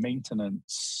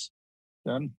maintenance.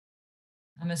 Jen?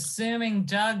 I'm assuming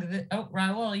Doug, oh,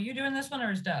 Raul, are you doing this one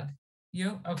or is Doug?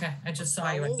 You? Okay, I just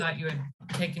saw you. I thought you had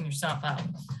taken yourself out.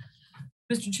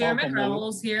 Mr. Chairman, Welcome,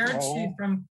 Raul's here Raul.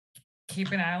 from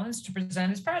Cape and Islands to present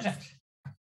his project.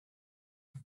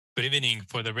 Good evening.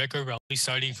 For the record, Raul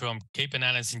Sardi from Cape and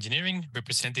Islands Engineering,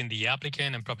 representing the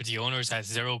applicant and property owners at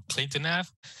 0 Clinton Ave.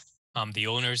 The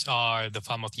owners are the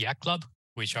Falmouth Yacht Club,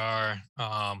 which are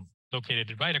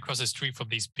located right across the street from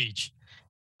this beach.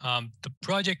 The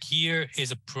project here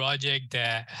is a project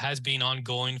that has been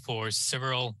ongoing for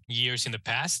several years in the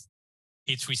past.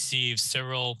 It's received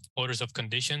several orders of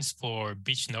conditions for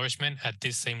beach nourishment at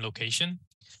this same location.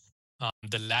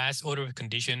 The last order of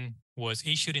condition was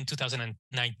issued in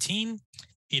 2019.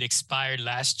 It expired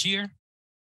last year.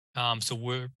 So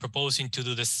we're proposing to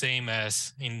do the same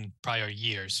as in prior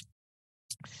years.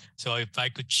 So if I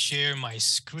could share my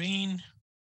screen.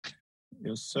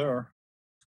 Yes, sir.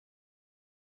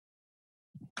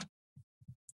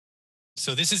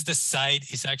 So this is the site.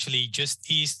 It's actually just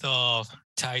east of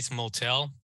Tides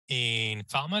Motel in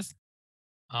Falmouth.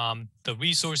 The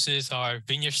resources are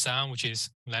Vineyard Sound, which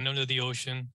is land under the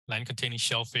ocean, land containing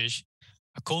shellfish,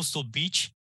 a coastal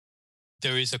beach.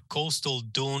 There is a coastal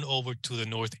dune over to the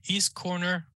northeast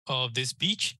corner of this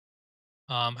beach.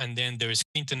 And then there is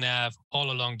Clinton Ave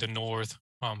all along the north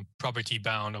property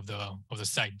bound of the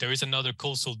site. There is another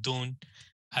coastal dune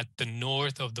at the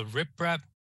north of the riprap,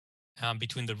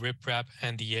 between the riprap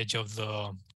and the edge of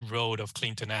the road of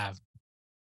Clinton Ave.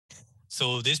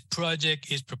 So this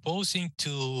project is proposing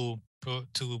to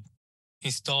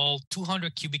install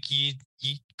 200 cubic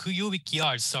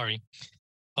yards,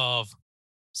 of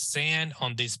sand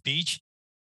on this beach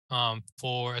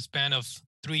for a span of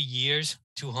 3 years,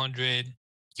 200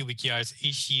 cubic yards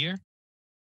each year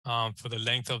for the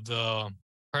length of the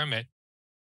permit.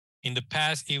 In the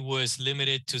past, it was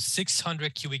limited to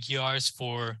 600 cubic yards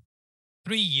for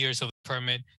 3 years of the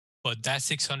permit, but that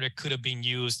 600 could have been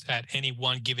used at any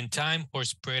one given time or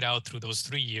spread out through those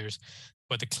 3 years.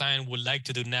 What the client would like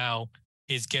to do now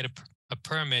is get a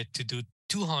permit to do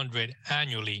 200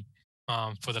 annually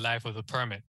for the life of the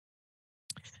permit.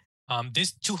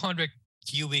 This 200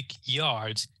 cubic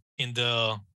yards in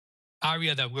the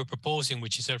area that we're proposing,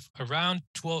 which is around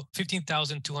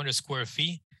 15,200 square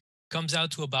feet, comes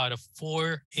out to about a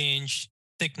 4-inch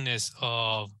thickness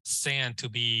of sand to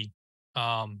be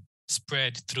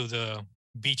spread through the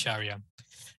beach area.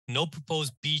 No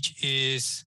proposed beach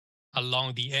is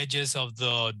along the edges of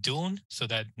the dune so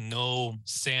that no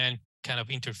sand kind of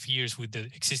interferes with the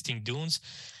existing dunes,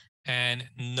 and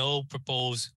no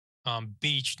proposed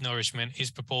beach nourishment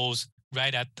is proposed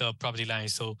right at the property line.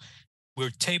 So we're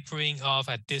tapering off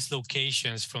at these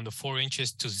locations from the 4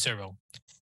 inches to 0.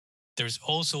 There's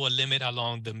also a limit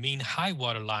along the mean high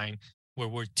water line where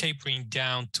we're tapering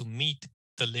down to meet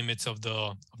the limits of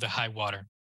the high water.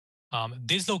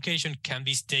 This location can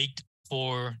be staked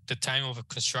for the time of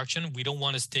construction. We don't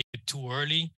want to stake it too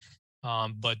early,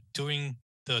 but during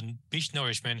the beach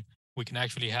nourishment, we can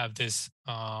actually have this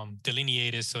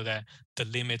delineated so that the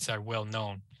limits are well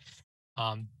known.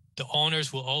 The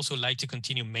owners will also like to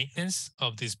continue maintenance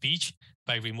of this beach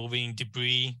by removing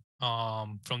debris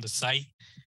from the site.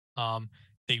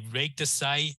 They rake the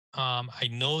site. I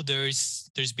know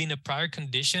there's been a prior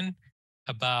condition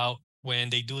about when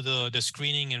they do the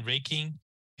screening and raking,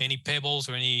 any pebbles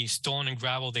or any stone and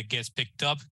gravel that gets picked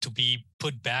up to be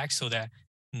put back so that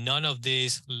none of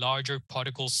these larger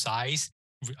particle size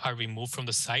are removed from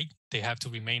the site. They have to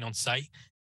remain on site.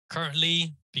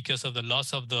 Currently, because of the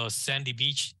loss of the sandy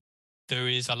beach, there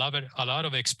is a lot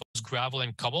of exposed gravel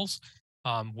and cobbles.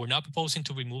 We're not proposing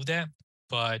to remove that,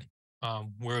 but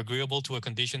we're agreeable to a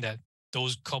condition that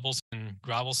those cobbles and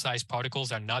gravel sized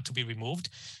particles are not to be removed.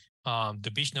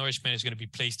 The beach nourishment is going to be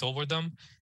placed over them.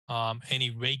 Any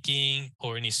raking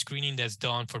or any screening that's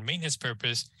done for maintenance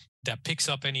purpose that picks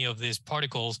up any of these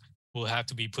particles will have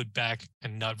to be put back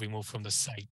and not removed from the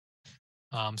site.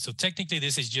 So technically,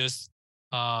 this is just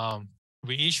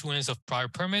reissuance of prior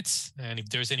permits. And if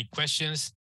there's any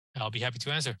questions, I'll be happy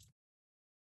to answer.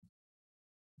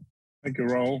 Thank you,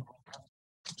 Raul.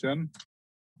 Jen?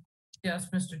 Yes,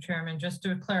 Mr. Chairman, just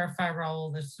to clarify,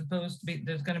 Raul,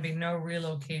 there's going to be no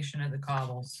relocation of the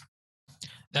cobbles.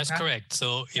 That's Okay. correct.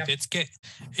 So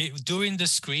if during the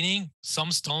screening,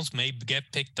 some stones may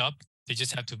get picked up. They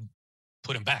just have to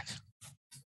put them back.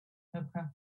 Okay.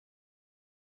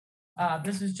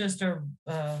 This is just a,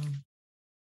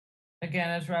 again,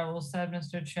 as Raul said,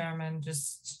 Mr. Chairman,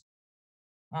 just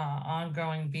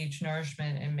ongoing beach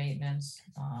nourishment and maintenance.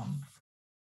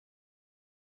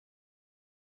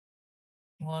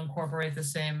 We'll incorporate the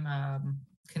same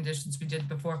conditions we did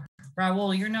before.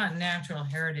 Raul, you're not in natural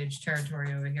heritage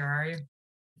territory over here, are you?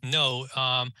 No,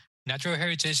 natural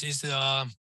heritage is, I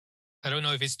don't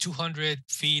know if it's 200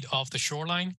 feet off the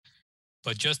shoreline,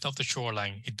 but just off the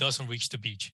shoreline. It doesn't reach the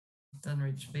beach. Doesn't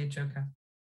reach the beach, okay.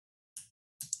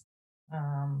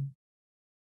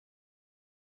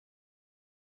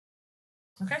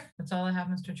 Okay, that's all I have,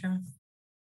 Mr. Chairman.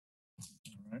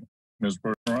 All right. Ms.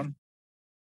 Bergeron?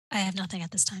 I have nothing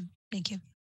at this time. Thank you.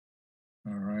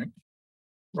 All right.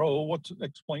 Raul,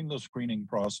 explain the screening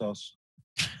process.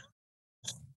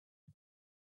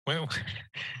 Well,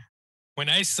 when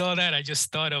I saw that, I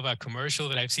just thought of a commercial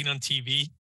that I've seen on TV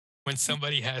when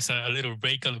somebody has a little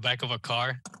rake on the back of a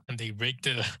car and they rake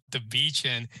the beach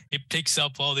and it picks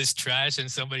up all this trash and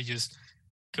somebody just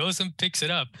goes and picks it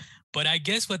up. But I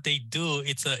guess what they do,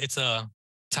 it's a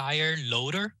tire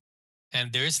loader,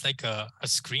 and there's like a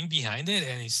screen behind it,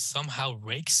 and it somehow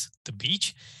rakes the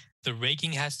beach. The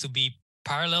raking has to be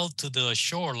parallel to the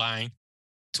shoreline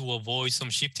to avoid some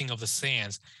shifting of the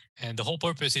sands. And the whole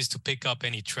purpose is to pick up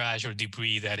any trash or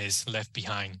debris that is left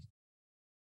behind.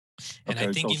 And Okay,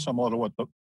 I think so similar to what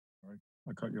sorry,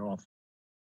 I cut you off.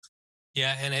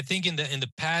 yeah, and I think in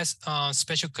the past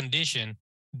special condition,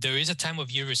 there is a time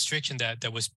of year restriction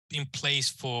that was in place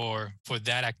for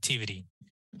that activity.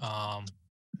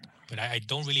 But I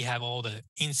don't really have all the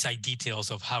inside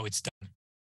details of how it's done.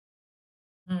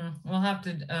 We'll have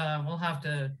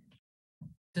to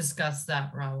discuss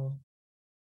that, Raul.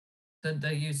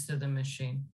 The use of the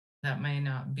machine. That may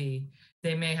not be,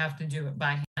 they may have to do it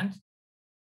by hand,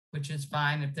 which is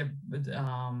fine if they're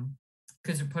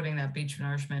because they're putting that beach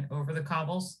nourishment over the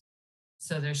cobbles.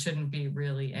 So there shouldn't be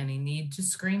really any need to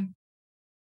screen.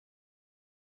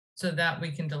 So that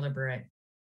we can deliberate.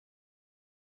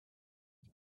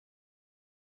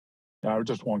 I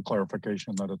just want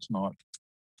clarification that it's not,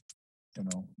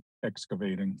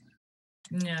 excavating.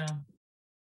 No.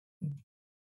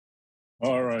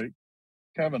 All right,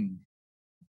 Kevin.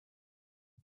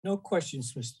 No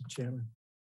questions, Mr. Chairman.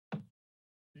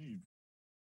 Steve.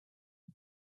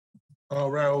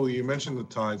 Raul, you mentioned the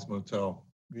Tides Motel.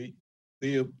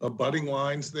 The abutting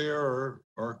lines there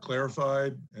are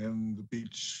clarified, and the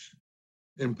beach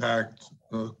impact,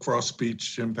 cross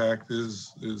beach impact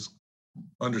is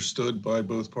understood by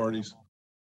both parties.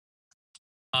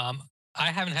 I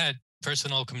haven't had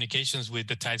personal communications with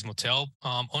the Tides Motel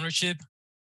ownership,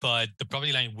 but the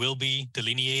property line will be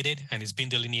delineated, and it's been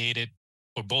delineated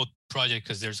for both projects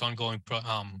because there's ongoing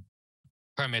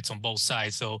permits on both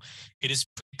sides. So it is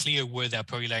pretty clear where that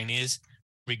property line is,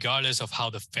 regardless of how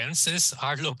the fences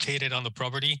are located on the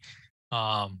property.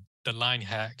 The line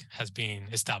has been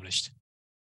established.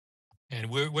 And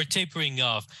we're tapering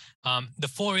off. The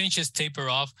 4 inches taper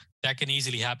off, that can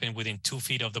easily happen within 2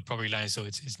 feet of the property line. So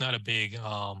it's not a big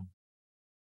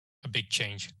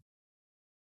change.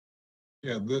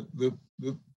 Yeah, the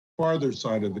farther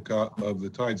side of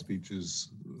the Tides Beach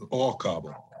is all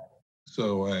cobble.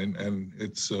 So and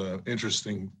it's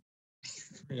interesting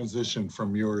transition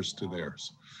from yours to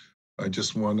theirs. I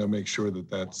just want to make sure that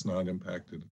that's not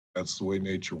impacted. That's the way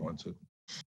nature wants it.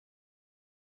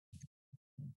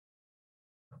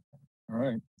 All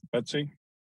right, Betsy.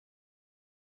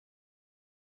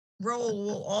 Raul,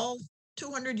 will all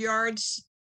 200 yards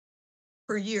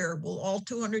per year, will all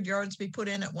 200 yards be put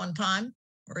in at one time?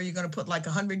 Or are you going to put like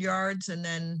 100 yards and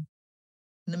then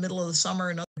in the middle of the summer,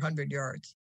 another 100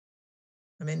 yards?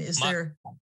 I mean,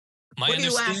 what are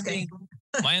you asking?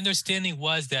 My understanding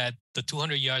was that the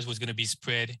 200 yards was going to be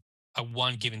spread at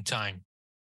one given time.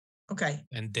 Okay.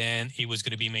 And then it was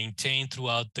going to be maintained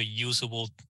throughout the usable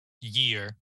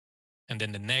year. And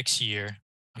then the next year,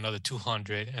 another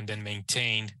 200, and then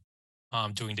maintained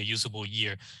during the usable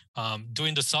year.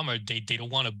 During the summer, they don't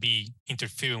want to be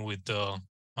interfering with the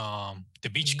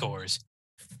beachgoers.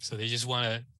 So they just want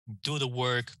to do the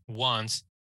work once,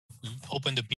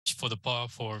 open the beach for the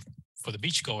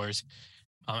beachgoers,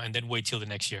 and then wait till the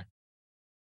next year.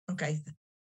 Okay,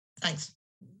 thanks.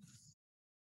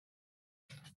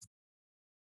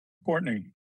 Courtney.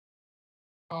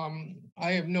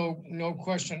 I have no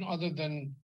question other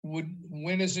than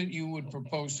when is it you would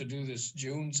propose to do this?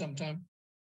 June sometime?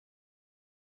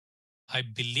 I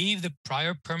believe the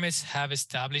prior permits have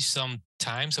established some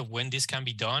times of when this can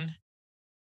be done.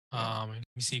 Let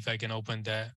me see if I can open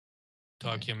that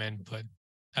document, but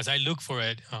as I look for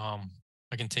it,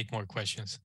 I can take more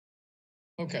questions.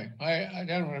 Okay, I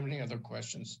don't have any other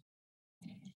questions.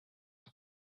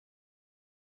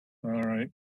 All right.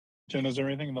 Jen, is there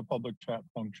anything in the public chat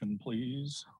function,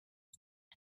 please?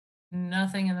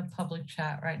 Nothing in the public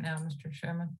chat right now, Mr.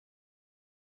 Chairman.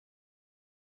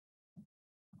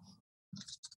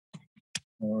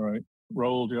 All right.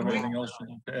 Raul, do you have anything else you'd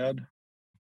like to add?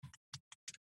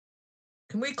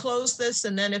 Can we close this,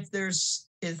 and then if there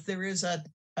is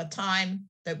a time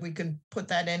that we can put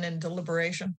that in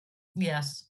deliberation?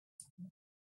 Yes.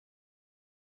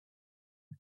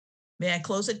 May I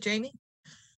close it, Jamie?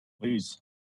 Please.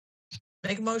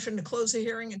 Make a motion to close the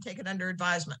hearing and take it under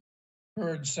advisement.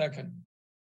 Heard, second.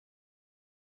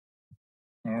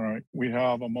 All right. We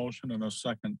have a motion and a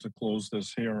second to close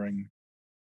this hearing.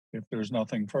 If there's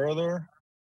nothing further.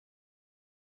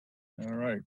 All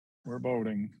right, we're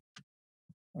voting.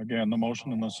 Again, the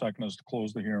motion and the second is to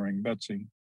close the hearing. Betsy.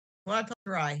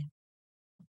 Gladfelder, aye.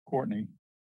 Courtney.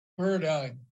 Bird,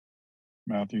 aye.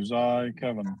 Matthews, aye.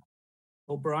 Kevin.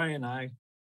 O'Brien, aye.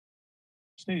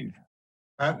 Steve.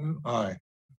 Patton, aye.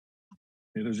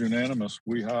 It is unanimous.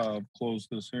 We have closed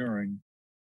this hearing.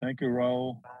 Thank you,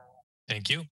 Raul. Thank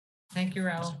you. Thank you,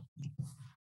 Raul.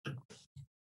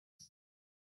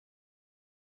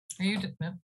 Are you?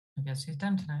 Nope. I guess he's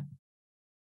done tonight.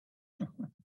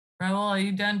 Raul, are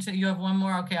you done? You have one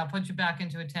more? Okay, I'll put you back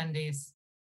into attendees.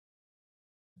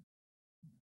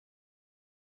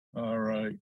 All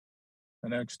right. The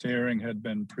next hearing had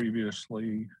been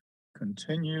previously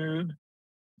continued,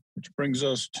 which brings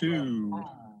us to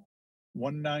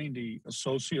 190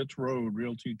 Associates Road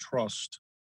Realty Trust,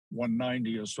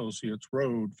 190 Associates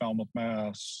Road, Falmouth,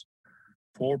 Mass,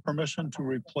 for permission to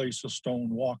replace a stone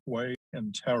walkway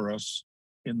and terrace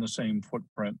in the same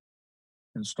footprint,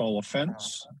 install a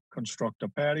fence, construct a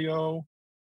patio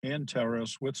and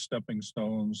terrace with stepping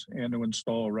stones, and to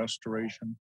install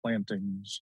restoration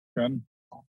plantings. Jen?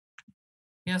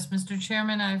 Yes, Mr.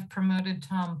 Chairman, I've promoted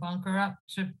Tom Bunker up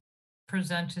to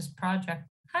present his project.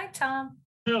 Hi, Tom.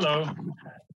 Hello.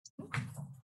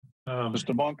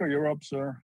 Mr. Bunker, you're up,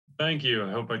 sir. Thank you.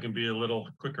 I hope I can be a little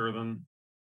quicker than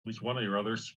at least one of your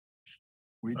others.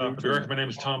 We For do the too. record, my name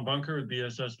is Tom Bunker at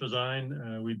BSS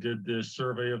Design. We did this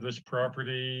survey of this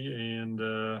property and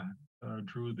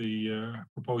drew the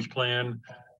proposed plan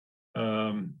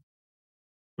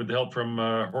with the help from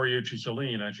Horiuchi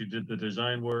Celine. Actually did the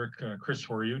design work. Chris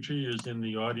Horiuchi is in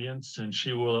the audience, and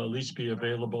she will at least be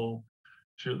available.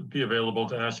 She'll be available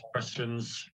to ask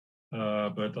questions,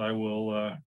 but I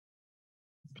will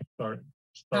start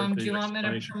Do you want me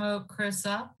to promote Chris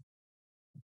up?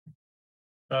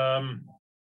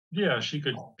 Yeah, she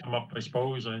could come up, I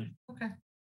suppose. Okay.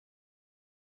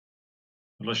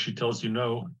 Unless she tells you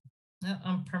no. No,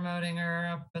 I'm promoting her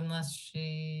up unless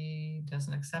she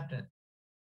doesn't accept it.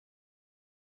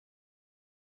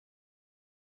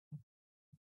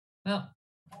 Well,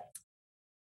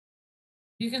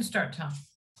 you can start, Tom.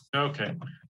 Okay,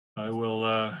 I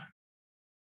will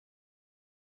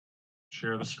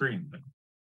share the screen.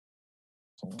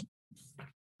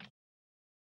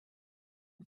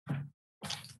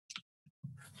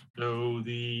 So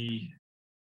the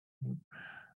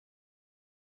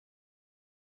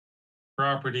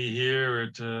property here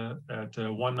at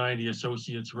 190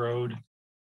 Associates Road,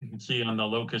 you can see on the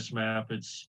locus map,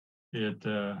 it's at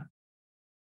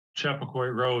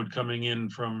Chappaquoit Road coming in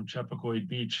from Chappaquoit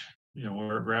Beach, you know,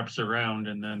 where it wraps around,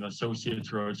 and then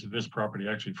Associates Road. So this property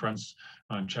actually fronts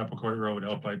on Chappaquoit Road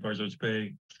out by Buzzards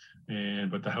Bay,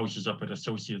 but the house is up at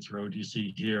Associates Road, you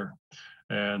see here.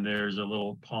 And there's a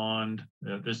little pond.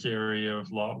 This area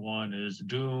of lot 1 is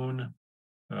dune,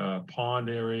 pond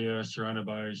area surrounded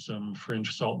by some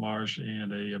fringe salt marsh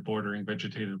and a bordering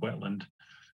vegetated wetland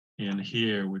in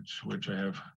here, which I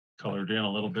have colored in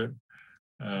a little bit.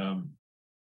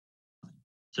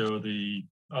 So the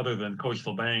other than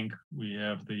Coastal Bank, we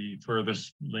have the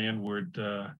furthest landward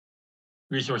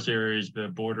resource areas. The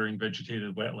bordering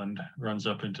vegetated wetland runs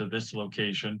up into this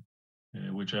location,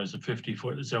 which has a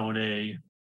 50-foot zone A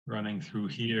running through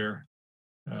here.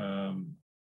 Around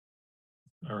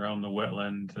the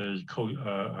wetland, there's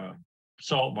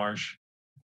salt marsh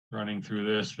running through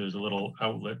this. There's a little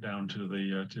outlet down to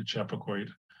the to Chappaquoit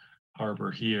Harbor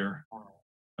here,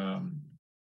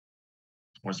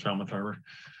 West Falmouth Harbor.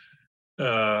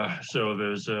 So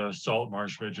there's a salt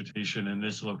marsh vegetation in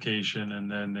this location,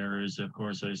 and then there is, of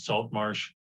course, a salt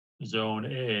marsh zone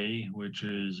A, which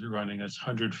is running us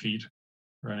 100 feet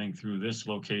running through this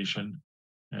location.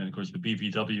 And of course, the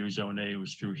BVW zone A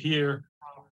was through here.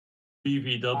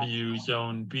 BVW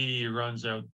zone B runs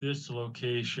out this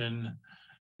location,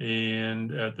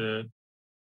 and at the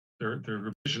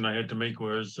revision I had to make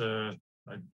was I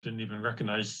didn't even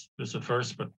recognize this at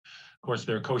first, but of course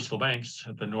there are coastal banks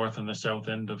at the north and the south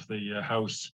end of the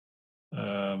house.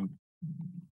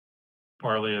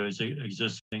 Partly is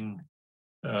existing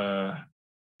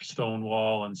stone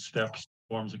wall and steps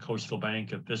forms a coastal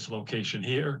bank at this location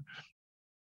here,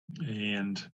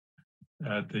 and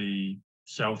at the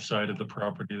south side of the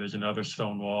property, there's another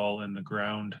stone wall, and the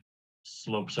ground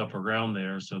slopes up around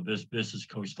there. So this is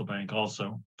coastal bank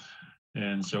also.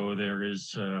 And so there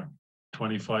is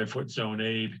 25-foot zone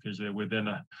A because they're within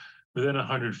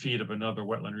 100 feet of another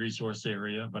wetland resource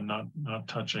area, but not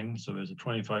touching. So there's a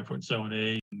 25-foot zone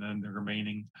A, and then the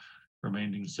remaining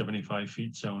 75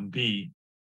 feet zone B.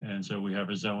 And so we have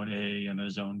a zone A and a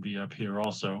zone B up here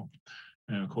also.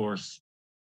 And of course,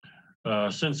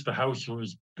 since the house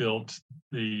was built,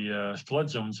 the flood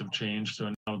zones have changed.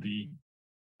 So now the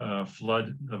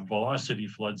velocity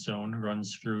flood zone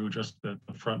runs through just the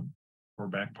front or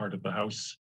back part of the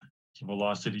house. So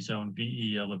velocity zone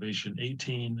VE elevation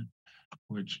 18,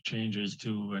 which changes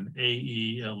to an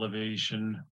AE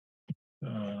elevation,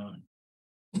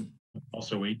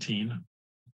 also 18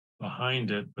 behind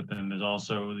it. But then there's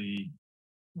also the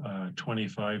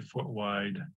 25-foot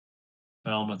wide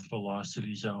Falmouth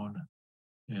velocity zone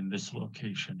in this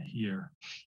location here.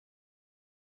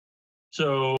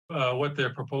 So what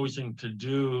they're proposing to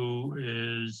do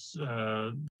is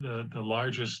the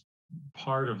largest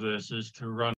part of this is to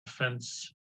run a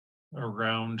fence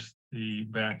around the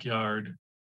backyard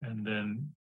and then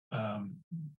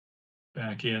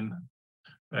back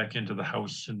into the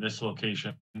house in this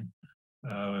location.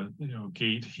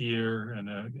 Gate here and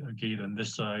a gate on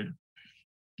this side.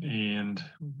 And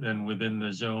then within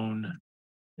the zone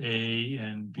A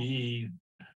and B,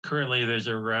 currently there's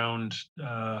a round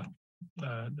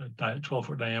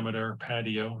 12-foot diameter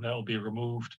patio that will be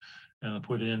removed, and they'll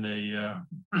put in a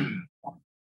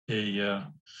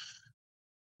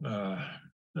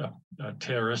a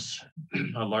terrace,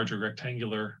 a larger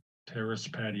rectangular terrace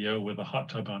patio with a hot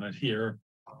tub on it here,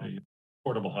 a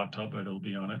portable hot tub, but it'll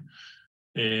be on it,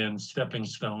 and stepping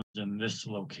stones in this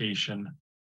location.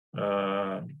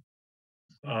 The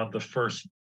first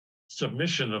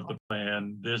submission of the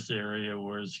plan, this area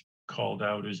was called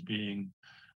out as being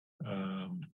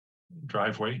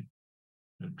driveway,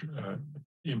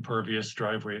 impervious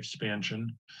driveway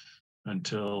expansion,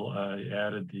 until I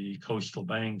added the coastal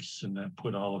banks, and that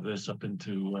put all of this up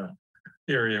into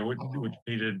area which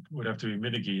would have to be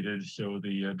mitigated. So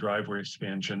the driveway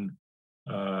expansion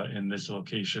in this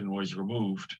location was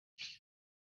removed.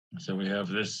 So we have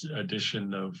this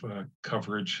addition of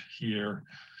coverage here.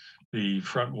 The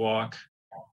front walk,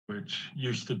 which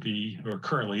used to be, or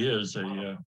currently is,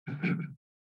 a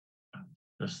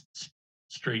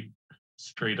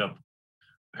straight up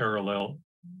parallel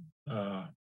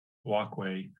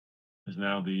walkway, is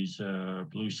now these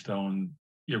bluestone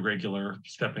irregular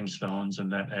stepping stones,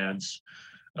 and that adds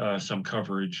some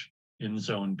coverage in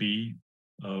Zone B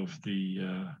of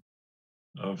the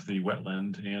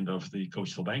wetland and of the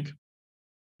coastal bank.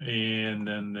 And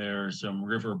then there's some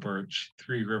river birch,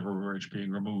 3 river birch being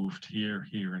removed here,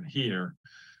 here, and here.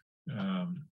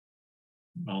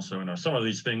 Also, now some of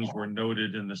these things were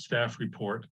noted in the staff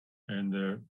report, and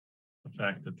the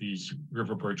fact that these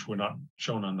river birch were not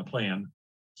shown on the plan.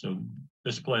 So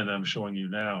this plan that I'm showing you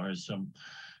now has some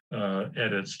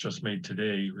edits just made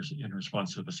today in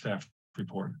response to the staff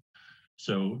report.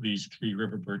 So these 3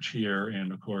 river birch here,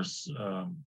 and of course,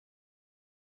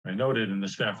 I noted in the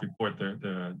staff report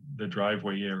the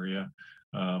driveway area,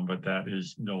 but that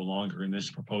is no longer in this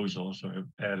proposal. So I've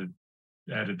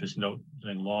added this note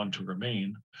saying lawn to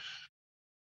remain.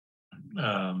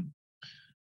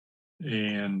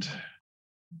 And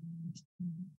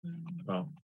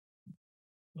well,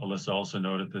 Alyssa also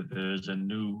noted that there's a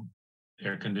new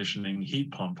air conditioning heat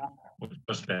pump was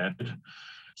just added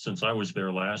since I was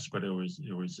there last, but it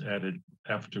was added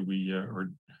after we or it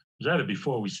was added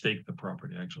before we staked the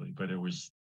property actually, but it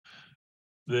was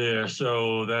there.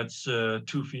 So that's 2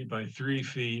 feet by 3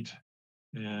 feet,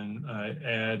 and I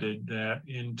added that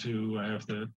into, I have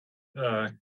the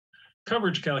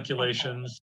coverage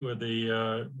calculations with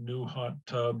the new hot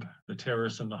tub, the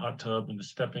terrace and the hot tub and the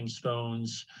stepping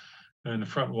stones and the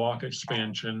front walk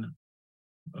expansion,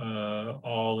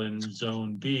 all in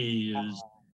Zone B, is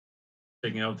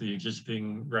taking out the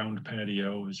existing round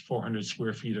patio, is 400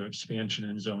 square feet of expansion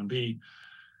in Zone B.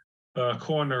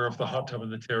 Corner of the hot tub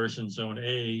and the terrace in Zone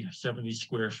A, 70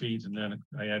 square feet. And then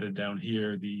I added down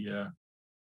here the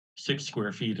 6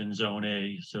 square feet in Zone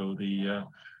A. So the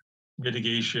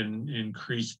mitigation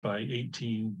increased by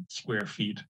 18 square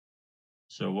feet.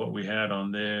 So what we had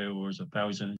on there was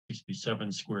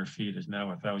 1,067 square feet is now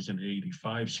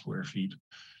 1,085 square feet,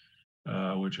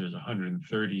 which is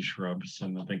 130 shrubs.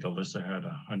 And I think Alyssa had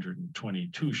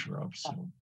 122 shrubs. So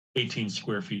 18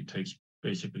 square feet takes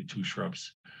basically 2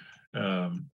 shrubs.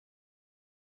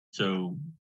 So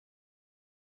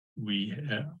we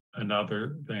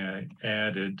another thing I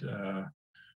added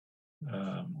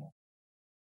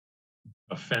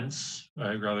a fence,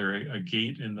 rather a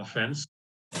gate in the fence.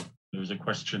 There was a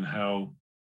question how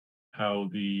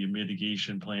the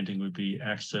mitigation planting would be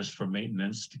accessed for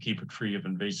maintenance to keep it free of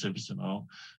invasives and all.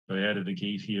 So I added a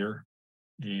gate here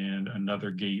and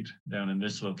another gate down in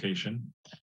this location.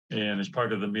 And as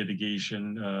part of the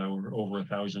mitigation, we're over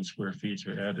 1,000 square feet.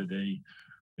 So I added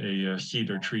a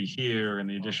cedar tree here, and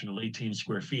the additional 18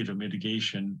 square feet of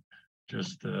mitigation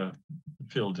just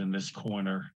filled in this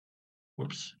corner.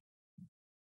 Whoops.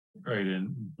 Right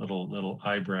in little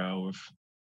eyebrow of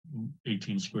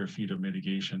 18 square feet of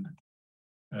mitigation.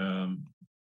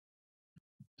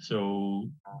 So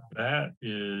that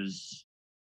is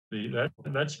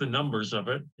that's the numbers of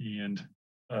it. And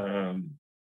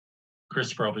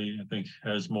Chris probably, I think,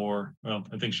 has more. Well,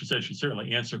 I think she said she'd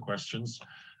certainly answer questions.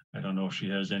 I don't know if she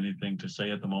has anything to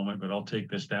say at the moment, but I'll take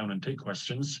this down and take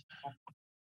questions.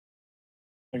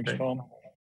 Thanks, Okay. Tom.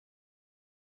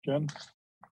 Jen?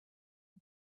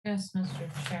 Yes,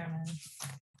 Mr. Chairman.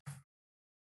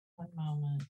 One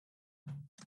moment.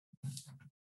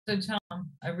 So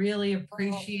Tom, I really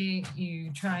appreciate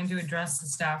you trying to address the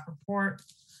staff report.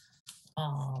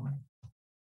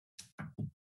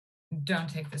 Don't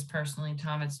take this personally,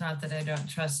 Tom. It's not that I don't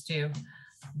trust you,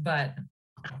 but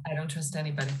I don't trust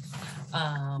anybody.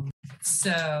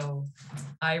 So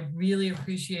I really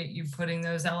appreciate you putting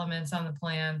those elements on the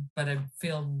plan, but I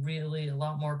feel really a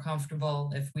lot more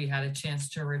comfortable if we had a chance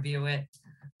to review it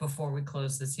before we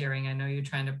close this hearing. I know you're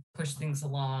trying to push things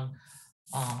along.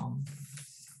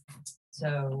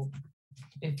 So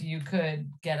if you could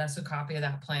get us a copy of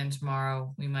that plan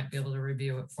tomorrow, we might be able to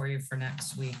review it for you for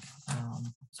next week.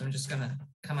 So I'm just gonna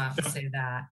come out and say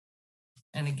that.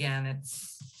 And again,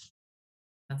 it's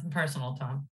nothing personal,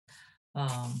 Tom.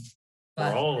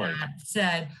 But all like- that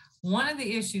said, one of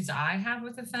the issues I have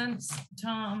with the fence,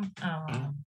 Tom,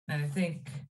 and I think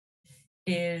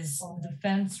is the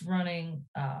fence running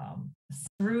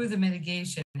through the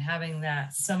mitigation, having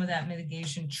that some of that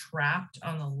mitigation trapped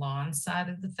on the lawn side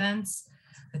of the fence.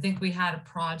 I think we had a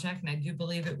project, and I do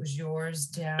believe it was yours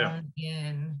down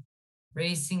in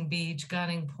Racing Beach,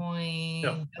 Gunning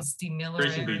Point, Dusty Miller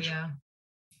Racing Beach. area.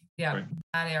 Yeah, Right.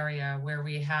 that area where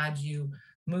we had you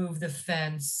move the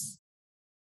fence,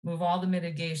 move all the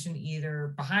mitigation either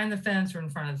behind the fence or in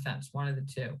front of the fence, one of the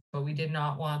two. But we did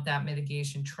not want that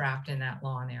mitigation trapped in that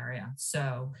lawn area.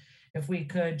 So if we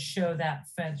could show that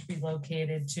fence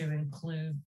relocated to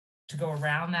include, to go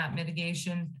around that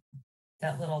mitigation,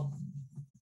 that little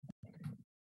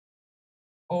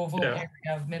oval area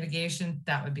of mitigation,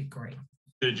 that would be great.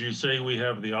 Did you say we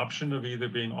have the option of either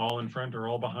being all in front or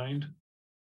all behind?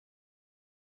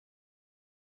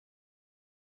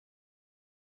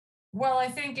 Well, I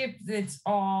think if it's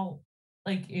all,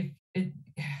 like, if it,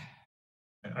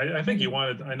 I think you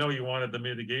wanted, I know you wanted the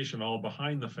mitigation all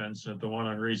behind the fence at the one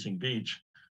on Racing Beach,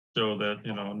 so that,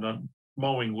 you know, not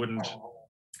mowing wouldn't.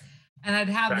 and I'd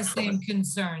have the Exactly. same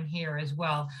concern here as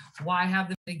well. Why have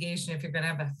the mitigation if you're gonna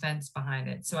have a fence behind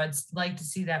it? So I'd like to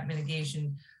see that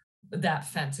mitigation, that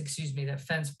fence, excuse me, that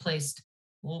fence placed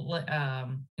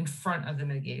in front of the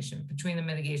mitigation, between the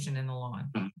mitigation and the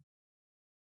lawn.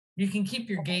 You can keep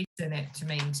your gates in it to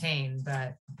maintain,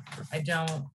 but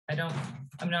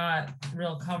I'm not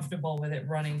real comfortable with it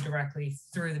running directly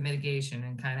through the mitigation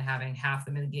and kind of having half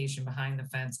the mitigation behind the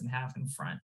fence and half in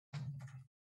front.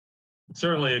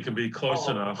 Certainly it can be close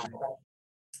enough.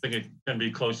 I think it can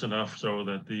be close enough so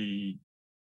that the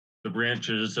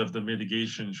branches of the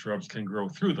mitigation shrubs can grow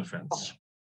through the fence.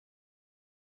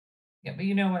 Yeah, but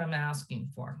you know what I'm asking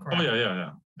for, Oh, correct?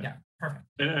 yeah. Yeah, perfect.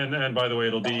 And by the way,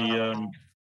 it'll be,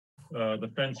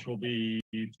 the fence will be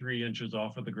 3 inches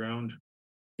off of the ground.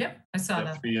 Yep, I saw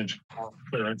that. 3-inch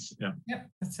clearance, yeah. Yep,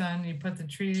 that's on, you put the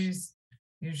trees,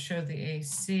 you show the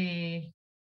AC.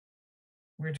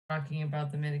 We're talking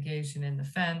about the mitigation in the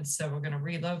fence, so we're gonna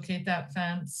relocate that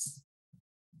fence.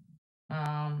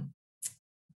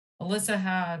 Alyssa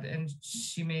had, and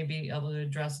she may be able to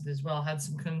address it as well, had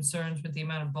some concerns with the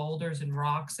amount of boulders and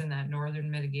rocks in that northern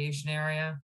mitigation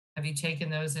area. Have you taken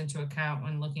those into account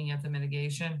when looking at the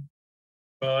mitigation?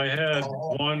 Well, I had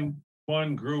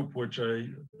one group, which I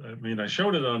mean, I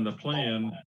showed it on the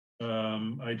plan.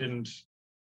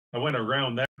 I went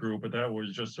around that group, but that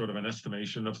was just sort of an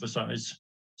estimation of the size.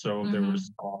 So there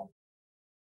was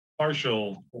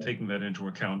partial taking that into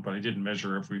account, but I didn't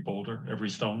measure every boulder, every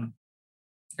stone.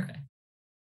 Okay.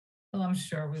 Well, I'm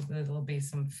sure there'll be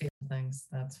some field things,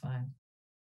 that's fine.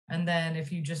 And then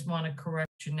if you just want to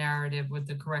correct your narrative with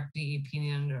the correct DEP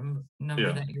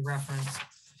number that you referenced,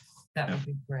 that would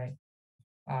be great.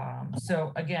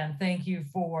 So again, thank you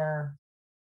for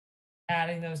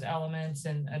adding those elements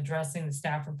and addressing the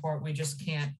staff report. We just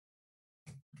can't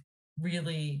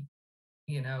really,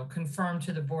 confirm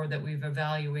to the board that we've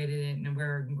evaluated it and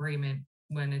we're in agreement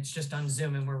when it's just on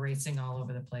Zoom and we're racing all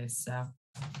over the place. So,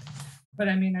 but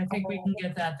I mean, I think we can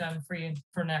get that done for you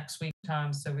for next week,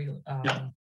 Tom. So we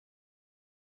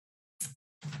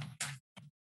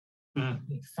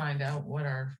find out what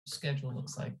our schedule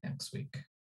looks like next week.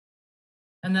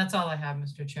 And that's all I have,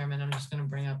 Mr. Chairman. I'm just going to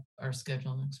bring up our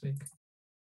schedule next week.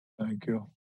 Thank you.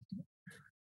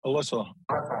 Alyssa.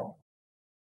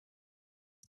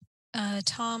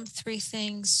 Tom, 3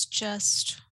 things.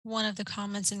 Just one of the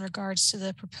comments in regards to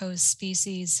the proposed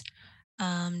species,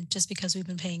 just because we've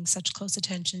been paying such close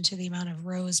attention to the amount of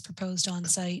rows proposed on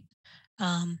site.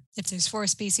 If there's 4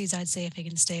 species, I'd say if it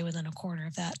can stay within a quarter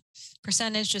of that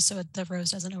percentage, just so the rows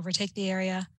doesn't overtake the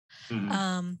area.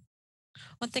 One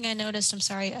thing I noticed, I'm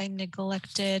sorry, I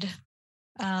neglected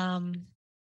for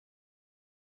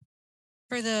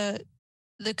the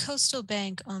coastal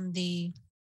bank on the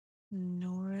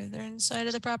northern side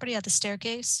of the property at the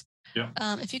staircase. Yeah.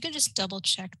 If you could just double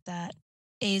check that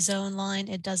A zone line,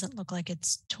 it doesn't look like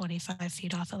it's 25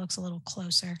 feet off. It looks a little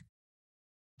closer.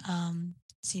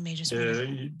 So you may just want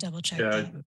to double check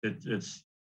that.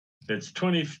 It's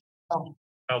 20.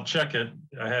 I'll check it.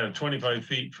 I have 25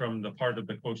 feet from the part of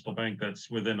the coastal bank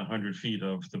that's within 100 feet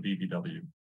of the BBW.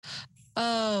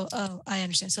 Oh, I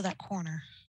understand. So that corner.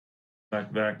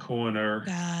 That corner.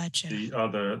 Gotcha.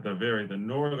 The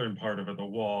northern part of it, the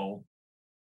wall.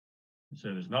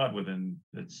 So it's not within.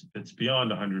 It's beyond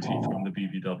 100 feet from the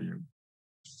BBW.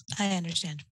 I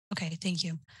understand. Okay, thank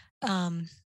you.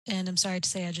 And I'm sorry to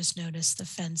say, I just noticed the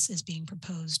fence is being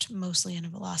proposed mostly in a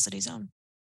velocity zone.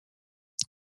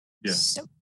 Yes, So,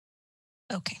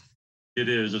 okay, it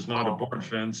is. It's not a board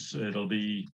fence. It'll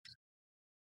be,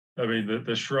 I mean,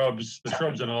 the shrubs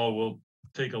and all will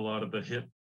take a lot of the hit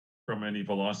from any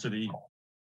velocity.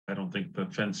 I don't think the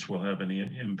fence will have any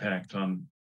impact on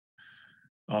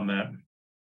that.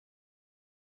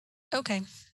 okay.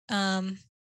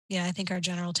 Yeah, I think our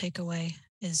general takeaway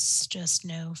is just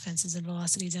no fences in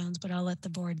velocity zones, but I'll let the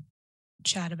board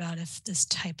chat about if this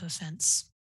type of fence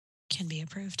can be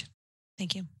approved.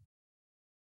 Thank you.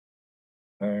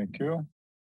 Thank you.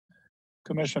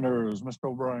 Commissioners, Mr.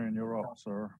 O'Brien, you're up,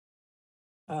 sir.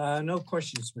 No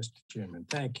questions, Mr. Chairman.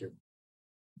 Thank you.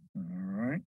 All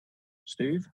right.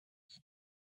 Steve?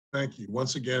 Thank you.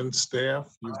 Once again,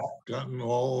 staff, you've gotten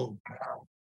all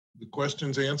the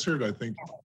questions answered. I think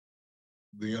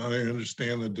I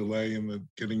understand the delay in the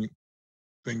getting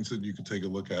things that you could take a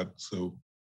look at. So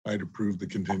I'd approve the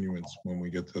continuance when we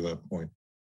get to that point.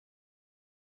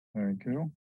 Thank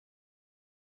you.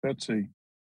 Betsy?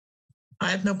 I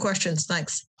have no questions.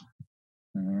 Thanks.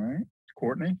 All right.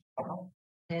 Courtney?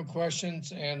 No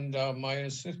questions, and my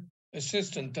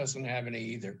assistant doesn't have any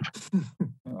either.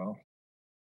 Oh.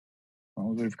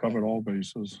 Well, they've covered all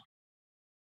bases.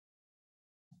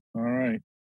 All right.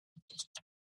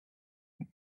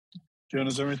 Jen,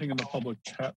 is there anything in the public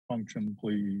chat function,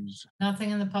 please?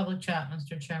 Nothing in the public chat,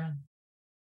 Mr. Chairman.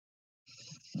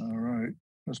 All right.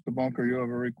 Mr. Bunker, you have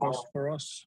a request for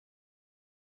us?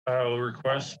 I'll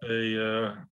request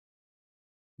a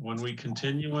 1-week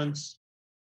continuance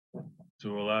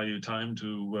to allow you time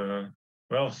to,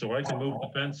 so I can move the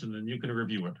fence and then you can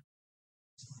review it.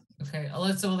 Okay,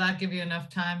 Alyssa, will that give you enough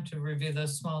time to review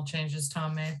those small changes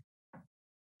Tom made?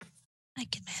 I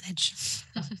can manage.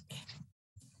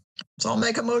 So I'll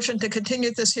make a motion to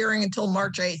continue this hearing until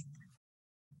March 8th.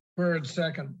 Bird,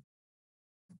 second.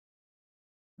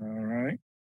 All right.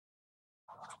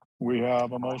 We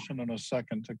have a motion and a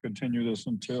second to continue this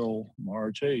until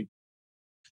March 8th.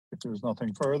 If there's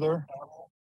nothing further.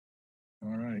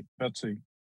 All right, Betsy.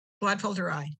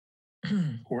 Gladfelder, aye.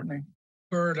 Courtney.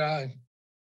 Bird, aye.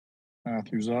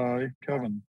 Matthews, aye.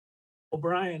 Kevin.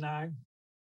 O'Brien, aye.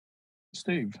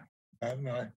 Steve. And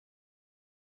I.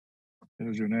 It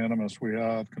is unanimous. We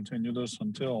have continued this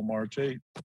until March 8th.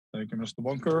 Thank you, Mr.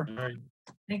 Bunker. All right.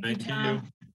 Thank you, Thank Tom.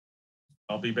 you.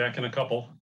 I'll be back in a couple.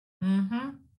 Mm-hmm.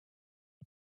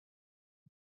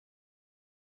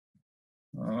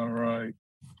 All right.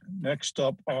 Next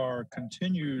up are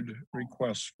continued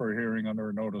requests for hearing under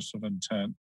a notice of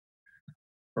intent.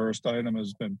 First item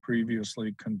has been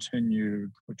previously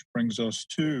continued, which brings us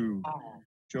to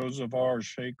Joseph R.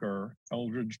 Shaker,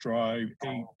 Eldridge Drive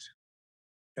 8,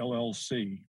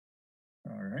 LLC.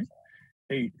 All right.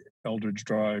 8 Eldridge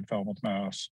Drive, Falmouth,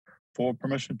 Mass. For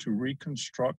permission to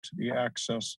reconstruct the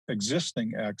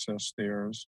existing access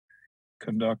stairs,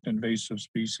 conduct invasive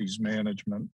species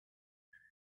management.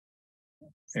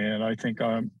 And I think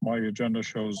my agenda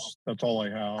shows that's all I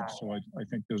have. So I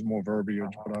think there's more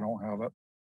verbiage, but I don't have it.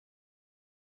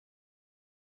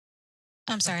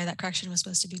 I'm sorry, that correction was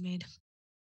supposed to be made.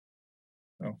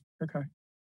 Oh, okay.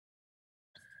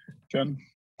 Jen?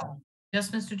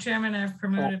 Yes, Mr. Chairman, I've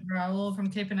promoted Raul from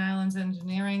Cape and Islands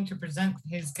Engineering to present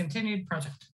his continued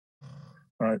project.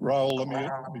 All right, Raul, let me,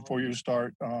 before you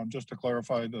start, just to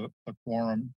clarify the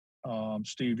quorum.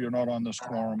 Steve, you're not on this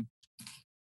quorum,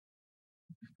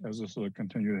 as this is a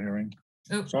continued hearing.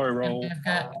 Oops, sorry, Raul. I've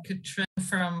got Katrin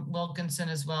from Wilkinson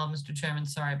as well, Mr. Chairman.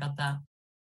 Sorry about that.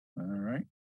 All right.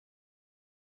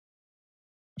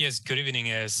 Yes, good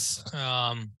evening. As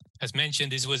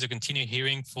mentioned, this was a continued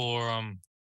hearing for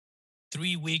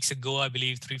 3 weeks ago, I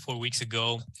believe, 3-4 weeks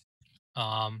ago.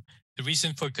 The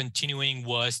reason for continuing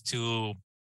was to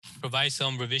provide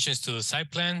some revisions to the site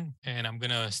plan, and I'm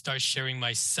going to start sharing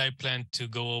my site plan to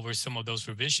go over some of those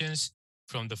revisions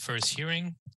from the first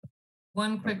hearing.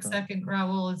 One quick second,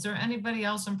 Raul. Is there anybody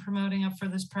else I'm promoting up for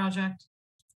this project?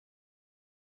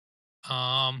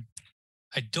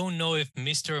 I don't know if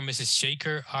Mr. or Mrs.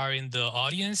 Shaker are in the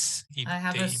audience. I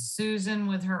have a Susan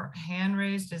with her hand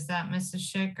raised. Is that Mrs.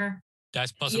 Shaker?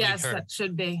 That's possibly yes, her. that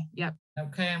should be. Yep.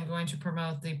 Okay, I'm going to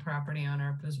promote the property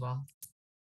owner as well.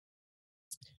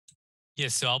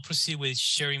 Yes, so I'll proceed with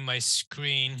sharing my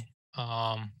screen.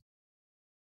 So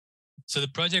the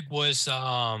project was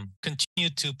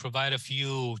continued to provide a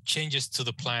few changes to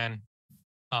the plan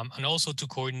and also to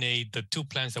coordinate the 2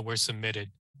 plans that were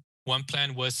submitted. One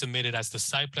plan was submitted as the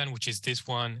site plan, which is this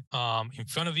one in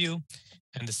front of you.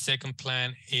 And the second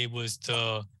plan, it was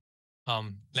the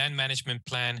land management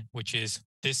plan, which is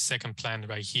this second plan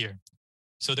right here.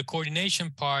 So the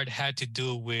coordination part had to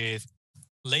do with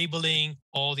labeling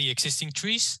all the existing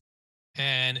trees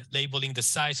and labeling the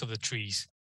size of the trees.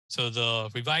 So the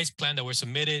revised plan that were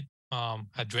submitted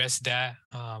addressed that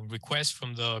request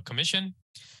from the commission.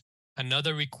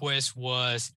 Another request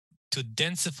was to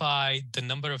densify the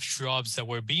number of shrubs that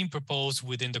were being proposed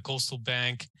within the coastal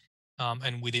bank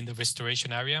and within the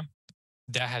restoration area.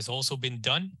 That has also been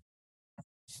done.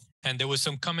 And there was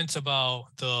some comments about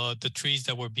the trees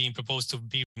that were being proposed to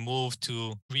be removed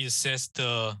to reassess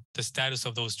the status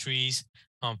of those trees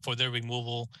for their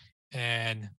removal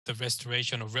and the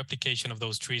restoration or replication of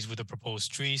those trees with the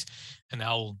proposed trees. And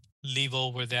I'll leave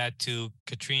over that to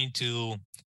Katrine to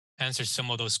answer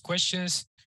some of those questions.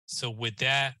 So with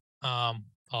that, I'll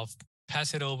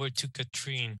pass it over to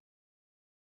Katrine.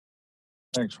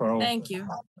 Thanks, Raul. Thank you.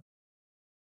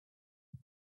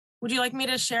 Would you like me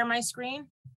to share my screen?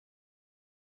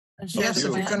 Yes,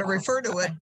 if you're going to refer to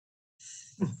it.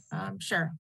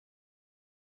 Sure.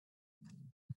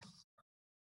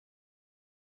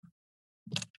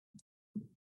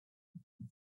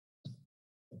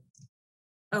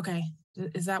 Okay,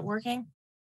 is that working?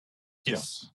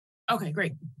 Yes. Okay,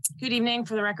 great. Good evening.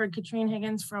 For the record, Katrine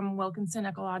Higgins from Wilkinson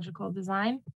Ecological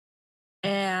Design.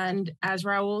 And as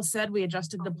Raul said, we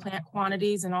adjusted the plant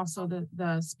quantities and also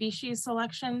the species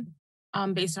selection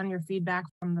based on your feedback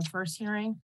from the first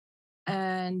hearing.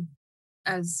 And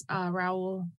as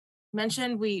Raul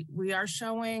mentioned, we are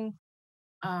showing,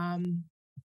 zoom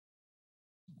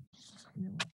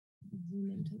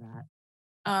into that.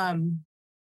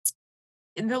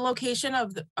 In the location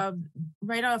of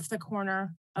right off the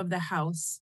corner of the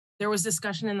house, there was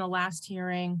discussion in the last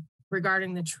hearing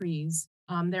regarding the trees.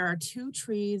 There are 2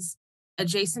 trees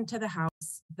adjacent to the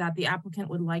house that the applicant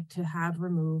would like to have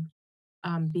removed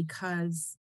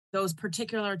because those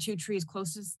particular 2 trees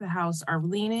closest to the house are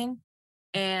leaning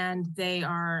and they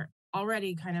are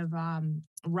already kind of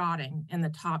rotting in the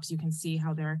tops. You can see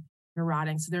how they're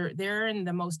rotting. So they're in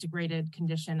the most degraded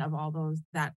condition of all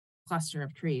that cluster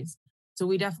of trees. So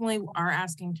we definitely are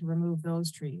asking to remove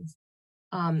those trees.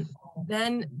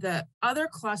 Then the other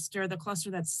cluster, the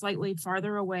cluster that's slightly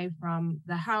farther away from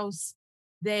the house,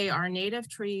 they are native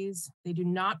trees. They do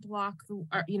not block,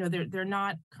 they're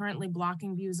not currently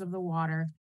blocking views of the water,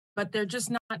 but they're just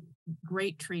not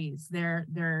great trees. They're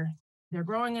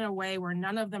growing in a way where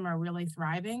none of them are really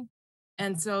thriving.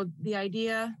 And so the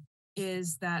idea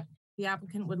is that the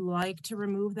applicant would like to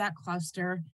remove that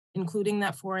cluster, including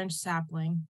that 4-inch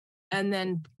sapling, and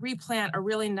then replant a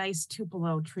really nice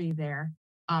tupelo tree there,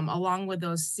 along with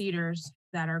those cedars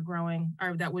that are growing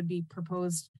or that would be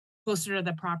proposed closer to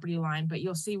the property line. But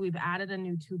you'll see we've added a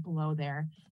new tupelo there.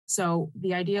 So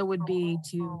the idea would be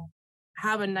to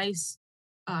have a nice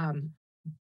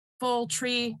full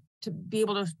tree to be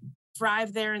able to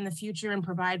thrive there in the future and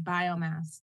provide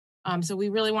biomass. So we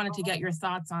really wanted to get your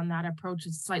thoughts on that approach.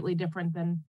 It's slightly different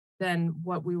than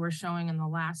what we were showing in the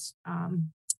last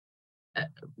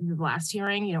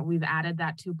hearing. We've added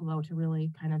that tupelo to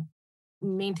really kind of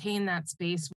maintain that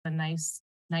space with a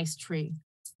nice tree.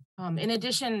 In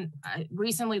addition,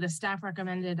 recently the staff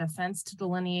recommended a fence to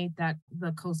delineate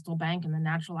the coastal bank in the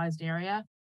naturalized area.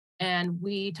 And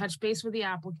we touched base with the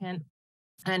applicant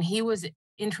and he was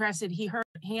interested.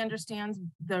 He understands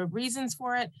the reasons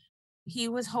for it. He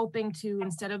was hoping to,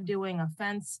 instead of doing a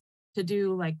fence, to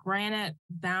do like granite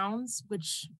bounds,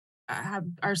 which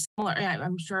are similar.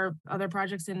 I'm sure other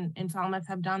projects in Falmouth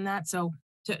have done that. So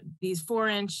to these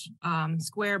 4-inch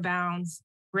square bounds,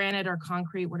 granite or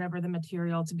concrete, whatever the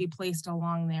material, to be placed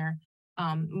along there,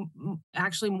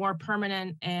 actually more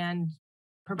permanent and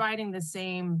providing the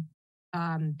same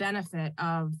benefit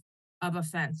of a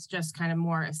fence, just kind of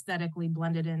more aesthetically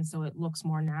blended in so it looks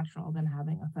more natural than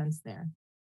having a fence there.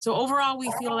 So overall,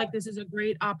 we feel like this is a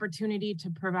great opportunity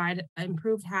to provide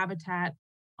improved habitat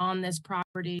on this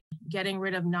property. Getting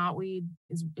rid of knotweed,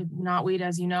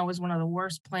 as you know, is one of the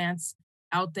worst plants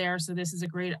out there. So this is a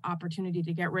great opportunity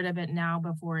to get rid of it now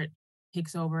before it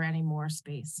takes over any more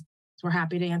space. So we're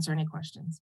happy to answer any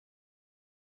questions.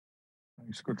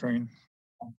 Thanks, Katrine.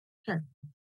 Sure.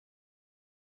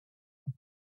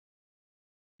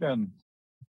 Jen.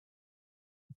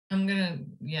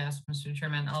 Yes, Mr.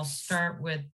 Chairman, I'll start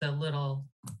with the little,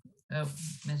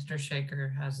 Mr.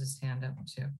 Shaker has his hand up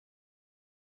too.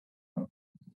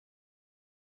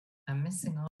 I'm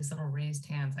missing all these little raised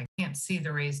hands. I can't see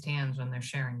the raised hands when they're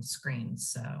sharing screens,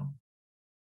 so.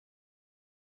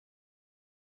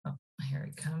 Oh, here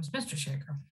he comes, Mr.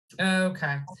 Shaker.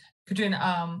 Okay, Katrina,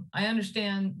 I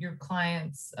understand your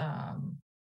client's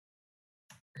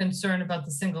concern about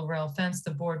the single rail fence.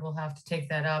 The board will have to take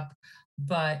that up.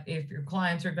 But if your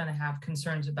clients are going to have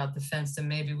concerns about the fence, then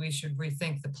maybe we should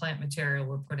rethink the plant material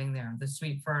we're putting there, the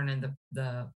sweet fern and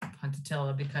the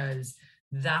puntilla, because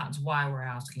that's why we're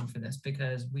asking for this,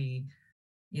 because we,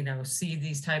 see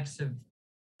these types of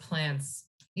plants,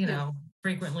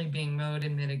 frequently being mowed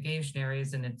in mitigation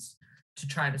areas, and it's to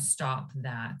try to stop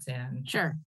that. And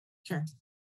Sure.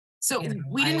 So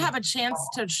we didn't have a chance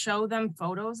to show them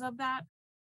photos of that.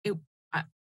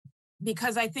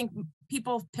 Because I think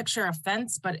people picture a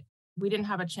fence, but we didn't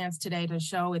have a chance today to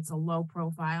show it's a low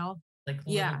profile.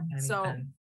 Yeah, so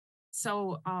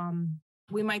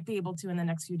we might be able to in the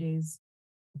next few days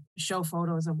show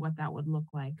photos of what that would look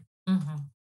like.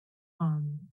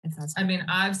 If that's, I mean,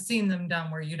 I've seen them done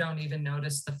where you don't even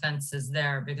notice the fence is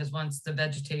there, because once the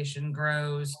vegetation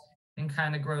grows and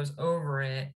kind of grows over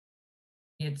it,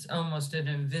 it's almost an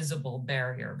invisible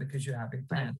barrier because you have your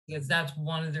plants. Because that's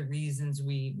one of the reasons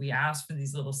we ask for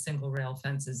these little single rail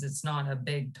fences. It's not a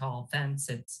big tall fence.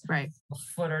 It's a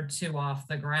foot or two off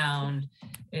the ground,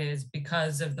 is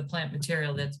because of the plant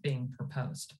material that's being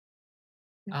proposed.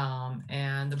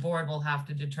 And the board will have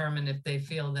to determine if they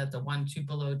feel that the 1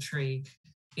 Tupelo tree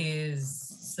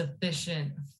is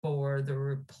sufficient for the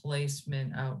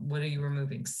replacement of, what are you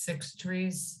removing, 6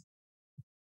 trees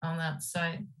on that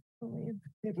site? I believe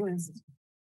it was.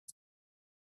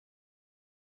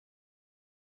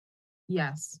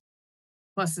 Yes,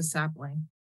 plus the sapling.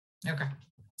 Okay.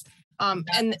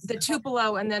 And the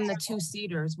Tupelo and then the 2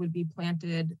 cedars would be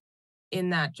planted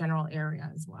in that general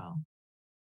area as well.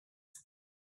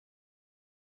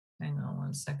 Hang on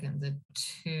 1 second. The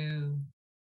 2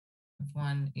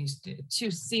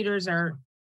 cedars are,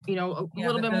 a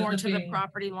little bit more to the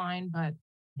property line, but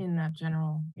in that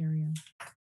general area.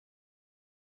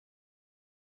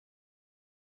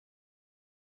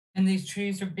 And these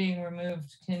trees are being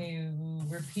removed. Can you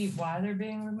repeat why they're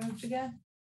being removed again?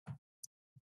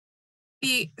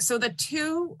 So the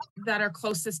 2 that are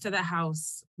closest to the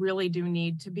house really do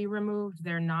need to be removed.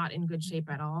 They're not in good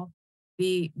shape at all.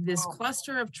 This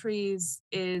cluster of trees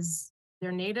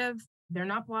they're native. They're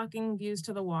not blocking views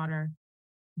to the water,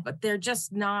 but they're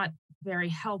just not very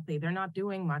healthy. They're not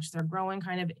doing much. They're growing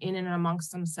kind of in and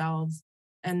amongst themselves.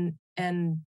 And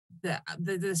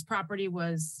this property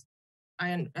was,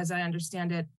 as I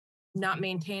understand it, not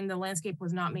maintained. The landscape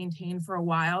was not maintained for a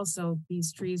while. So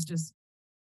these trees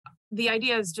the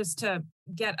idea is just to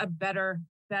get a better,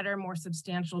 more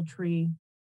substantial tree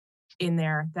in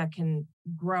there that can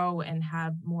grow and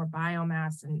have more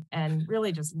biomass and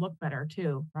really just look better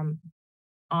too from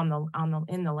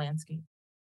in the landscape.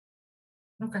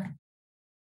 Okay.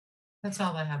 That's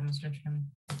all I have, Mr. Chairman.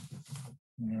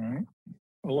 All right.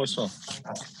 Alyssa.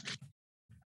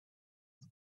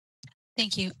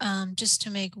 Thank you. Just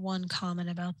to make one comment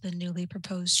about the newly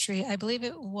proposed tree, I believe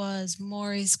it was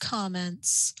Maury's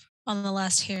comments on the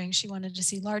last hearing. She wanted to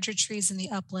see larger trees in the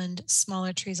upland,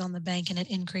 smaller trees on the bank, and an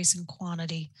increase in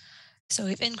quantity. So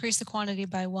we've increased the quantity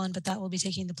by 1, but that will be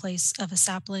taking the place of a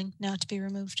sapling now to be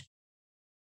removed.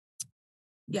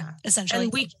 Yeah, essentially.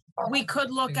 And we could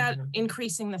look at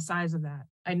increasing the size of that.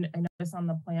 I noticed on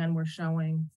the plan we're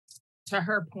showing, to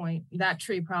her point, that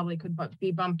tree probably could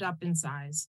be bumped up in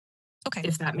size. Okay.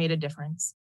 If that made a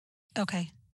difference.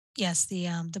 Okay. Yes,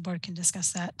 the board can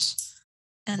discuss that.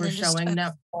 And we're showing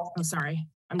no. I'm sorry.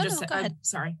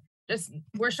 Sorry.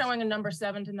 We're showing a number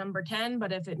 7 to number 10,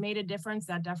 but if it made a difference,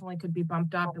 that definitely could be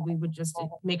bumped up, and we would just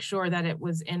make sure that it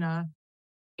was in a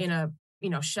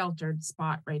sheltered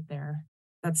spot right there.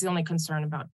 That's the only concern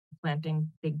about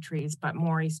planting big trees. But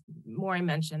Maury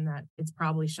mentioned that it's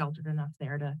probably sheltered enough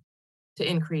there to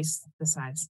increase the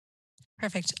size.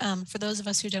 Perfect. For those of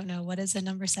us who don't know, what is a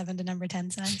number 7 to number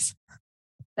 10 size?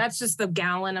 That's just the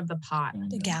gallon of the pot.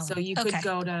 The gallon. So you could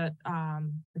go to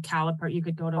the caliper. You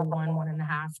could go to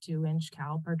 1.5, 2 inch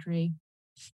caliper tree.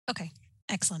 Okay,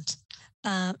 excellent.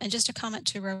 And just a comment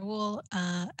to Raul.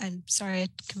 I'm sorry, I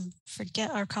can forget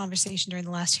our conversation during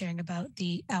the last hearing about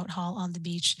the outhaul on the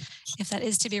beach. If that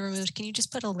is to be removed, can you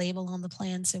just put a label on the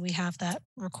plan so we have that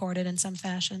recorded in some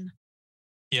fashion?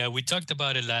 Yeah, we talked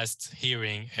about it last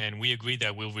hearing and we agreed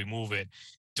that we'll remove it.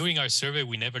 During our survey,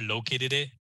 we never located it.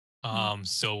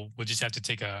 So we'll just have to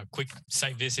take a quick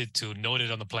site visit to note it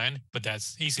on the plan, but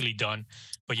that's easily done.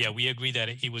 But yeah, we agreed that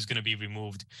it was going to be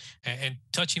removed. And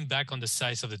touching back on the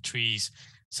size of the trees,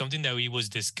 something that was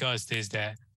discussed is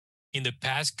that in the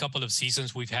past couple of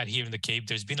seasons we've had here in the Cape,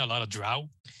 there's been a lot of drought.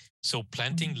 So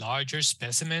planting larger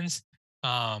specimens,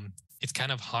 it's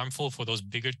kind of harmful for those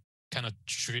bigger kind of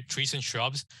trees and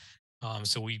shrubs.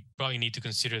 So we probably need to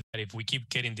consider that if we keep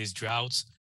getting these droughts,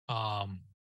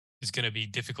 it's going to be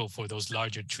difficult for those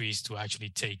larger trees to actually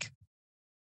take.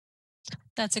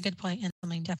 That's a good point and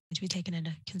something definitely to be taken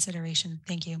into consideration.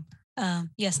 Thank you.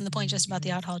 Yes, and the point just about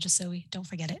the out hall, just so we don't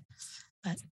forget it.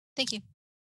 But thank you.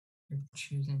 You're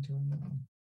choosing to remove.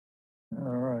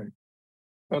 All right.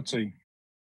 Betsy,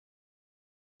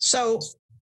 So,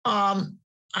 I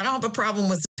don't have a problem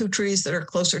with the 2 trees that are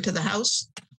closer to the house.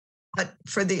 But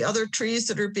for the other trees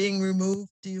that are being removed,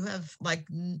 do you have like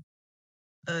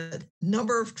a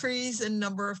number of trees and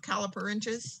number of caliper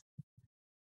inches?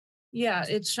 Yeah,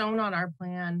 it's shown on our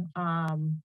plan.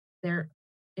 There,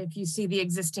 if you see the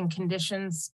existing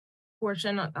conditions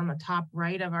portion on the top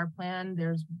right of our plan,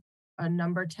 there's a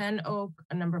number 10 oak,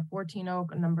 a number 14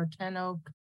 oak, a number 10 oak.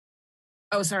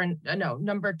 Oh, sorry, no,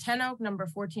 number 10 oak, number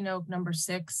 14 oak, number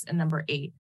 6, and number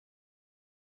 8.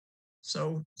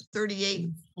 So 38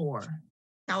 4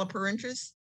 caliper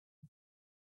inches?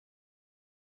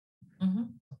 Mm-hmm.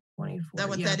 24. Is that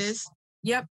what yeah. that is?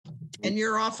 Yep. And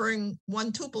you're offering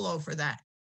 1 Tupelo for that?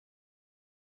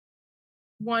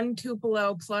 1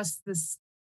 Tupelo plus this.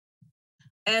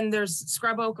 And there's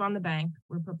scrub oak on the bank.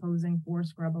 We're proposing 4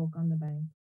 scrub oak on the bank.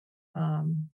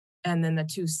 And then the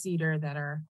 2 cedar that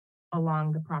are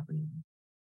along the property.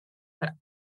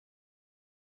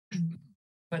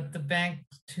 But the bank,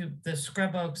 the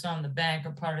scrub oaks on the bank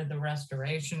are part of the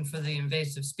restoration for the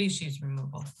invasive species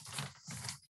removal.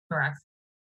 Correct.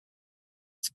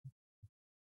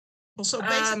 Well, so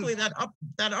basically that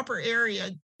upper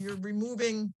area, you're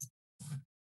removing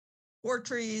 4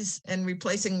 trees and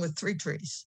replacing with 3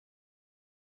 trees.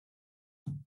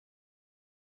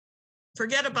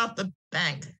 Forget about the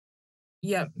bank.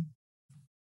 Yep.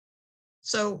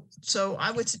 So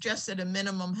I would suggest that a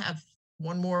minimum have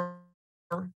 1 more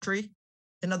tree,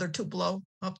 another Tupelo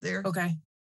up there. Okay.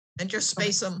 And just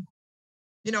space them.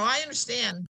 You know, I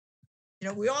understand, you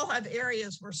know, we all have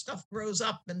areas where stuff grows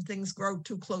up and things grow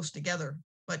too close together,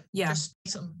 but yeah, just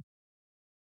space them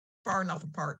far enough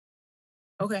apart.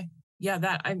 Okay.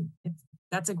 Yeah,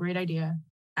 that's a great idea.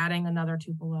 Adding another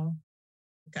Tupelo.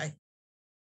 Okay.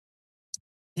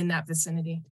 In that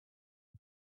vicinity.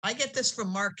 I get this from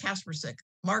Mark Kaspersik.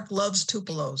 Mark loves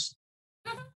Tupelos.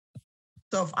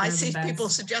 So if I see people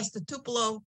suggest a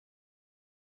Tupelo,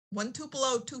 1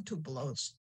 Tupelo, 2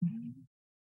 Tupelos.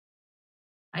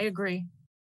 I agree.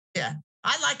 Yeah,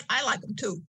 I like them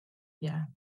too. Yeah,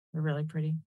 they're really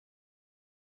pretty.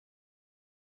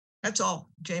 That's all,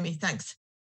 Jamie. Thanks.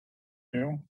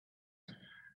 you.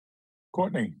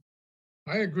 Courtney,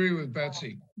 I agree with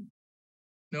Betsy.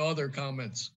 No other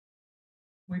comments.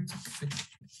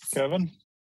 Kevin,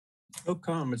 No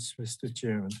comments, Mr.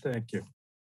 Chairman. Thank you.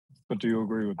 but do you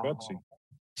agree with Betsy?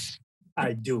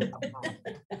 I do.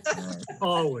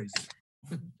 Always.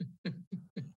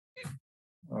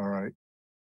 All right.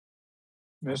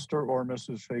 Mr. or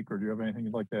Mrs. Shaker, do you have anything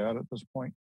you'd like to add at this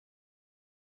point?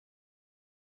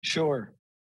 Sure.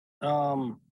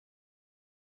 Can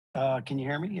you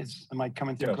hear me? Am I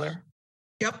coming through clear?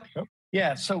 Yep.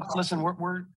 Yeah. So listen,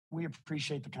 we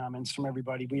appreciate the comments from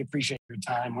everybody. We appreciate your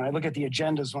time. When I look at the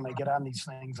agendas, when I get on these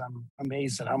things, I'm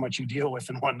amazed at how much you deal with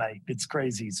in one night. It's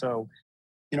crazy. So,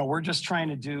 you know, we're just trying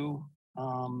to do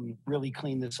really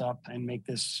clean this up and make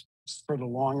this for the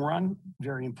long run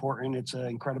very important. It's an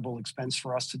incredible expense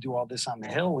for us to do all this on the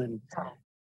hill, and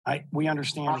we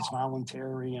understand it's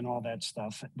voluntary and all that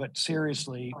stuff, but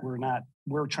seriously,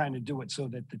 we're trying to do it so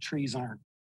that the trees aren't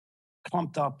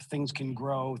clumped up, things can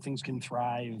grow, things can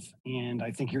thrive. And I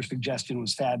think your suggestion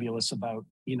was fabulous about,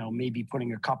 you know, maybe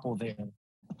putting a couple there.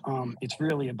 It's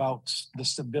really about the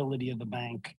stability of the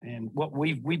bank. And what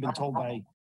we've been told by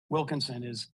Wilkinson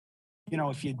is, you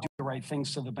know, if you do the right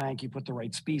things to the bank, you put the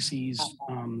right species,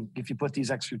 if you put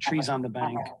these extra trees on the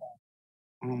bank,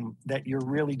 that you're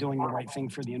really doing the right thing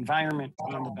for the environment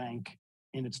and the bank,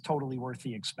 and it's totally worth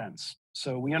the expense.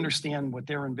 So we understand what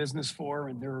they're in business for,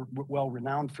 and they're well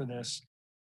renowned for this.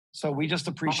 So we just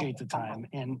appreciate the time.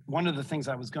 And one of the things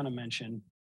I was going to mention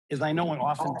is I know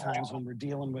oftentimes when we're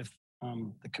dealing with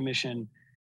the commission,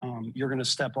 you're going to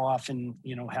step off and,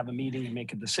 you know, have a meeting and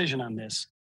make a decision on this.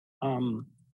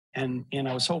 And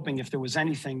I was hoping if there was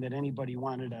anything that anybody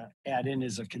wanted to add in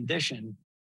as a condition,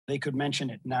 they could mention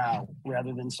it now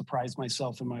rather than surprise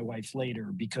myself and my wife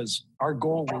later, because our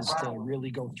goal is to really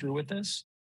go through with this,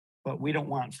 but we don't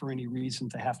want for any reason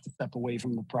to have to step away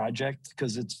from the project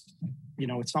because it's, you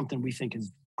know, it's something we think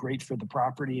is great for the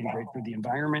property and great for the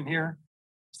environment here.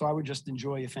 So I would just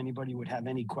enjoy if anybody would have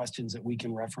any questions that we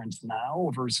can reference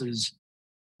now versus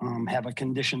have a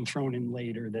condition thrown in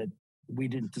later that we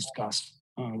didn't discuss.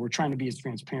 We're trying to be as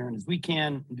transparent as we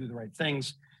can and do the right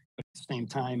things. But at the same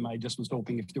time, I just was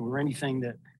hoping if there were anything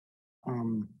that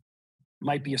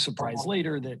might be a surprise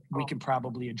later that we could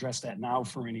probably address that now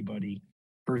for anybody.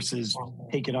 versus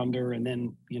take it under and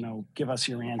then, give us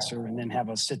your answer and then have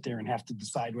us sit there and have to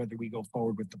decide whether we go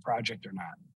forward with the project or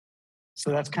not.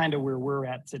 So that's kind of where we're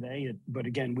at today. But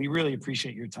again, we really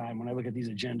appreciate your time. When I look at these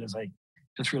agendas, I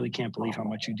just really can't believe how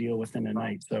much you deal with in a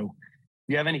night. So if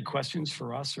you have any questions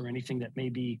for us or anything that may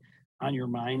be on your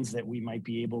minds that we might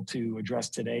be able to address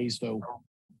today, so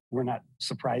we're not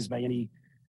surprised by any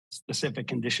specific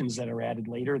conditions that are added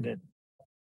later that,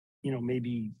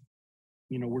 maybe,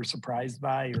 we're surprised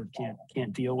by or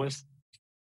can't deal with.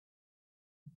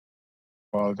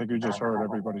 Well, I think you just heard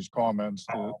everybody's comments,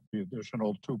 the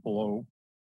additional tupelo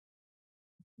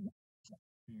being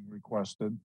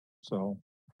requested, so.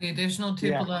 The additional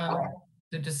tupelo,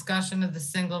 the discussion of the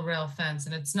single rail fence,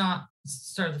 and it's not,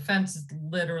 sir, the fence is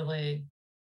literally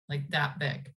like that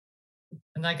big.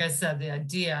 And like I said, the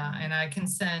idea, and I can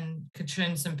send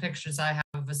Katrin some pictures I have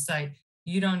of a site,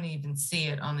 you don't even see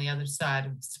it on the other side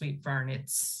of Sweet Fern.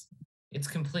 It's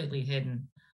completely hidden.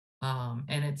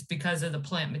 And it's because of the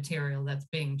plant material that's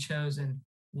being chosen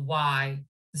why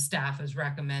the staff is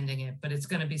recommending it. But it's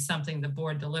going to be something the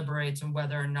board deliberates on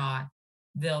whether or not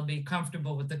they'll be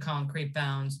comfortable with the concrete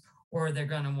bounds or they're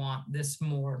going to want this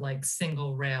more like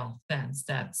single rail fence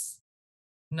that's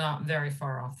not very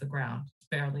far off the ground.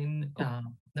 Barely.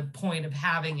 The point of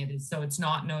having it is so it's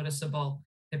not noticeable.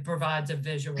 It provides a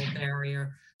visual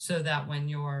barrier so that when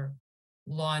your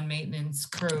lawn maintenance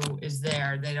crew is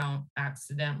there, they don't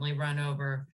accidentally run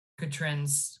over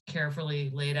Katrin's carefully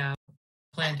laid out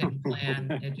planting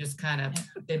plan. It just kind of,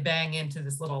 they bang into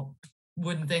this little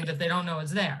wooden thing that they don't know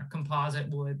is there, composite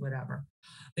wood, whatever.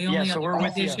 The only other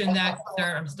condition that,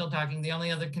 sir, I'm still talking, the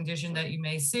only other condition that you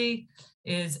may see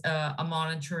is a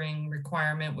monitoring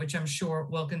requirement, which I'm sure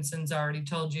Wilkinson's already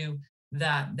told you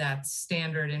that that's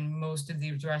standard in most of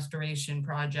these restoration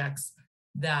projects,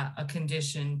 that a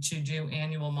condition to do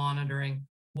annual monitoring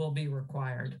will be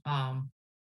required.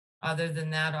 Other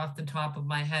than that, off the top of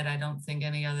my head, I don't think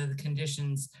any other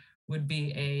conditions would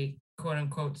be a quote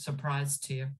unquote surprise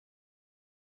to you.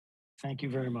 Thank you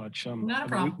very much. Not a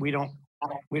problem. We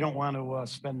don't want to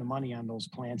spend the money on those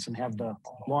plants and have the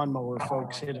lawnmower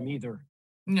folks hit them either.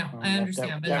 No, I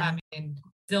understand, but I mean,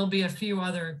 there'll be a few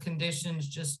other conditions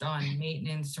just on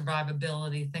maintenance,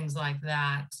 survivability, things like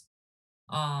that.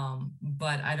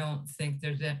 But I don't think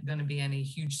there's going to be any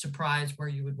huge surprise where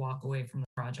you would walk away from the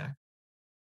project.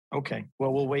 Okay,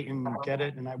 well, we'll wait and get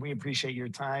it, and we appreciate your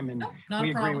time, and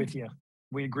we agree with you.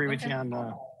 We agree with you on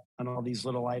all these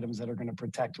little items that are going to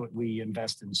protect what we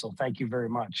invest in. So thank you very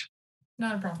much.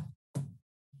 Not a problem.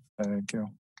 Thank you.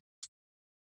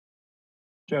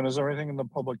 Jen, is there anything in the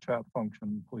public chat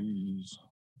function, please?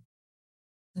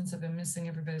 Since I've been missing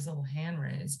everybody's little hand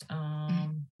raised, let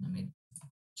me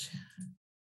check.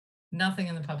 Nothing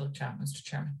in the public chat, Mr.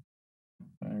 Chairman.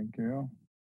 Thank you.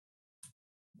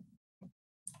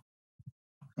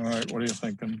 All right, what are you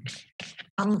thinking?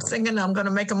 I'm thinking I'm going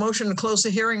to make a motion to close the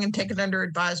hearing and take it under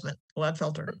advisement.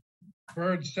 Gladfelter.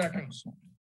 Bird seconds.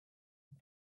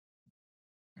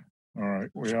 All right,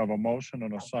 we have a motion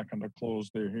and a second to close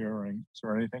the hearing. Is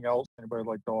there anything else anybody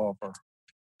would like to offer?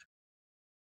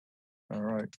 All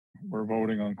right, we're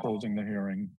voting on closing the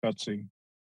hearing. Betsy?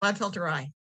 Gladfelter,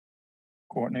 aye.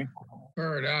 Courtney?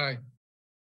 Bird, aye.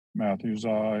 Matthews,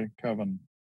 aye. Kevin?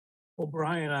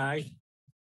 O'Brien, aye.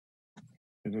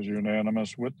 It is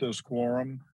unanimous. With this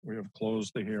quorum, we have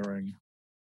closed the hearing.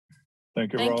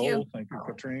 Thank you, Thank you. Raul. Thank you,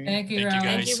 Katrine. Thank you, Thank you,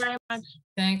 Raul. guys. Thank you very much.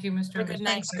 Thank you, Mr. Good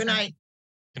night. Good night.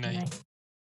 Good night.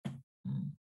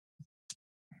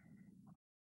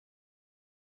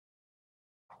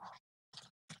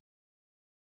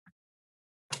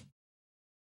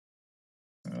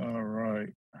 All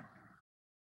right.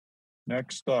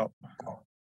 Next up,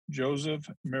 Joseph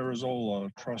Mirazola,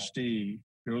 trustee,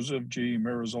 Joseph G.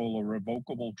 Mirazola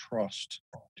Revocable Trust,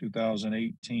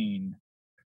 2018,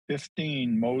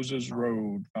 15 Moses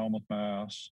Road, Falmouth,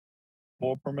 Mass.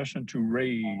 For permission to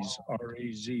raise,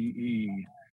 R-A-Z-E,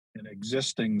 an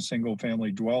existing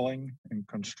single-family dwelling and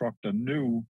construct a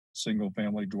new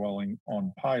single-family dwelling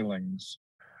on pilings,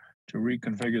 to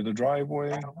reconfigure the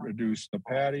driveway, reduce the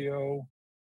patio,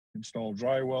 install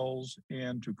dry wells,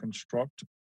 and to construct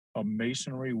a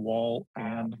masonry wall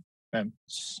and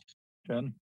fence.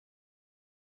 Jen?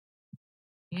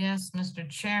 Yes, Mr.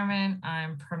 Chairman,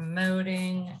 I'm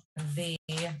promoting the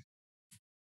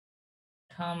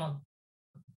Kamakahi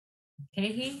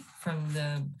from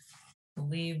the, I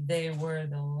believe they were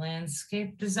the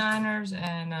landscape designers,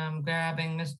 and I'm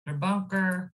grabbing Mr.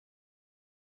 Bunker.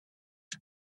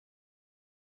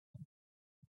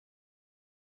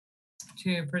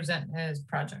 To present his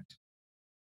project.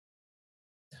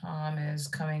 Tom is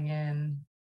coming in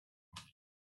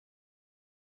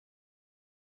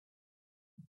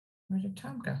Where did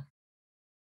Tom go?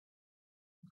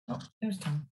 Oh, there's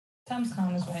Tom. Tom's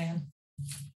calling his way in.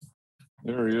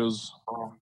 There he is.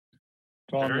 Tom,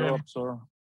 There I you're am. up, sir.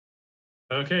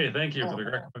 Okay, thank you.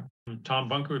 For the Tom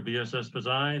Bunker with BSS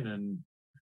Design, and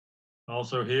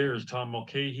also here is Tom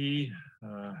Mulcahy,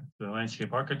 the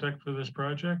landscape architect for this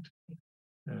project.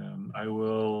 I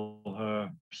will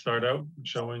start out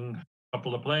showing a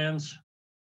couple of plans.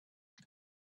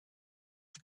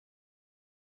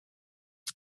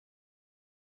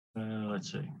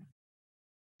 Let's see.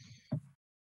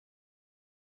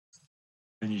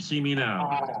 Can you see me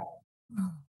now?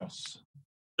 Yes.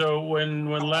 So when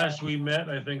last we met,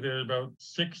 I think there's about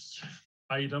 6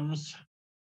 items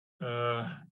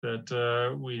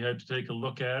that we had to take a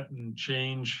look at and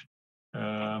change.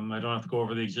 I don't have to go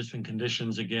over the existing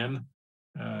conditions again,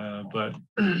 but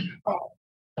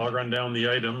I'll run down the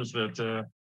items that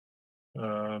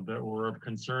were of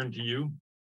concern to you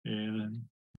and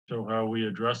show how we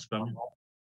address them.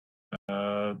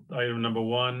 Item number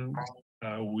 1,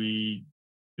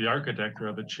 the architect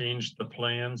rather changed the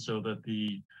plan so that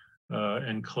the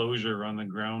enclosure on the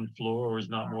ground floor was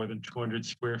not more than 200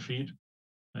 square feet.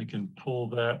 I can pull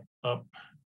that up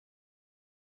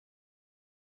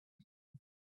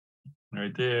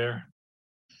right there.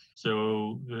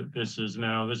 So this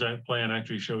plan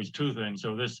actually shows 2 things.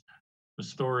 So the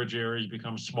storage areas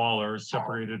become smaller,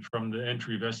 separated from the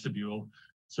entry vestibule.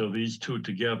 So these 2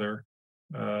 together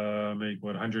make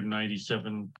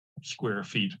 197 square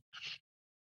feet.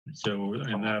 So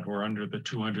in that we're under the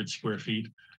 200 square feet.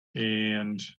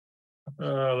 And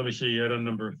let me see, item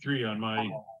number 3 on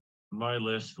my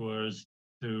list was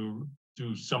to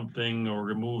do something or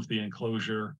remove the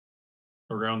enclosure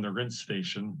around the rinse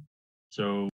station.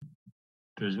 So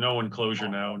there's no enclosure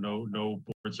now, no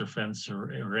boards or fence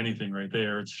or anything right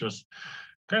there. It's just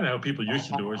kind of how people used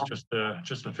to do it. It's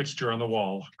just a fixture on the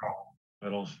wall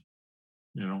that'll,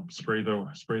 spray the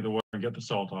water and get the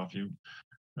salt off you.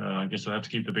 I guess I'll have to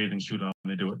keep the bathing suit on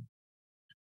when they do it.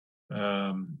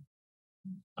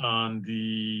 On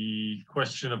the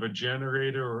question of a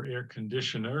generator or air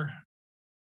conditioner,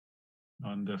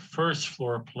 on the first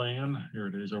floor plan, here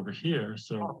it is over here.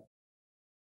 So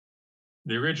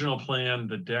the original plan,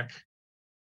 the deck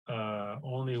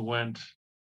only went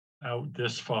out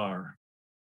this far,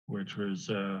 which was,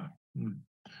 I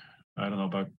don't know,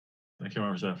 about, I can't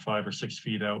remember, was that 5 or 6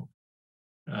 feet out?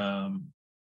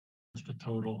 What's the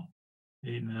total?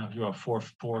 8.5, you have 4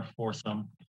 some.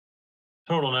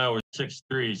 Total now is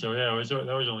 6.3. So yeah,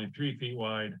 that was only 3 feet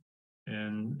wide.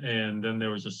 And then there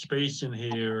was a space in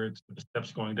here, the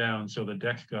steps going down. So the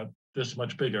deck got this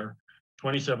much bigger,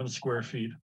 27 square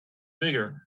feet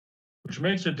bigger, which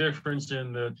makes a difference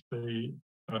in the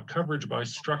coverage by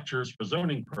structures for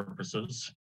zoning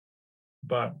purposes.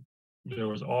 But there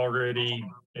was already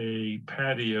a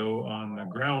patio on the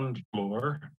ground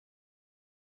floor.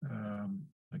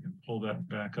 I can pull that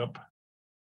back up.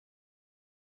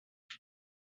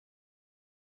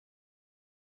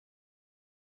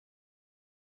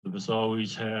 So this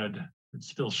always had, it's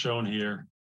still shown here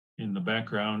in the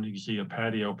background. You can see a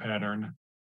patio pattern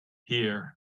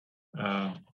here.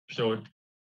 So the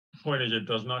point is, it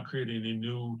does not create any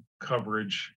new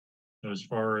coverage as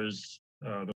far as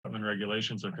the wetland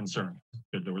regulations are concerned.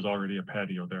 There was already a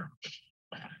patio there.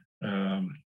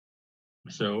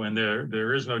 And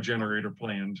there is no generator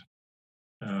planned,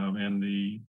 and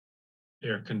the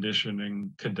air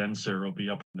conditioning condenser will be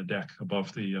up on the deck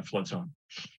above the flood zone.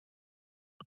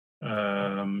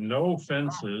 No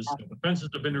fences. The fences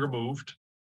have been removed.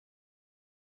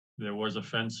 There was a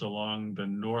fence along the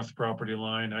north property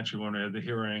line. Actually, when we had the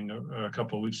hearing a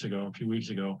few weeks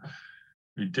ago,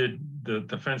 we did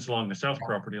the fence along the south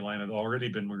property line had already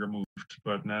been removed,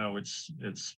 but now it's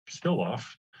still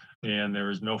off, and there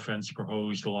is no fence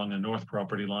proposed along the north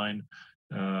property line.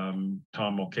 Tom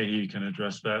Mulcahy can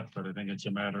address that, but I think it's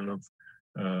a matter of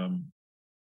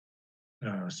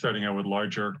starting out with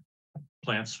larger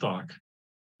plant stock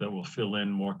that will fill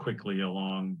in more quickly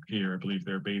along here. I believe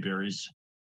there are bayberries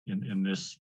in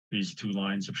these 2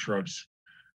 lines of shrubs.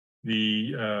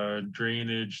 The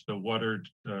drainage, the water,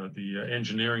 the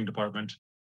engineering department.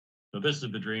 So this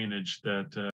is the drainage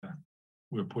that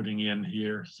we're putting in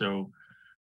here. So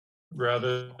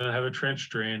rather than have a trench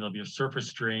drain, there'll be a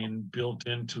surface drain built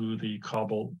into the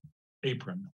cobble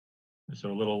apron.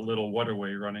 So a little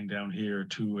waterway running down here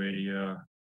to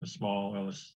a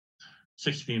small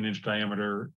 16-inch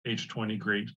diameter H20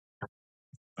 grate,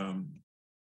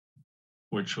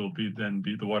 which will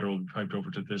the water will be piped over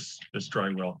to this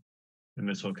dry well in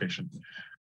this location.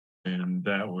 And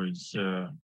that was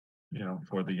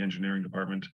for the engineering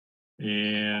department.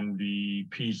 and the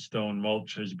pea stone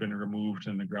mulch has been removed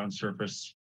and the ground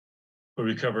surface will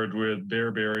be covered with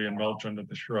bearberry and mulch under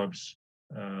the shrubs.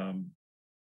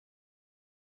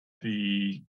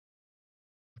 The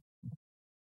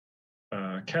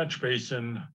catch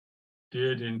basin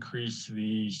did increase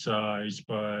the size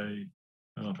by, I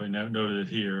don't know if I noted it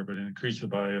here, but it increased it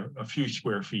by a few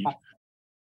square feet.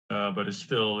 But it's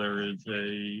still, there is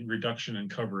a reduction in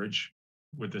coverage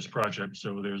with this project,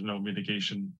 so there's no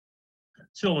mitigation,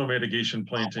 still no mitigation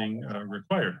planting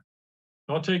required.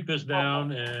 I'll take this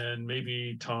down, and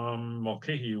maybe Tom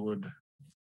Mulcahy would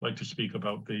like to speak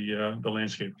about the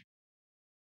landscape.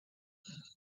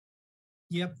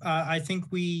 Yep, I think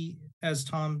we, as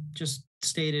Tom just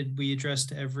stated, we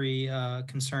addressed every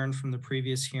concern from the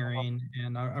previous hearing,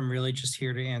 and I'm really just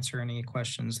here to answer any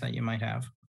questions that you might have.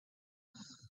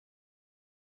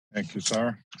 Thank you,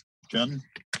 sir. Jen?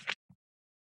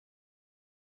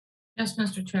 Yes,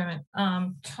 Mr. Chairman.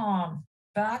 Tom,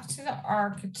 back to the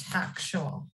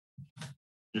architectural.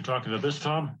 You're talking to this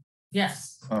Tom?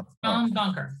 Yes, Tom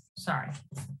Bunker. Sorry,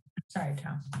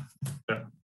 Tom. Yeah.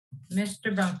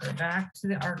 Mr. Bunker, back to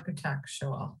the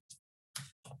architectural.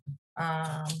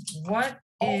 What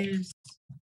is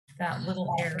that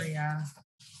little area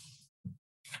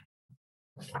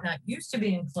that used to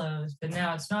be enclosed, but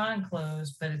now it's not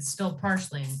enclosed, but it's still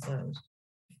partially enclosed?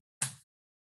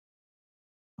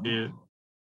 Yeah.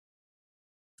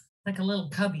 Like a little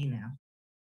cubby now.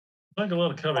 Like a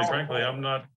little cubby, frankly,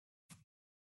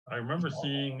 I remember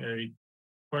seeing a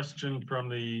question from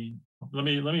the, let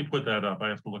me put that up. I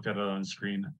have to look at it on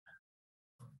screen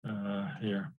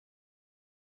here.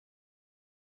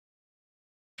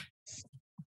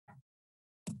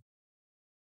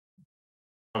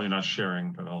 Probably not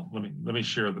sharing, but let me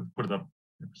share put it up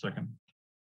for a second.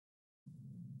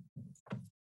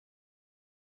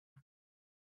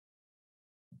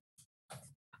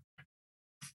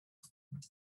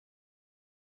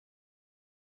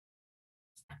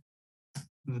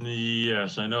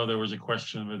 Yes, I know there was a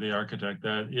question with the architect.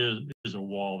 That is a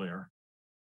wall there.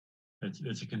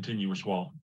 It's a continuous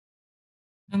wall.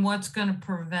 And what's going to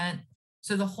prevent,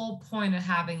 so the whole point of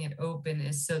having it open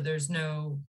is so there's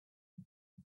no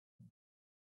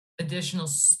additional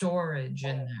storage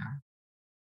in there.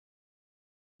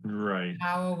 Right.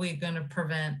 How are we going to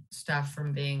prevent stuff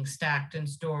from being stacked and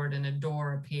stored and a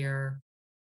door appear?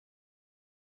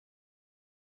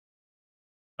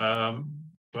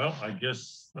 Well, I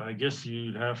guess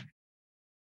you'd have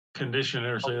condition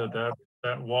or say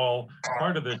that wall,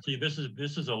 part of it, see, this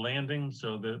is a landing,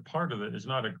 so the part of it is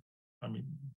not I mean,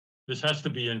 this has to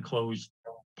be enclosed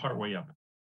part way up.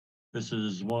 This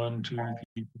is 1, 2,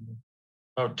 3,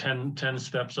 about 10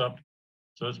 steps up.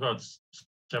 So it's about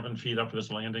 7 feet up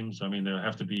this landing. So I mean, there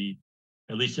have to be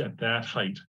at least at that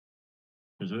height,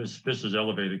 because this is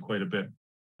elevated quite a bit.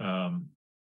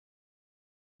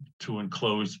 To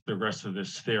enclose the rest of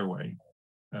this stairway,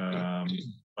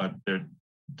 but there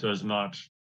does not.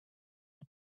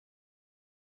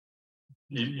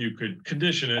 You could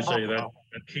condition it, say that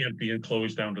it can't be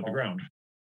enclosed down to the ground.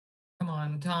 Come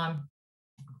on, Tom.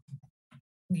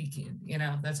 You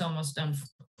know, that's almost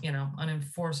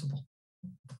unenforceable.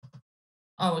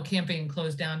 Oh, it can't be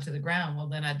enclosed down to the ground. Well,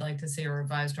 then I'd like to see a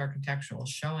revised architectural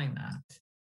showing that.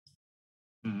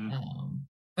 Mm-hmm.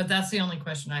 But that's the only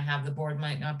question I have. The board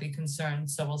might not be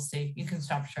concerned, so we'll see. You can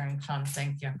stop sharing, Sean.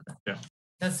 Thank you. Yeah.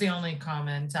 That's the only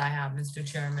comment I have, Mr.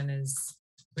 Chairman, is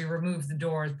we removed the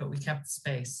doors, but we kept the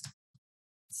space.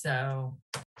 So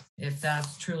if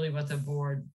that's truly what the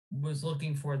board was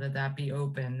looking for, that be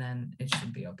open, then it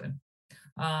should be open.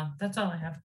 That's all I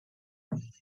have.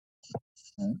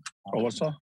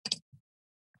 Alyssa?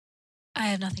 I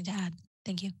have nothing to add.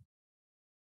 Thank you.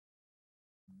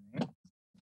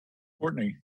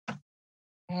 Courtney?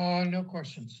 No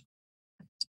questions.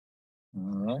 All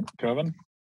right, Kevin?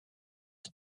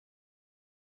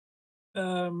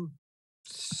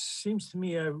 Seems to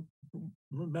me I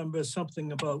remember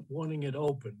something about wanting it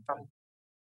open.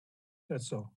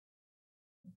 That's all.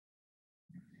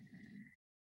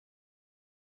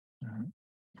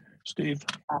 Steve?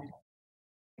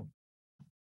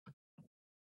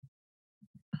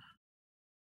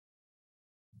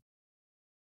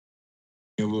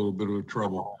 A little bit of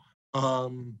trouble. I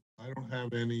don't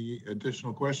have any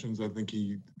additional questions. I think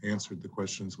he answered the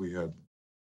questions we had.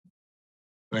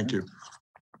 Thank you.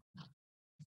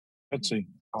 Let's see.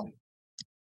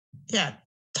 Yeah,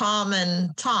 Tom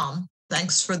and Tom,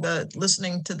 thanks for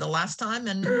listening to the last time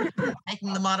and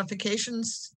making the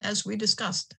modifications as we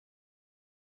discussed.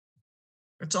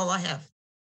 That's all I have.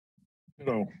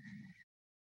 All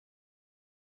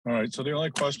right, so the only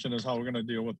question is how we're going to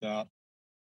deal with that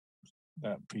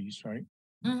that piece, right?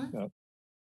 Mhm. That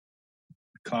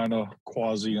kind of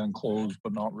quasi enclosed,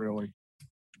 but not really.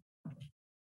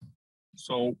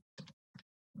 So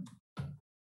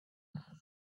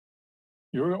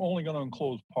you're only going to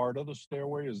enclose part of the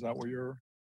stairway. Is that what you're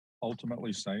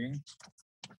ultimately saying?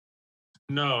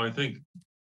 No, I think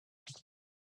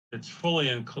it's fully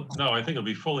enclosed. No, I think it'll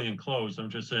be fully enclosed. I'm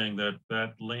just saying that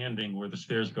that landing where the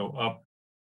stairs go up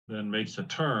then makes a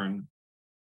turn.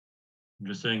 I'm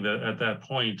just saying that at that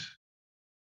point,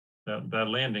 that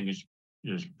landing is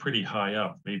pretty high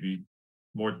up, maybe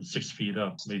more than 6 feet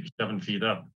up, maybe 7 feet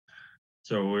up.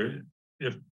 So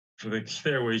if for the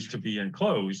stairways to be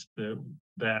enclosed,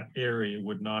 that area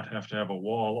would not have to have a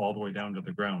wall all the way down to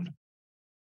the ground.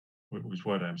 Was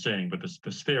what I'm saying, but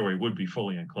the stairway would be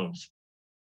fully enclosed.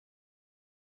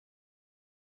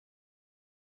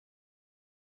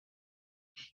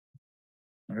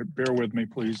 All right, bear with me,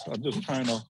 please. I'm just trying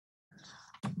to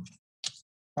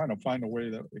find a way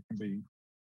that it can be,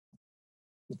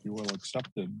 if you will,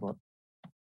 accepted, but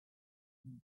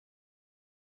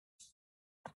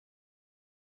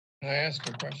Can I ask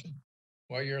a question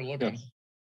while you're looking?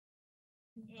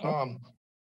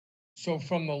 So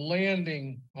from the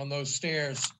landing on those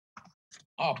stairs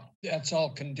up, that's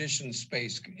all conditioned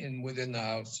space within the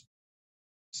house.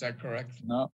 Is that correct?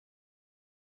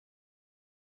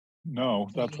 No,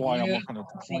 that's why I'm looking at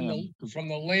the plan. From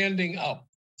the landing up,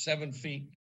 7 feet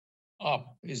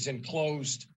up is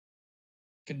enclosed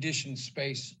conditioned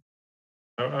space.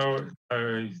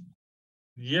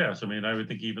 Yes, I mean, I would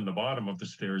think even the bottom of the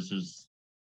stairs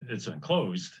it's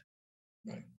enclosed.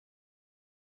 Right.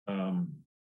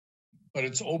 But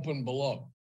it's open below.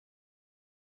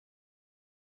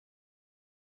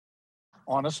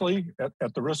 Honestly,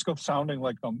 at the risk of sounding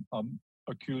like I'm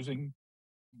accusing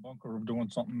Bunker of doing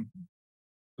something,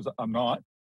 because I'm not.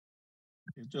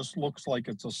 It just looks like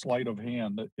it's a sleight of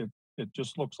hand. It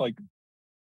just looks like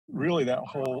really that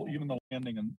whole, even the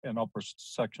landing and upper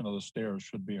section of the stairs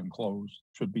should be enclosed,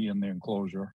 should be in the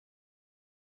enclosure.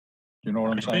 Do you know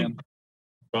what I'm saying?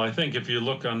 Well, I think if you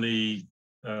look on the,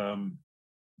 I'm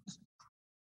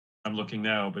looking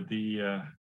now, but the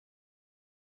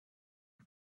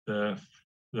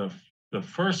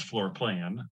first floor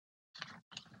plan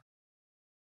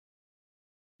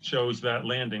shows that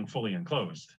landing fully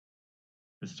enclosed.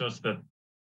 It's just that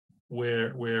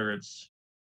where it's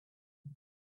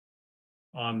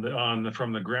on the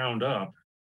from the ground up,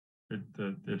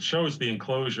 it shows the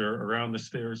enclosure around the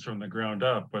stairs from the ground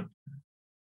up, but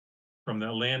from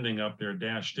that landing up, they're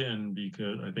dashed in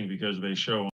because they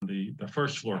show on the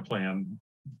first floor plan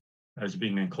as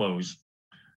being enclosed.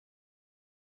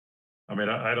 I mean,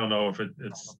 I don't know if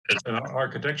it's an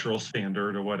architectural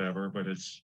standard or whatever, but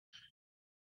it's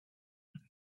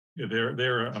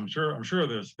I'm sure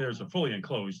there's a fully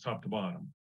enclosed top to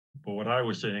bottom. But what I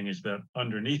was saying is that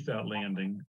underneath that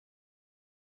landing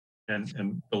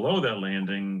and below that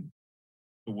landing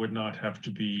would not have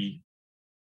to be,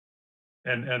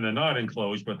 and they're not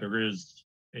enclosed, but there is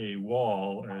a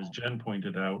wall, as Jen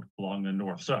pointed out, along the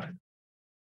north side.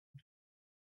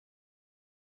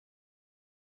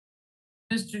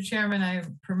 Mr. Chairman, I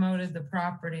promoted the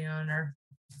property owner.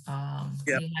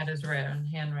 He had his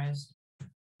hand raised.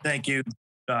 Thank you,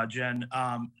 Jen.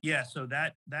 Yeah, so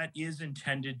that is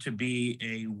intended to be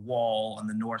a wall on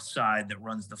the north side that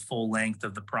runs the full length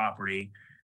of the property.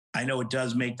 I know it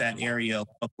does make that area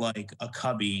look like a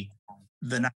cubby.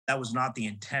 That was not the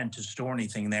intent to store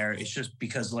anything there. It's just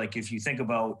because, like, if you think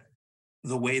about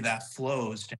the way that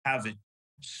flows, to have it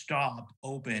stop,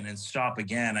 open, and stop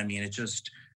again, I mean, it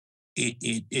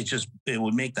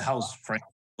would make the house frankly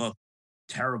look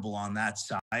terrible on that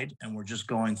side, and we're just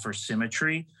going for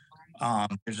symmetry.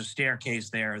 There's a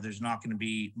staircase there. There's not going to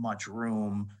be much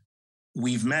room.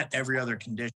 We've met every other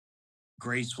condition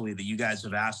gracefully that you guys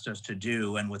have asked us to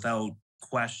do, and without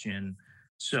question.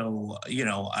 So,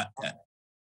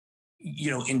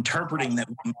 interpreting that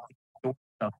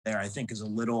up there, I think, is a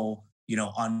little,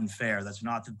 unfair. That's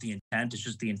not the intent. It's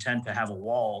just the intent to have a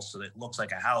wall so that it looks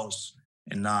like a house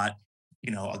and not,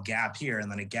 a gap here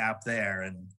and then a gap there,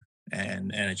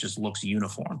 and it just looks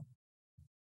uniform.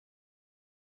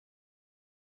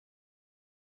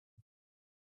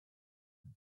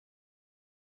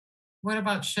 What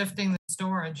about shifting the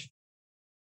storage?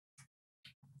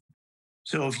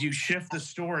 So if you shift the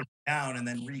storage down and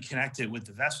then reconnect it with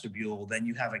the vestibule, then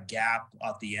you have a gap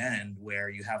at the end where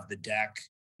you have the deck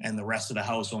and the rest of the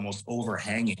house almost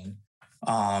overhanging.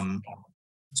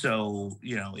 So,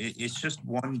 it's just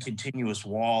one continuous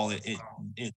wall.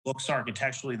 It looks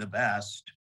architecturally the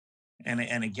best.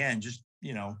 And again, just,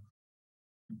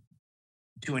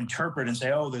 to interpret and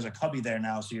say, oh, there's a cubby there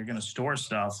now, so you're going to store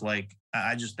stuff. Like,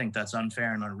 I just think that's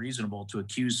unfair and unreasonable to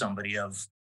accuse somebody of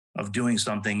doing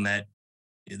something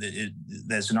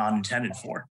that's not intended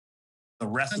for. The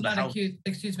rest of the house.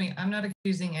 Excuse me, I'm not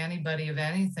accusing anybody of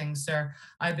anything, sir.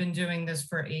 I've been doing this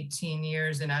for 18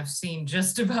 years and I've seen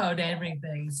just about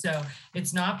everything. So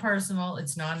it's not personal.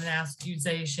 It's not an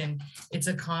accusation. It's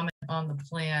a comment on the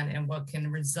plan and what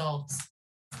can result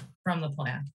from the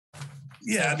plan.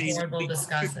 Yeah, So I mean, the board will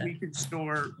discuss it.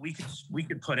 We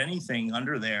could put anything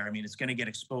under there. I mean, it's going to get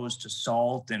exposed to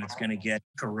salt and it's going to get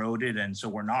corroded, and so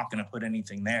we're not going to put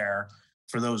anything there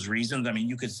for those reasons. I mean,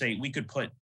 you could say we could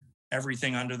put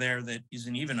everything under there that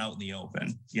isn't even out in the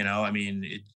open. You know, I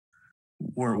mean,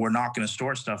 we're not going to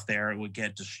store stuff there. It would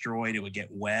get destroyed. It would get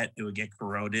wet. It would get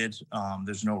corroded.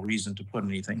 There's no reason to put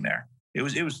anything there. It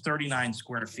was 39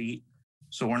 square feet,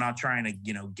 so we're not trying to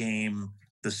game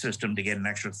the system to get an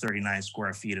extra 39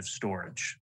 square feet of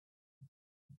storage.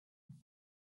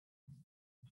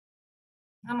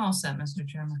 I'm all set, Mr.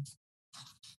 Chairman.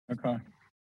 Okay.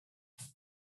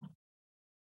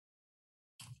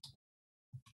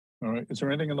 All right, is there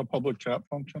anything in the public chat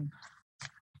function?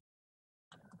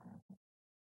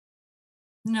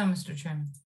 No, Mr. Chairman.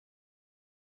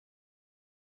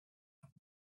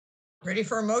 Ready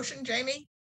for a motion, Jamie?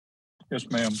 Yes,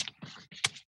 ma'am.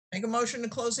 Make a motion to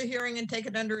close the hearing and take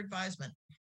it under advisement.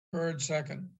 Bird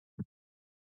second.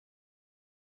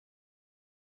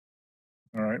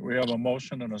 All right, we have a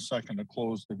motion and a second to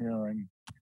close the hearing.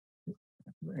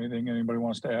 Anything anybody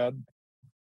wants to add?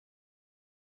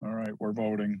 All right, we're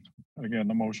voting. Again,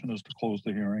 the motion is to close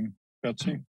the hearing.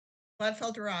 Betsy?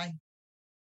 Gladfelter, aye.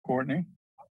 Courtney?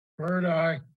 Bird,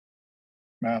 aye.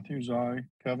 Matthews, aye.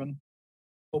 Kevin?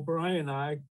 O'Brien,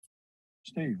 aye.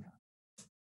 Steve?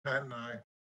 Patton, aye.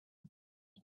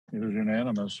 It is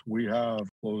unanimous. We have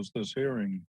closed this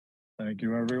hearing. Thank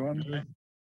you, everyone.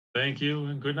 Thank you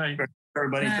and good night.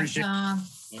 Everybody, Good night, appreciate Tom.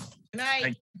 it. Good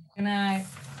night. Good night.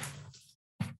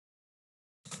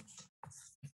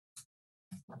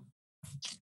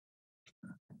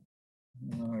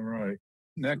 All right.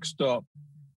 Next up,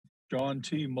 John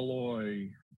T.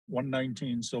 Malloy,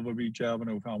 119 Silver Beach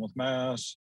Avenue, Falmouth,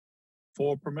 Mass.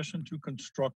 For permission to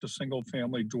construct a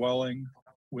single-family dwelling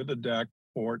with a deck,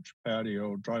 porch,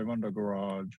 patio, drive-under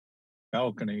garage,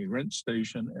 balcony, rent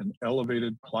station, and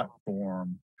elevated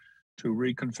platform to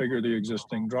reconfigure the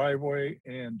existing driveway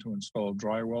and to install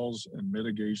dry wells and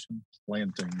mitigation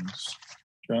plantings.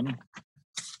 Jen?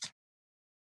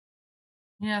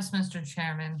 Yes, Mr.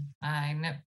 Chairman, I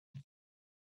know.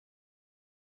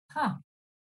 Huh.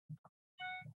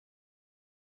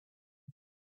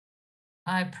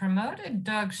 I promoted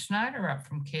Doug Schneider up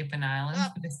from Cape and Islands,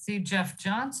 but I see Jeff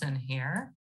Johnson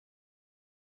here.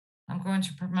 I'm going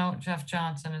to promote Jeff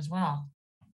Johnson as well.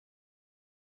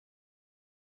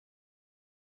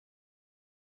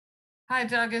 Hi,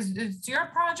 Doug. Is it your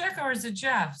project or is it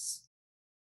Jeff's?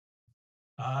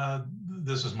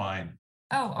 This is mine.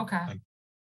 Oh, okay.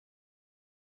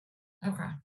 Okay.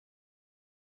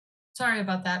 Sorry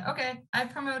about that. Okay, I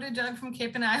promoted Doug from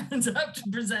Cape and Islands up to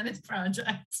present his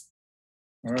project.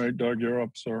 All right, Doug, you're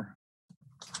up, sir.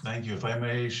 Thank you. If I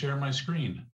may share my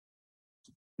screen.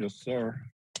 Yes, sir.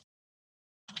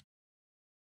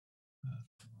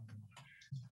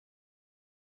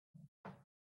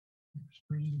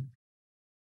 Screen.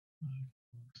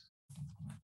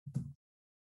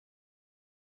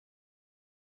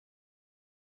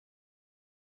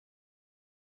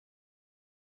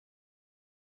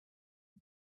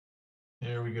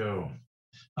 There we go.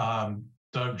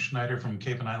 Doug Schneider from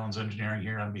Cape and Islands Engineering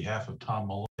here on behalf of Tom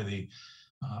Malloy, the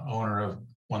owner of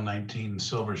 119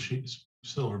 Silver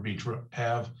Beach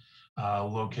Ave,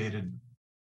 located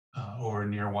over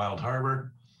near Wild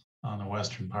Harbor on the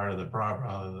western part of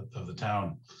the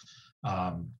town.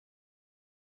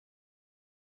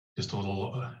 Just a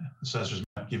little assessor's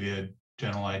map, give you a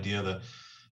general idea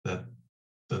that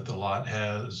the lot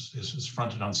is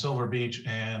fronted on Silver Beach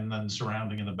and then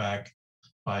surrounding in the back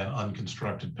by an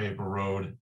unconstructed paper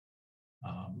road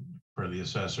for the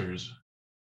assessors.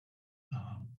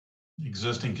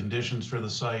 Existing conditions for the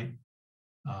site.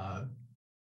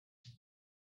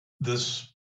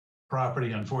 This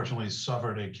property unfortunately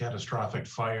suffered a catastrophic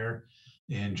fire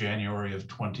in January of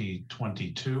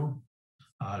 2022.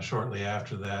 Shortly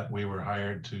after that, we were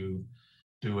hired to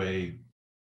do a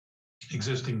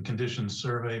existing conditions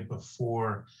survey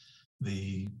before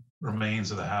the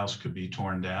remains of the house could be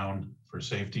torn down for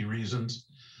safety reasons.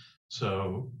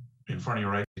 So in front of you,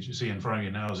 right, what you see in front of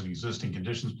you now is an existing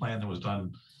conditions plan that was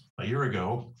done a year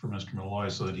ago for Mr. Malloy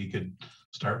so that he could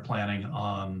start planning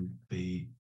on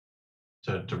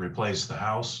to replace the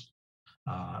house.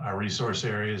 Our resource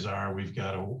areas are, we've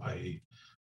got a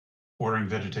bordering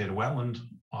vegetated wetland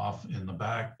off in the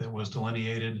back that was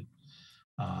delineated.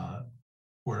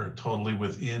 We're totally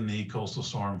within the coastal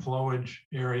storm flowage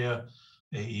area,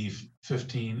 AE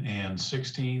 15 and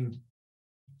 16.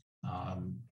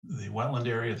 The wetland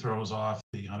area throws off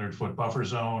the 100-foot buffer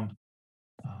zone,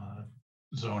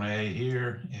 zone A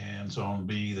here, and zone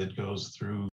B that goes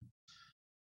through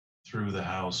the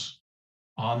house.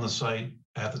 On the site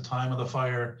at the time of the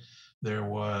fire, there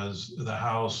was the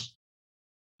house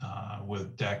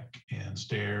with deck and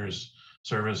stairs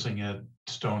servicing it,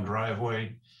 stone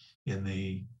driveway in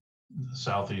the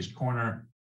southeast corner,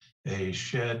 a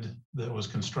shed that was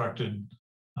constructed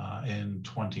in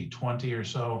 2020 or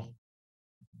so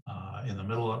in the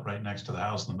middle, right next to the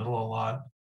house in the middle of the lot,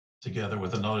 together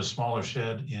with another smaller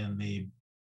shed in the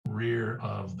rear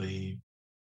of the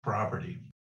property.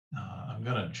 I'm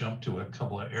going to jump to a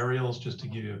couple of aerials just to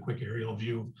give you a quick aerial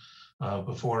view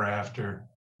before, after,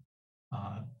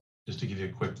 just to give you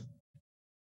a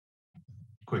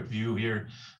quick view here.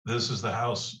 This is the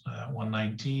house at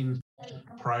 119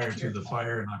 prior to the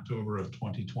fire in October of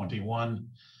 2021.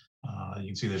 You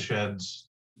can see the sheds,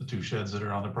 the two sheds that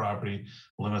are on the property,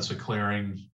 limits of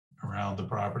clearing around the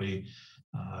property,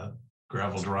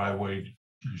 gravel driveway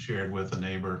shared with a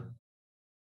neighbor.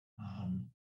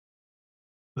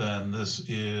 Then this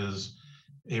is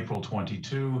April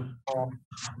 22.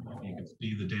 You can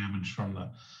see the damage from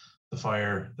the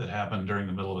fire that happened during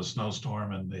the middle of a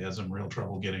snowstorm, and they had some real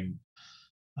trouble getting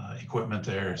equipment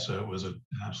there. So it was an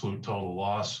absolute total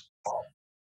loss.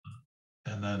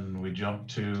 And then we jump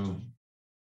to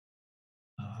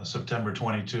September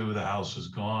 22. The house is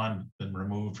gone, been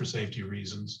removed for safety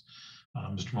reasons.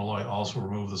 Mr. Malloy also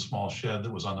removed the small shed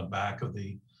that was on the back of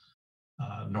the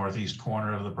northeast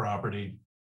corner of the property,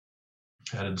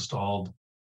 had installed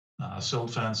silt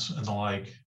fence and the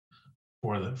like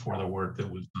for the work that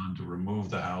was done to remove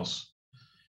the house.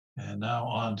 And now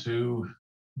on to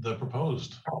the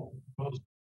proposed.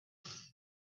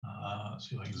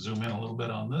 See if I can zoom in a little bit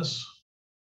on this.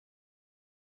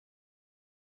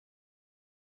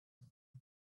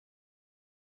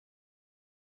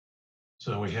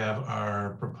 So we have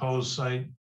our proposed site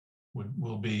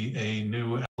will be a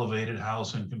new elevated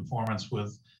house in conformance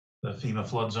with the FEMA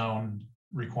flood zone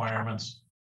requirements.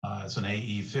 It's an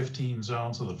AE 15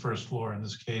 zone, so the first floor in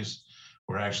this case,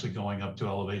 we're actually going up to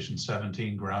elevation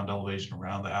 17. Ground elevation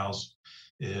around the house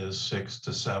is 6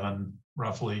 to 7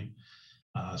 roughly.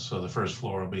 So the first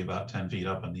floor will be about 10 feet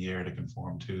up in the air to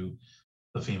conform to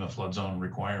the FEMA flood zone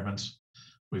requirements.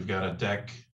 We've got a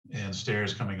deck and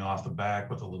stairs coming off the back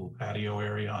with a little patio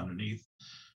area underneath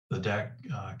the deck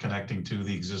connecting to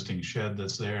the existing shed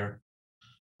that's there.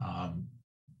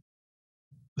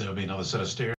 There'll be another set of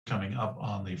stairs coming up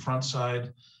on the front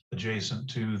side adjacent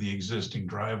to the existing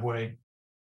driveway.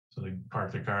 So they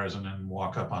park their cars and then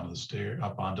walk up onto the stair,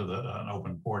 up onto an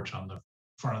open porch on the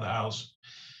front of the house.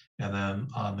 And then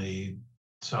on the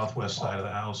southwest side of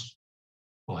the house,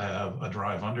 we'll have a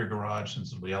drive under garage.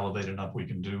 Since it'll be elevated enough, we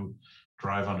can do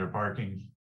drive under parking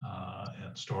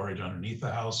and storage underneath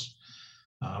the house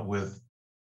with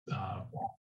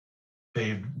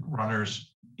paved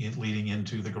runners leading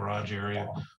into the garage area,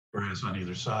 whereas on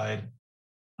either side,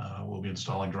 we'll be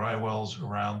installing dry wells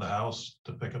around the house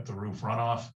to pick up the roof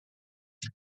runoff.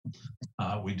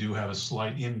 We do have a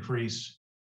slight increase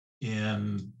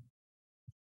in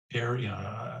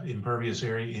area, impervious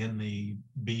area in the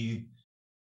B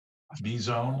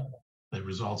zone that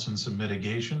results in some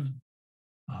mitigation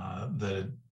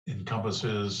that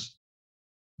encompasses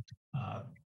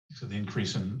so the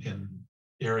increase in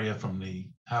area from the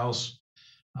house,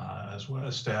 as well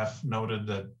as staff noted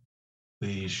that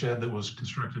the shed that was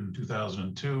constructed in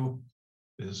 2002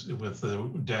 is with the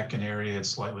deck and area, it's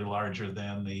slightly larger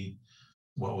than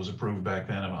what was approved back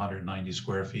then of 190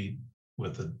 square feet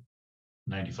with the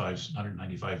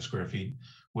 195 square feet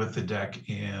with the deck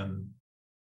and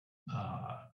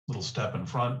little step in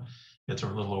front. It's a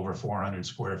little over 400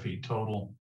 square feet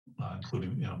total,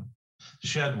 including, the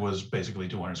shed was basically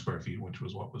 200 square feet, which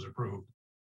was what was approved.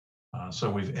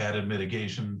 So we've added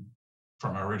mitigation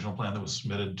from our original plan that was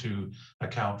submitted to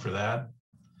account for that.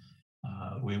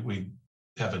 We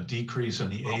have a decrease in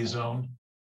the A zone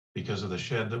because of the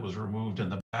shed that was removed in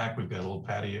the back. We've got a little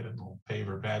patio, a little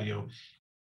paver patio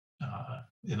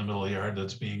in the middle of the yard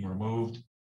that's being removed.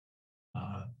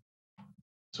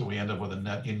 So we end up with a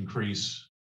net increase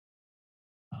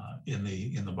in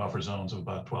the buffer zones of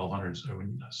about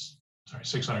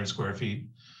 600 square feet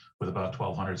with about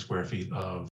 1,200 square feet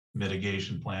of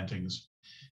mitigation plantings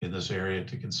in this area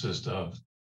to consist of,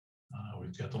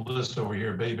 we've got the list over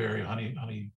here: bayberry,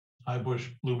 honey high bush,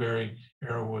 blueberry,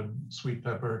 arrowwood, sweet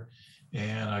pepper,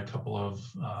 and a couple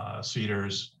of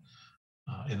cedars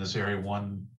in this area,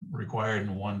 one required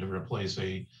and one to replace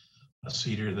a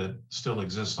cedar that still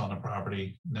exists on the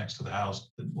property next to the house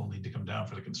that will need to come down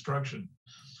for the construction.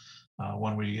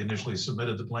 When we initially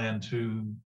submitted the plan to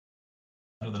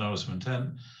the notice of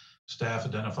intent, staff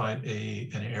identified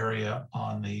an area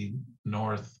on the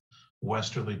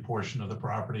northwesterly portion of the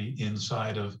property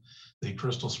inside of the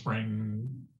Crystal Spring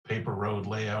paper road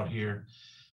layout here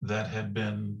that had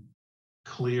been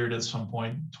cleared at some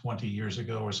point 20 years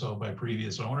ago or so by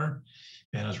previous owner,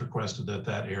 and has requested that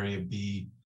that area be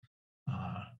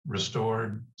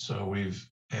restored. So we've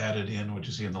added in what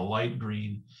you see in the light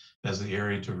green as the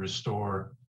area to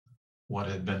restore what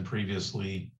had been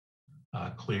previously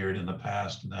cleared in the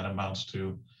past, and that amounts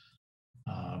to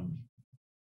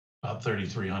about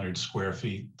 3,300 square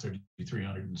feet,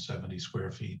 3,370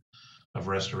 square feet of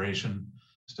restoration.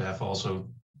 Staff also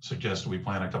suggested we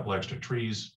plant a couple extra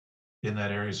trees in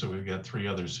that area, so we've got 3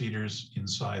 other cedars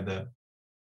inside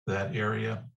that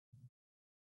area.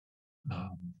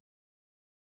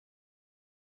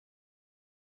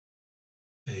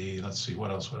 Let's see,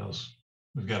 what else?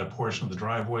 We've got a portion of the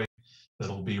driveway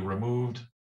that'll be removed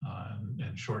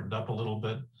and shortened up a little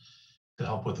bit to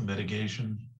help with the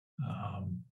mitigation.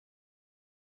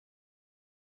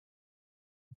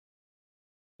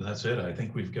 That's it. I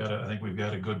think we've got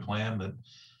a good plan that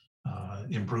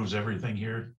improves everything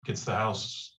here, gets the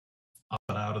house up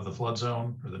and out of the flood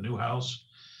zone, or the new house,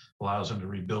 allows them to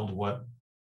rebuild what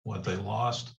they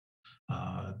lost,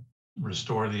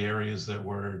 restore the areas that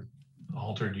were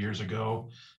altered years ago,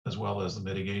 as well as the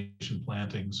mitigation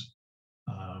plantings.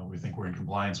 We think we're in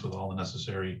compliance with all the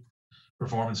necessary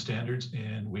performance standards,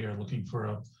 and we are looking for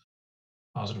a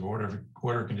positive order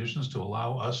of conditions to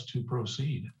allow us to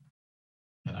proceed.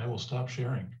 And I will stop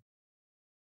sharing.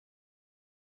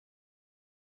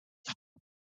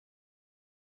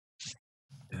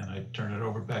 And I turn it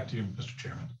over back to you, Mr.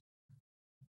 Chairman.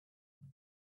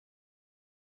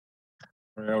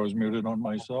 I was muted on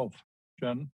myself.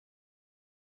 Jen?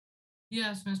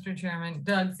 Yes, Mr. Chairman.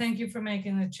 Doug, thank you for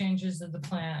making the changes to the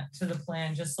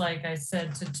plan. Just like I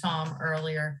said to Tom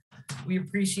earlier, we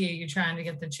appreciate you trying to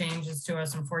get the changes to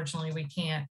us. Unfortunately, we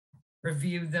can't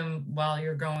review them while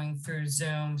you're going through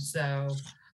Zoom. So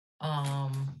I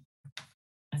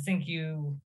think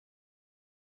you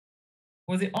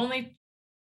were the only,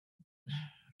 I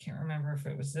can't remember if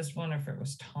it was this one or if it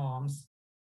was Tom's.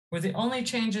 Were the only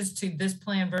changes to this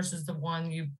plan versus the one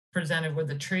you presented with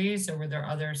the trees, or were there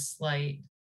other slight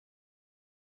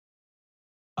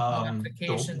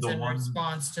modifications in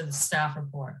response to the staff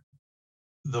report?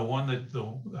 The one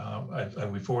that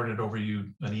we forwarded over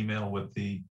you an email with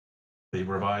the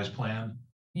revised plan.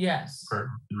 Yes.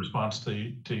 In response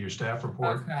to your staff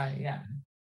report. Okay, yeah.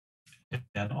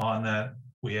 And on that,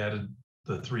 we added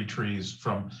the 3 trees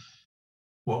from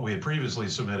what we had previously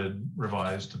submitted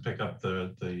revised to pick up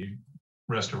the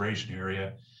restoration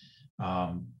area.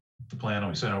 The plan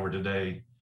we sent over today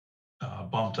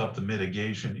bumped up the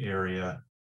mitigation area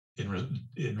in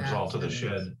result of the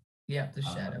shed. Yeah, the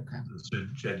shed, okay. The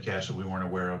shed catch that we weren't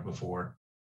aware of before.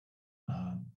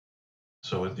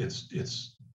 So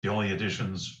it's the only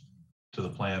additions to the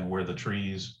plan were the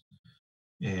trees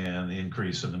and the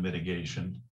increase in the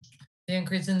mitigation. The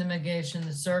increase in the mitigation,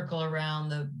 the circle around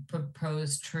the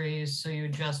proposed trees, so you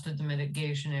adjusted the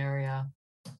mitigation area.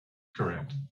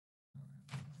 Correct.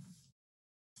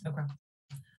 Okay.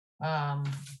 I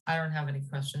don't have any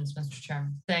questions, Mr.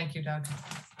 Chairman. Thank you, Doug.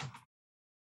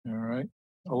 All right,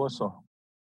 Alyssa.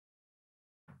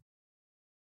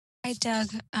 Hi, Doug.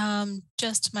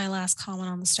 Just my last comment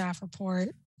on the staff report.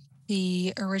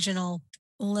 The original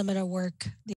limit of work,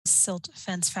 the silt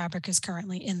fence fabric is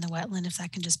currently in the wetland. If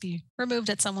that can just be removed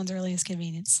at someone's earliest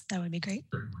convenience, that would be great.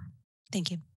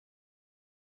 Thank you.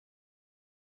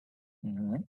 All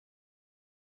right.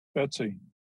 Betsy.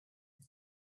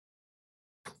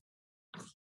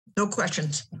 No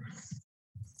questions.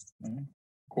 Okay.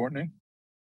 Courtney.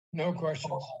 No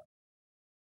questions. All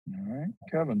right.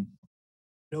 Kevin.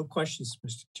 No questions,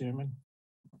 Mr. Chairman.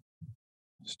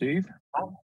 Steve.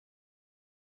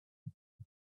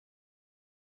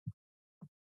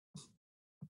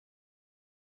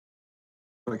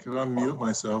 If I could unmute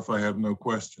myself, I have no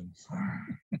questions. All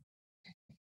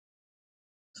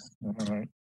right.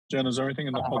 Jen, is there anything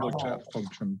in the public chat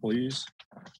function, please?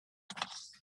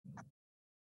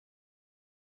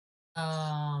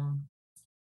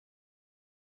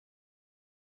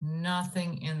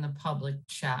 Nothing in the public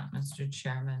chat, Mr.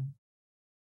 Chairman.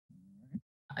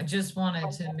 I just wanted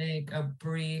to make a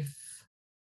brief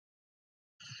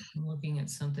I'm looking at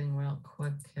something real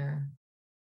quick here.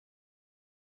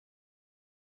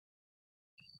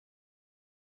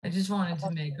 I just wanted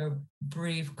to make a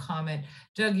brief comment.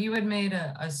 Doug, you had made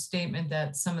a statement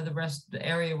that some of the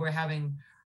area we're having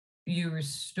you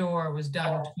restore was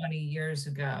done 20 years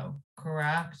ago,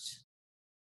 correct?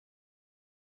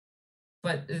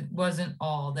 But it wasn't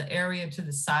all. The area to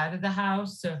the side of the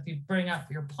house, so if you bring up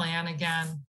your plan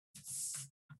again.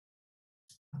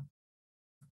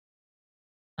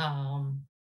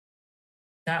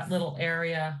 That little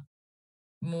area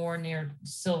more near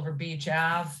Silver Beach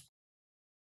Ave,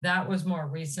 that was more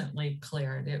recently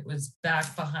cleared. It was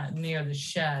back behind near the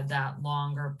shed, that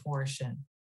longer portion.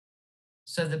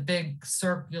 So the big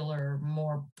circular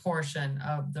more portion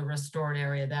of the restored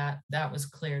area, that was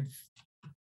cleared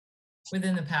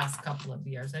within the past couple of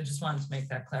years. I just wanted to make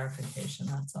that clarification,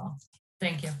 that's all.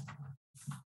 Thank you.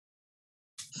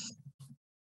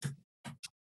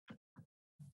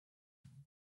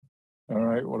 All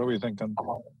right, what are we thinking?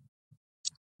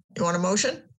 You want a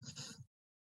motion?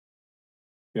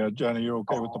 Yeah, Jenny, you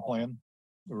okay with the plan,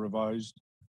 the revised?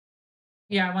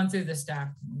 Yeah, I went through the staff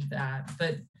that,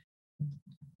 but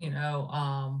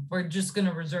we're just going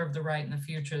to reserve the right in the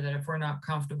future that if we're not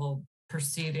comfortable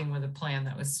proceeding with a plan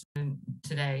that was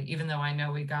today, even though I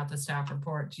know we got the staff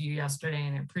report to you yesterday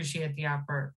and I appreciate the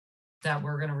effort, that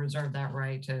we're going to reserve that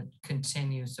right to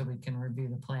continue so we can review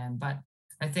the plan. But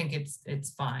I think it's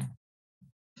fine.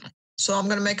 So I'm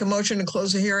going to make a motion to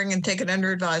close the hearing and take it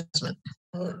under advisement.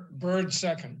 Bird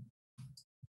second.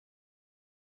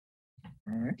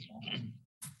 All right.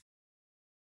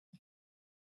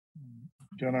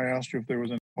 Jen, I asked you if there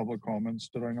was any public comments,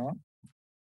 did I not?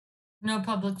 No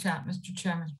public chat, Mr.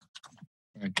 Chairman.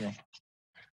 Thank you.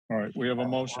 All right, we have a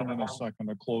motion and a second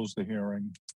to close the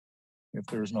hearing. If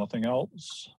there's nothing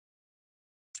else.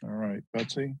 All right,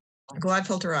 Betsy?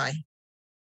 Gladfelter, aye.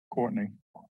 Courtney?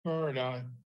 Bird, aye.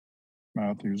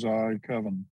 Matthews, aye.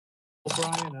 Kevin?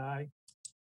 O'Brien, aye.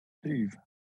 Steve?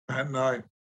 At night.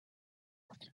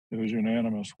 It was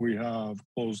unanimous. We have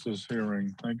closed this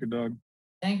hearing. Thank you, Doug.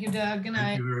 Thank you, Doug. Good night.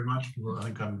 Thank you very much. Well, I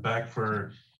think I'm back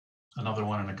for another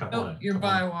one in a couple of. You're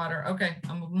by water. Okay,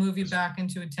 I'm gonna move you back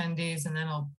into attendees and then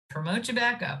I'll promote you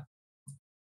back up.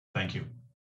 Thank you.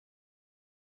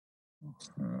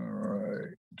 All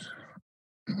right.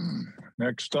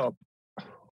 Next up.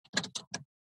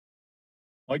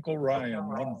 Michael Ryan,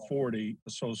 140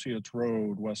 Associates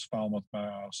Road, West Falmouth,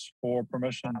 Mass. For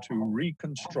permission to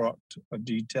reconstruct a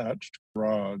detached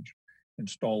garage,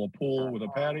 install a pool with a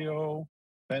patio,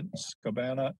 fence,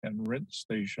 cabana, and rinse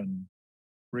station.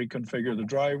 Reconfigure the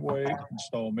driveway,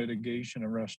 install mitigation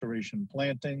and restoration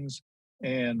plantings,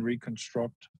 and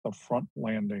reconstruct the front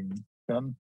landing.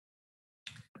 Done?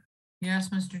 Yes,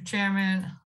 Mr. Chairman,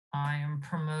 I am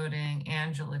promoting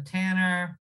Angela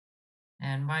Tanner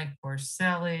and Mike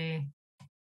Borselli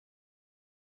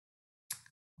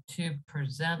to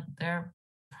present their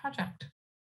project.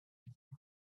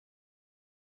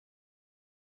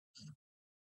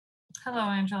 Hello,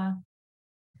 Angela.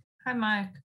 Hi, Mike.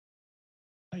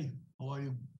 Hi, how are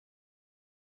you?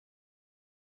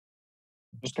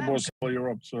 Mr. Borselli, you're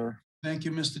up, sir. Thank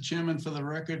you, Mr. Chairman. For the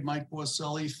record, Mike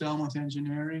Borselli, Falmouth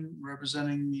Engineering,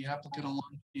 representing the applicant along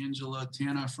with Angela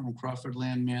Tanner from Crawford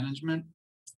Land Management.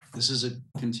 This is a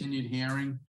continued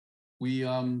hearing. We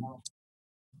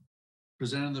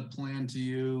presented the plan to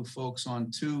you folks on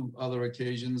 2 other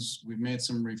occasions. We've made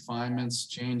some refinements,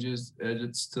 changes,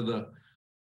 edits to the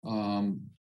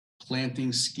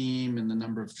planting scheme and the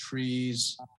number of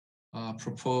trees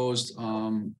proposed.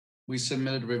 We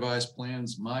submitted revised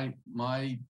plans.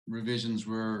 My revisions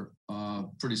were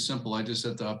pretty simple. I just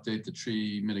had to update the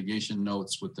tree mitigation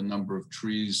notes with the number of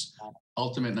trees,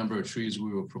 ultimate number of trees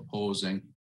we were proposing.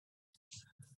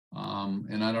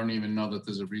 And I don't even know that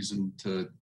there's a reason to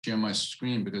share my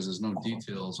screen because there's no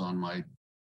details on my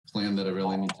plan that I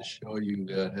really need to show you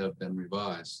that have been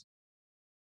revised.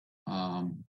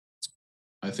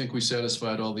 I think we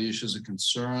satisfied all the issues and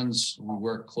concerns. We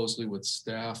worked closely with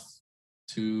staff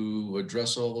to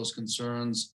address all those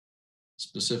concerns,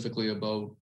 specifically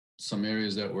about some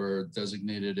areas that were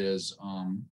designated as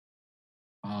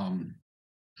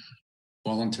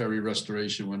voluntary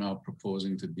restoration. We're now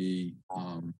proposing to be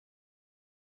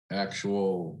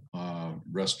actual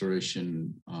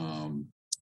restoration. I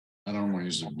don't want to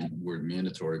use the word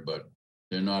mandatory, but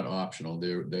they're not optional.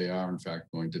 They are in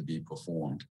fact going to be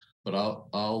performed. But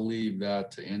I'll leave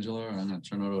that to Angela. I'm going to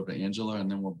turn it over to Angela,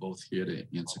 and then we're both here to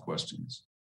answer questions.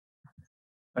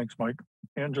 Thanks, Mike.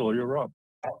 Angela, you're up.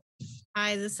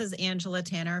 Hi, this is Angela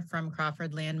Tanner from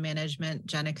Crawford Land Management,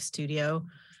 Genic Studio.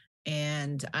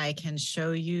 And I can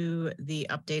show you the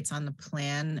updates on the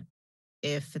plan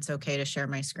if it's okay to share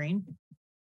my screen.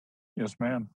 Yes,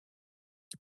 ma'am.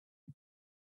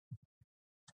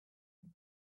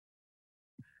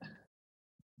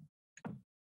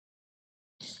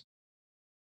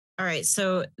 All right,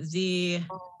 so the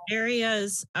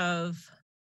areas of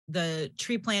the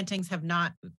tree plantings have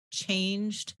not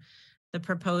changed. The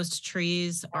proposed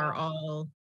trees are all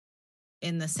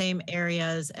in the same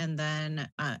areas, and then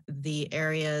the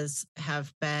areas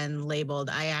have been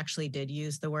labeled. I actually did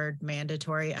use the word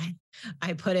mandatory.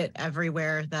 I put it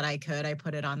everywhere that I could. I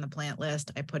put it on the plant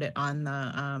list. I put it on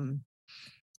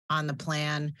the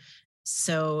plan.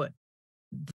 So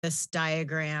this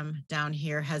diagram down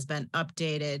here has been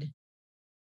updated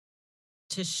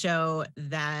to show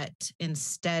that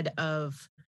instead of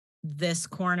this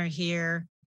corner here,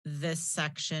 this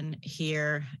section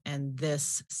here, and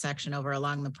this section over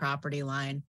along the property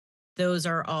line, those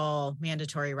are all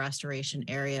mandatory restoration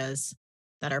areas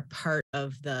that are part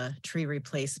of the tree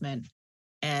replacement,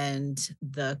 and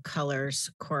the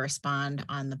colors correspond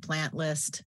on the plant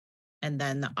list. And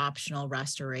then the optional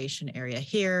restoration area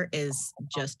here is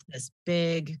just this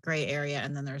big gray area.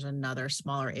 And then there's another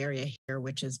smaller area here,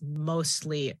 which is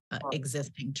mostly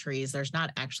existing trees. There's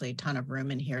not actually a ton of room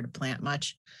in here to plant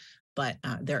much, but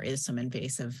there is some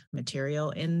invasive material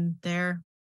in there.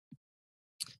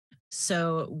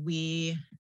 So we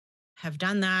have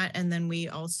done that. And then we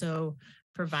also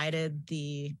provided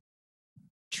the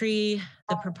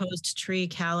proposed tree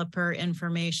caliper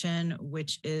information,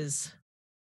 which is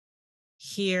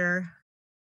here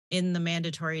in the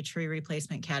mandatory tree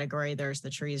replacement category. There's the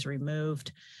trees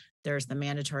removed. There's the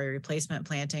mandatory replacement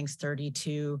plantings,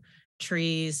 32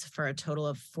 trees for a total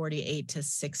of 48 to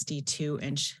 62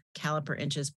 inch caliper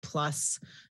inches, plus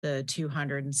the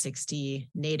 260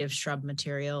 native shrub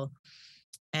material.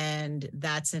 And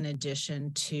that's in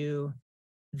addition to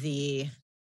the,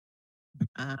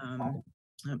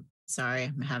 sorry,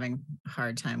 I'm having a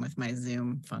hard time with my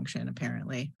Zoom function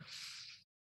apparently.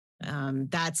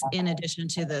 That's in addition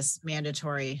to this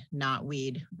mandatory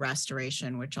knotweed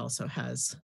restoration, which also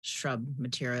has shrub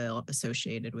material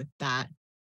associated with that.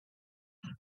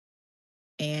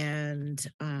 And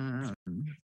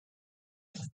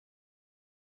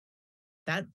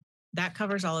that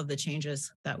covers all of the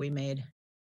changes that we made. If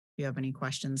you have any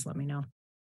questions, let me know.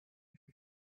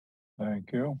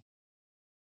 Thank you.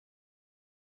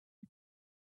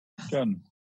 Jen.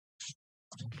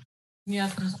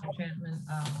 Yes, Mr. Chapman.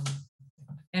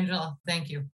 Angela, thank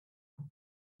you.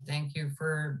 Thank you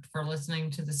for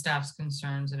listening to the staff's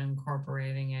concerns and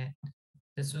incorporating it.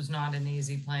 This was not an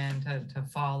easy plan to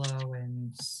follow,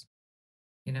 and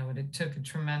you know, it took a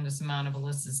tremendous amount of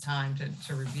Alyssa's time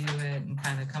to review it and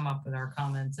kind of come up with our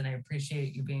comments. And I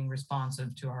appreciate you being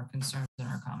responsive to our concerns and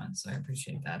our comments. So I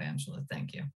appreciate that, Angela.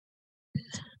 Thank you.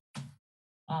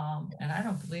 And I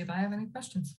don't believe I have any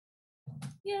questions.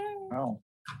 Yay. Wow.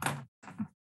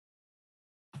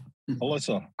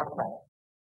 Alyssa.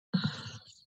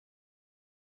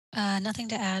 Nothing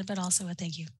to add, but also a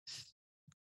thank you.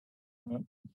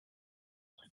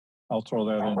 I'll throw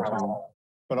that in too.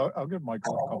 But I'll give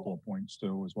Michael a couple of points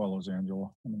too, as well as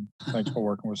Angela. I mean, thanks for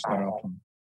working with staff. And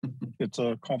it's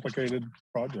a complicated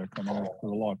project. I mean, there's a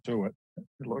lot to it.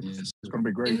 It looks, it's going to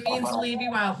be great. It means to leave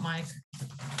you out, Mike.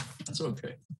 That's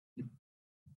okay.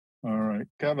 All right,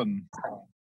 Kevin.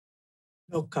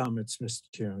 No comments, Mr.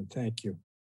 Chairman. Thank you.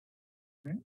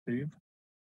 Okay. Steve.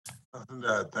 Nothing to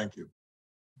add. Thank you.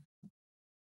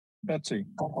 Betsy.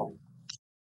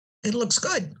 It looks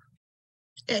good.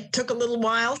 It took a little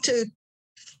while to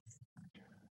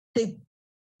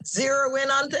zero in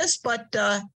on this, but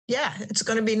yeah, it's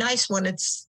going to be nice when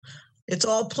it's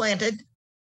all planted.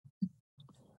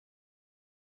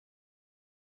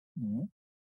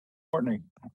 Courtney.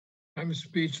 I'm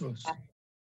speechless.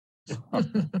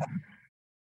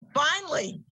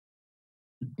 Finally.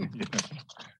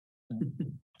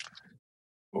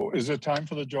 Oh, is it time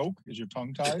for the joke? Is your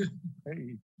tongue tied?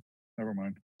 Hey, never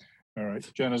mind. All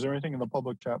right, Jen, is there anything in the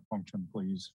public chat function,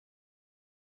 please?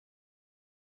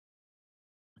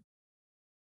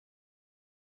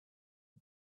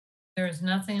 There is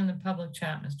nothing in the public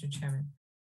chat, Mr. Chairman.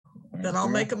 Then I'll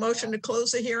make a motion to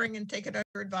close the hearing and take it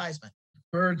under advisement.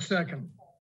 Bird second.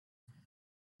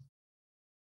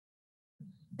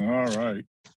 All right.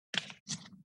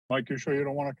 Mike, you sure you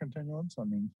don't want a continuance? I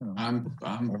mean, you know, I'm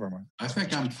never mind. I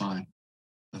think I'm fine.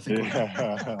 I think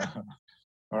Yeah.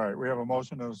 All right, we have a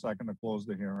motion and a second to close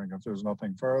the hearing. If there's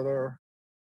nothing further,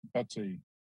 Betsy.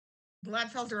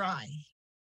 Gladfelder, aye.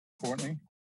 Courtney.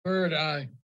 Bird, aye.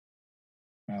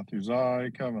 Matthews, aye.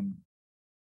 Kevin.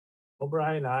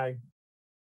 O'Brien, aye.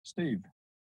 Steve?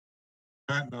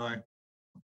 Pat, aye.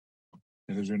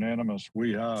 It is unanimous.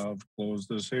 We have closed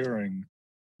this hearing.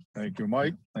 Thank you,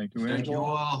 Mike. Thank you, Thank you Angela.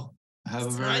 all. Have a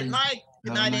Good very. night, Mike.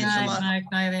 Good have a night, nice Angela. evening. Night,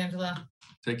 night, Angela.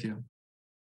 Take care.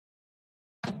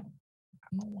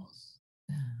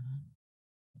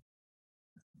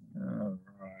 All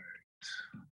right.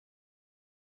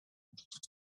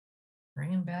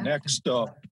 Bring him back. Next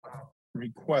up,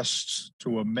 requests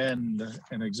to amend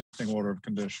an existing order of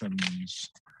conditions.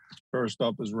 First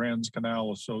up is Rands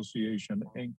Canal Association,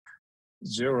 Inc.,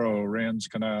 0 Rands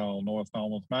Canal, North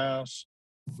Falmouth, Mass.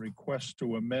 Request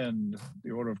to amend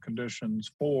the order of conditions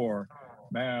for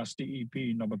Mass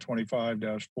DEP number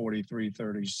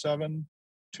 25-4337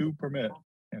 to permit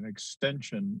an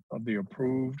extension of the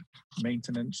approved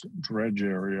maintenance dredge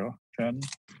area. Jen?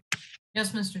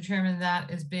 Yes, Mr. Chairman,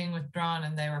 that is being withdrawn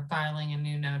and they were filing a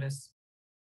new notice.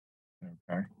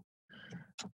 Okay.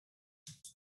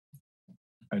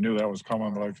 I knew that was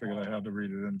coming, but I figured I had to read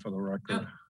it in for the record.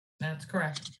 That's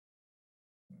correct.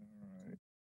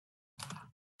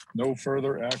 No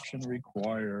further action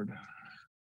required.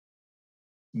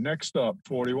 Next up,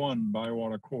 41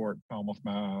 Bywater Court, Falmouth,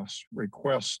 Mass.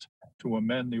 Request to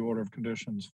amend the order of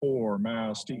conditions for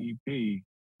Mass DEP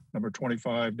number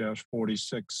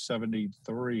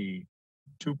 25-4673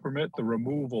 to permit the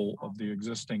removal of the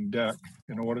existing deck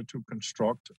in order to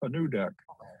construct a new deck,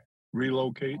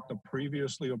 relocate the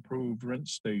previously approved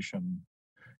rinse station,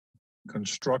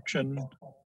 construction,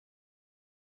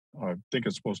 I think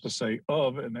it's supposed to say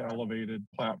of an elevated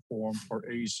platform for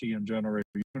AC and generator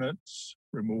units,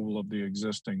 removal of the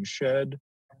existing shed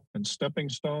and stepping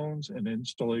stones, and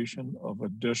installation of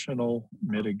additional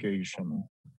mitigation.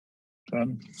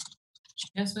 Done.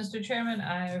 Yes, Mr. Chairman,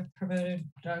 I have promoted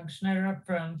Doug Schneider up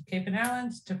from Cape and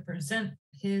Islands to present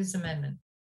his amendment.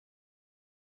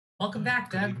 Welcome back,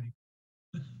 Doug.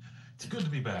 It's good to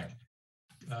be back.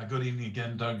 Good evening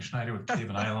again, Doug Schneider with Cape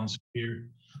and Islands here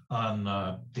on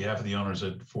behalf of the owners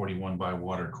at 41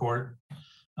 Bywater Court.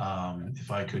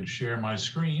 If I could share my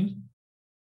screen.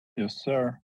 Yes,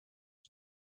 sir.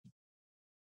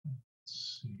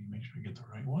 Let's see, make sure I get the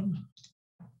right one.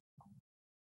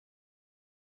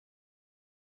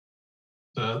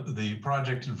 The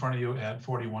project in front of you at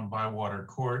 41 Bywater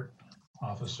Court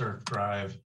off of Surf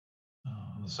Drive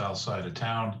on the south side of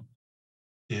town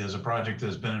is a project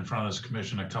that's been in front of this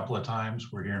commission a couple of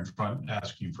times. We're here in front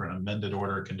asking for an amended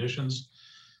order of conditions.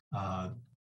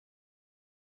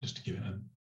 Just to give you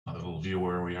another little view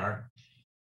where we are.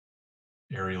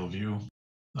 Aerial view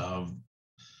of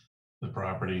the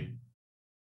property.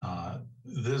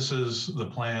 This is the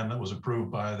plan that was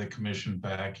approved by the commission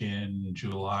back in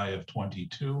July of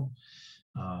 22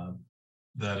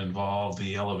 that involved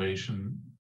the elevation,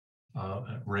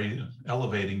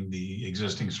 elevating the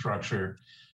existing structure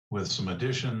with some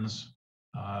additions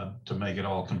to make it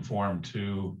all conform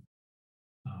to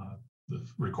the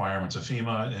requirements of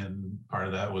FEMA, and part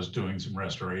of that was doing some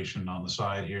restoration on the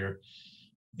side here.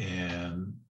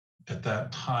 And at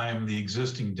that time, the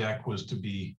existing deck was to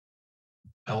be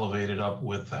elevated up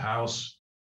with the house,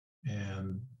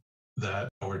 and that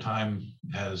over time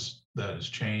has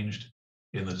changed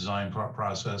in the design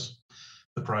process.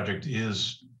 The project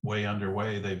is way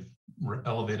underway. They've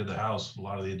elevated the house. A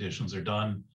lot of the additions are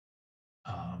done.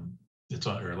 It's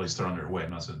or at least they're underway.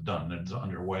 Not that it's done. It's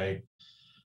underway.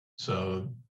 So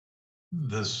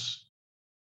the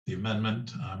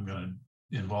amendment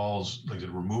involves, like I said,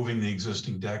 removing the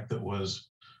existing deck that was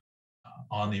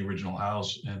on the original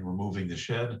house and removing the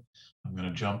shed. I'm going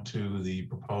to jump to the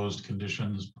proposed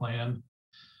conditions plan.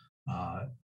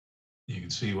 You can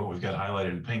see what we've got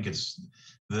highlighted in pink.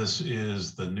 This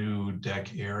is the new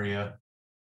deck area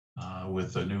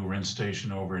with the new rinse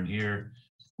station over in here,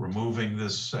 removing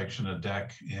this section of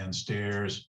deck and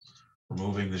stairs,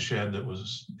 removing the shed that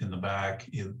was in the back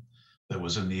that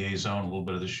was in the A zone, a little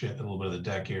bit of the shed, a little bit of the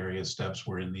deck area, steps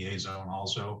were in the A zone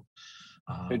also.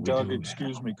 Hey, Doug,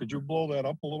 excuse me, could you blow that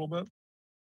up a little bit?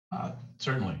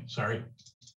 Certainly, sorry.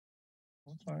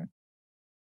 That's all right.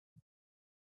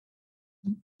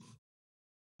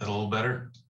 That a little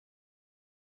better?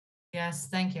 Yes,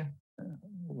 thank you.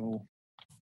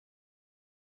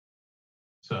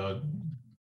 So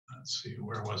let's see,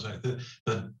 where was I?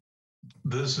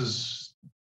 This is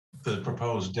the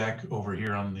proposed deck over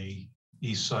here on the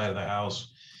east side of the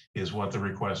house is what the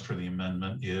request for the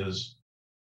amendment is.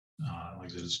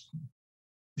 Like this,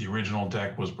 the original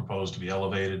deck was proposed to be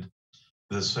elevated.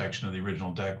 This section of the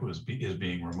original deck is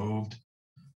being removed.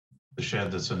 The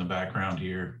shed that's in the background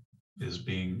here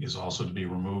is also to be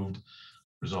removed,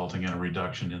 resulting in a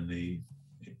reduction in the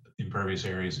impervious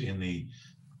areas in the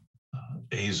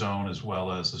A zone as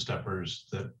well as the steppers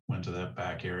that went to that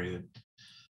back area.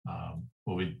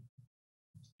 We'll be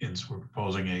we're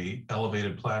proposing a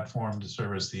elevated platform to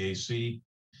service the AC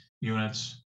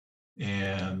units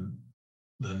and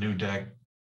the new deck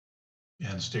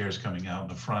and stairs coming out in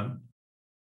the front,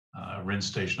 rinse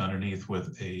station underneath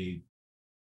with a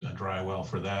dry well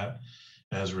for that.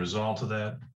 As a result of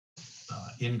that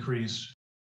increase,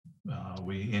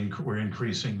 we're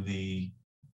increasing the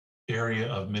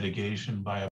area of mitigation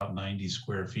by about 90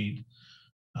 square feet.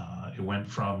 It went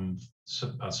from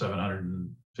about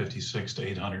 756 to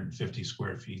 850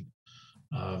 square feet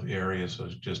of area. So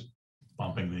it's just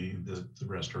bumping the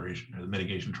restoration or the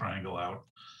mitigation triangle out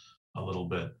a little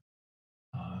bit.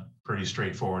 Pretty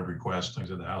straightforward request. Like I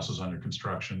said, the house is under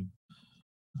construction.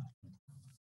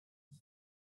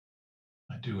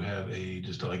 I do have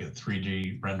just like a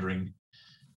 3D rendering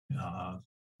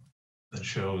that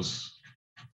shows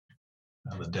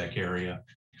the deck area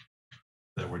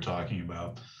that we're talking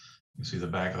about. You can see the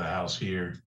back of the house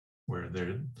here where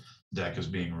their deck is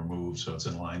being removed, so it's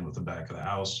in line with the back of the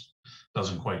house.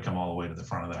 Doesn't quite come all the way to the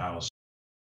front of the house.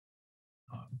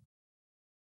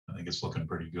 I think it's looking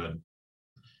pretty good.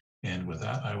 And with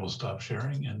that, I will stop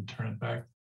sharing and turn it back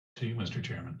to you, Mr.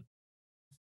 Chairman.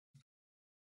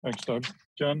 Thanks, Doug.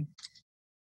 Jen?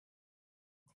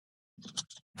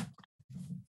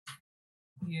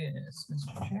 Yes,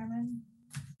 Mr. Chairman.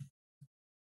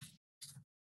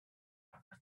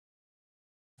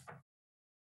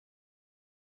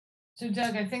 So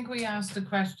Doug, I think we asked the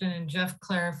question and Jeff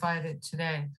clarified it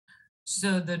today.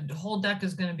 So the whole deck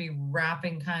is going to be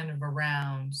wrapping kind of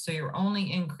around. So you're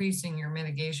only increasing your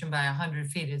mitigation by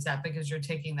 100 feet. Is that because you're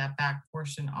taking that back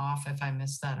portion off? If I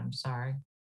missed that, I'm sorry.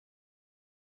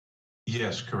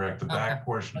 Yes, correct. The back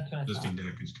portion of the existing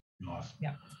deck is coming off.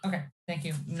 Yeah. Okay. Thank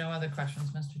you. No other questions,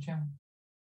 Mr. Chairman.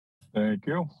 Thank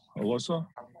you. Alyssa?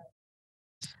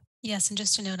 Yes, and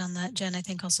just a note on that, Jen, I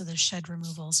think also the shed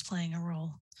removal is playing a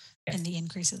role in the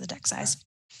increase of the deck size.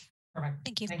 Perfect.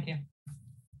 Thank you. Thank you.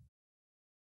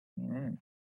 All right.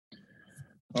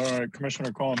 All right,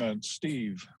 Commissioner comments.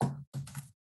 Steve?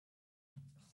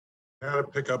 How to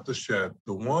pick up the shed.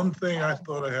 The one thing I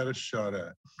thought I had a shot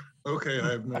at. Okay,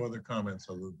 I have no other comments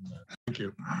other than that. Thank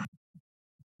you.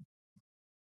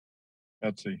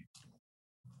 Betsy?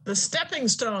 The stepping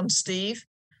stone, Steve,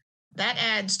 that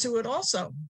adds to it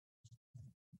also.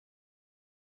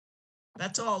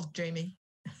 That's all, Jamie.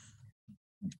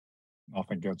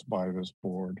 Nothing gets by this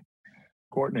board.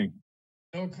 Courtney?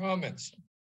 No comments.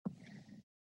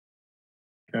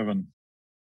 Kevin?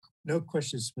 No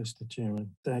questions, Mr.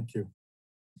 Chairman. Thank you.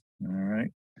 All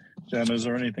right. Jen, is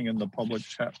there anything in the public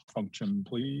chat function,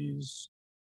 please?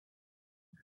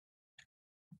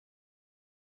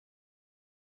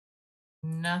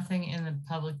 Nothing in the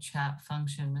public chat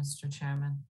function, Mr.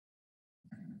 Chairman.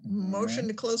 Motion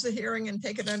to close the hearing and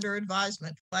take it under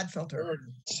advisement. Gladfelter.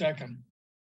 Second.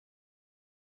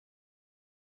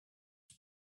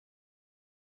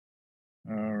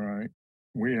 All right.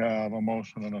 We have a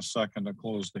motion and a second to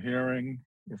close the hearing.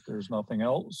 If there's nothing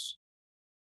else.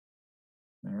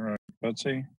 All right,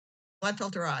 Betsy?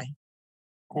 Gladfelter, aye.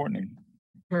 Courtney?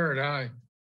 Bird, aye.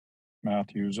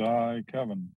 Matthews, aye.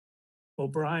 Kevin?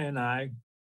 O'Brien, aye.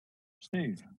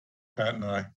 Steve? Pat and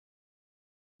I.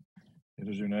 It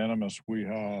is unanimous. We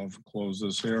have closed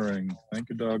this hearing. Thank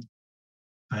you, Doug.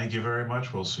 Thank you very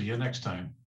much. We'll see you next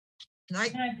time.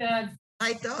 Night, Doug.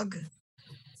 Night, Doug.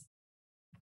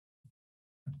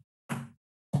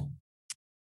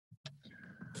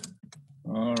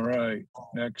 All right,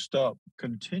 next up,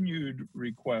 continued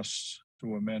requests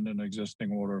to amend an existing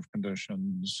order of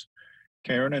conditions.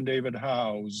 Karen and David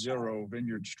Howe, 0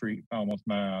 Vineyard Street, Falmouth,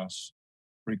 Mass.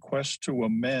 Request to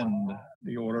amend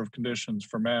the order of conditions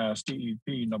for Mass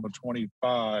DEP number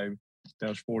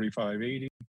 25-4580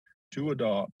 to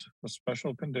adopt the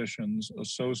special conditions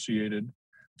associated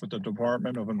with the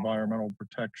Department of Environmental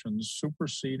Protection's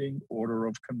superseding order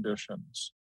of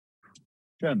conditions.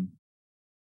 Jen.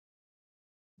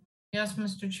 Yes,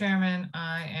 Mr. Chairman,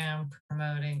 I am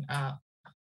promoting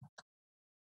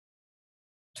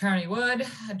Attorney Wood,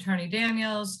 Attorney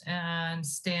Daniels, and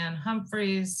Stan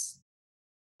Humphreys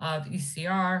of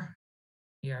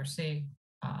ERC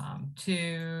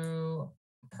to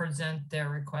present their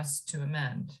request to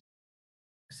amend.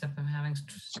 Except I'm having,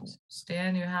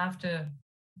 Stan, you have to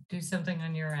do something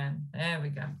on your end. There we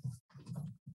go.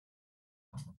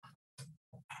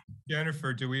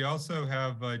 Jennifer, do we also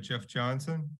have Jeff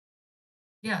Johnson?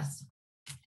 Yes,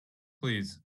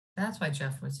 Please. that's why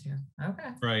Jeff was here. Okay.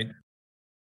 Right.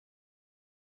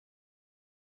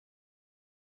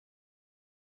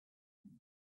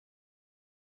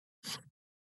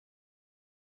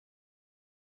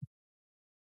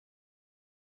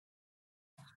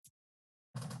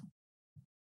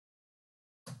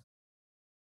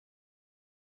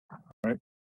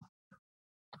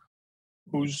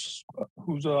 Who's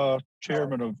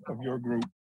chairman of your group?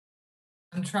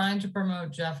 I'm trying to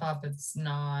promote Jeff up. It's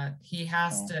not, he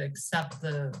has to accept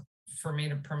for me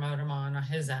to promote him on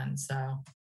his end, so.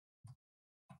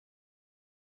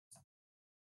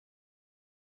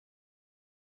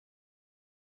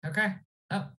 Okay.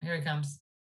 Oh, here he comes.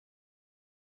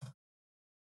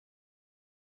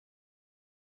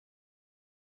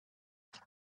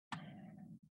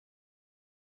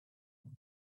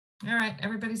 All right,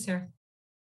 everybody's here.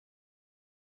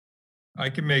 I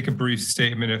can make a brief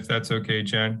statement if that's okay,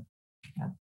 Jen.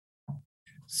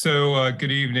 So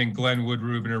good evening, Glenn Wood,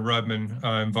 Rubin and Rudman,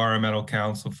 Environmental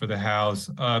Counsel for the House.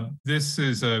 This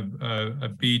is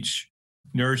a beach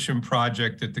nourishment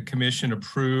project that the commission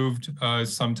approved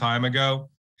some time ago.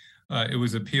 It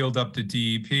was appealed up to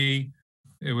DEP.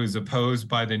 It was opposed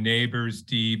by the neighbors.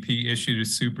 DEP issued a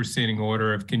superseding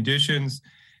order of conditions.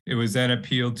 It was then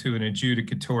appealed to an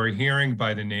adjudicatory hearing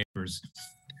by the neighbors.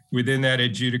 Within that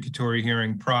adjudicatory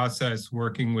hearing process,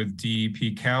 working with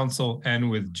DEP counsel and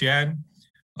with Jen,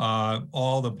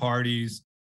 all the parties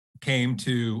came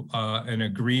to an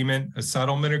agreement, a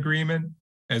settlement agreement,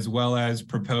 as well as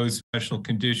proposed special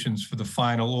conditions for the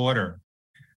final order.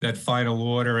 That final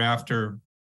order, after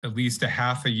at least a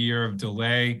half a year of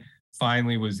delay,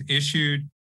 finally was issued,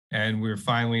 and we're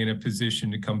finally in a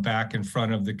position to come back in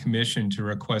front of the commission to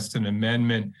request an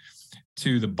amendment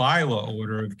to the bylaw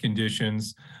order of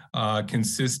conditions,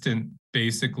 consistent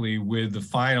basically with the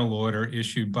final order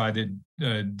issued by the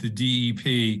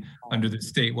DEP under the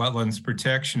State Wetlands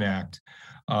Protection Act.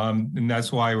 And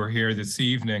that's why we're here this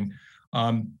evening.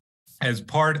 As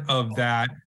part of that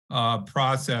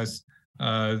process,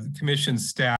 the commission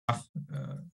staff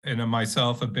and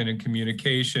myself have been in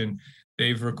communication.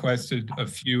 They've requested a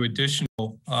few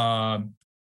additional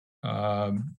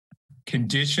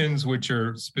conditions, which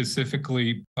are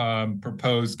specifically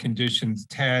proposed conditions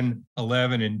 10,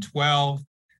 11, and 12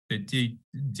 that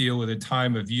deal with a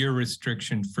time of year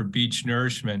restriction for beach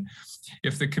nourishment.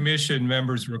 If the commission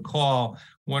members recall,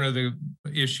 one of the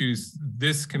issues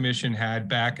this commission had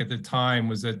back at the time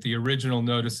was that the original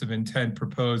notice of intent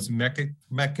proposed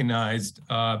mechanized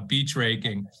beach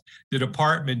raking. The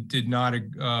department did not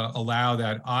allow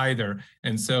that either.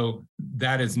 And so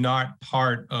that is not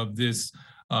part of this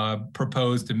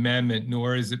proposed amendment,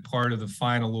 nor is it part of the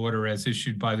final order as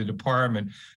issued by the department.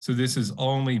 So this is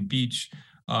only beach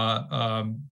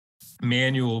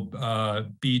manual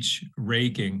beach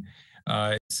raking.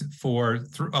 For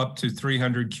up to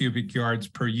 300 cubic yards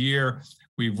per year.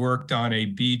 We've worked on a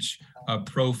beach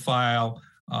profile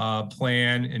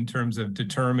plan in terms of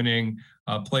determining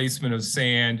placement of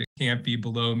sand. It can't be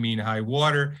below mean high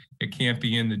water. It can't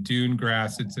be in the dune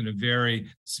grass. It's in a very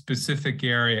specific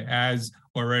area as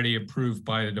already approved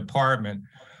by the department.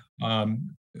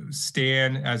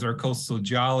 Stan, as our coastal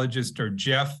geologist, or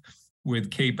Jeff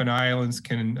with Cape and Islands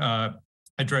can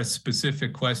address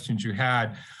specific questions you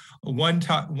had.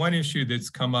 One issue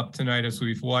that's come up tonight as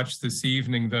we've watched this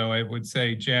evening, though, I would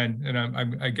say, Jen, and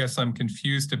I guess I'm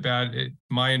confused about it.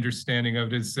 My understanding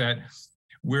of it is that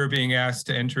we're being asked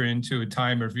to enter into a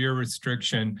time of year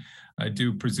restriction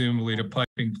due presumably to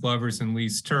piping plovers and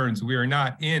least terns. We are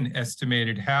not in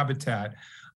estimated habitat.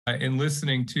 In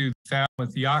listening to the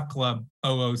Falmouth Yacht Club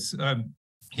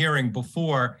hearing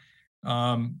before,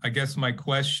 I guess my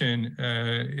question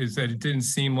is that it didn't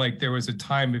seem like there was a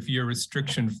time of year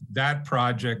restriction for that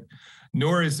project,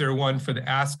 nor is there one for the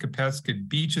Askapesket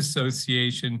Beach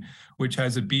Association, which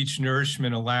has a beach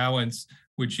nourishment allowance,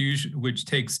 which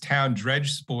takes town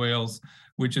dredge spoils,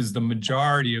 which is the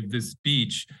majority of this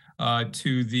beach,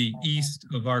 to the east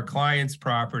of our client's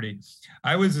property.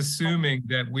 I was assuming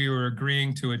that we were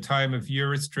agreeing to a time of year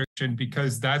restriction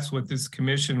because that's what this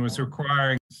commission was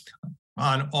requiring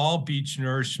on all beach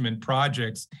nourishment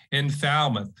projects in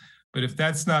Falmouth. But if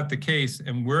that's not the case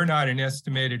and we're not in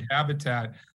estimated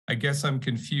habitat, I guess I'm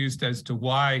confused as to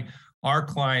why our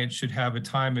client should have a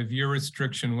time of year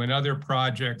restriction when other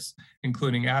projects,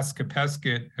 including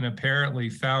Askapesket and apparently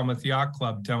Falmouth Yacht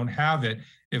Club, don't have it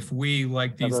if we,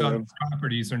 like these other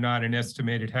properties, are not in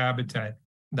estimated habitat.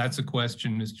 That's a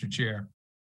question, Mr. Chair.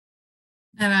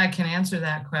 And I can answer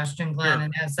that question, Glenn. Sure.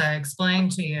 And as I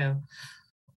explained to you,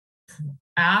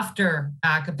 after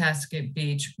Askapesket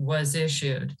Beach was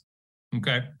issued,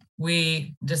 okay,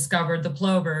 we discovered the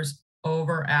plovers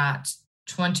over at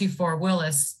 24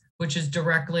 Willis, which is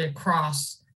directly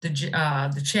across the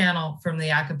channel from the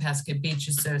Askapesket Beach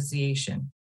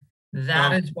Association.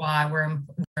 That is why we're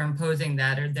imposing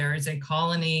that. There is a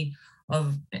colony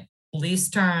of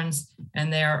least terns,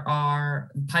 and there are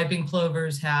piping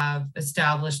plovers have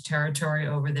established territory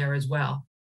over there as well.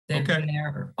 They've Okay. been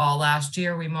there all last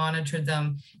year. We monitored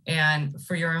them. And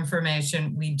for your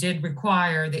information, we did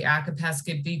require the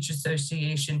Acapesket Beach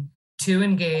Association to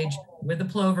engage with the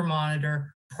plover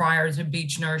monitor prior to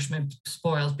beach nourishment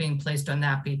spoils being placed on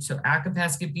that beach. So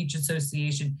Acapesket Beach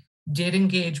Association did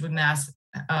engage with Mass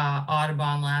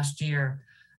Audubon last year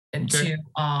and Okay.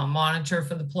 to monitor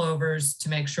for the plovers to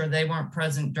make sure they weren't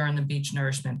present during the beach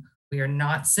nourishment. We are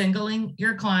not singling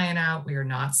your client out. We are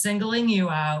not singling you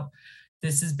out.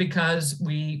 This is because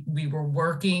we were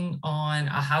working on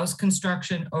a house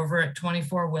construction over at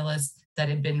 24 Willis that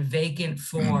had been vacant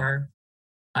for,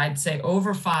 I'd say,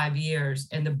 over 5 years,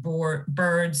 and the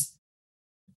birds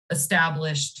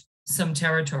established some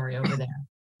territory over there.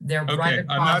 They're right Okay,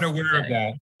 I'm not across aware of the-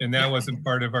 that, and that wasn't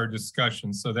part of our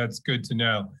discussion, so that's good to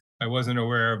know. I wasn't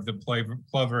aware of the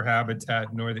plover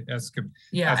habitat nor the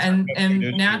Yeah, and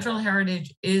Natural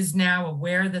Heritage is now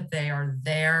aware that they are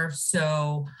there,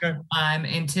 so I'm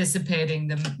anticipating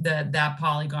that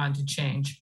polygon to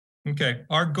change. Okay,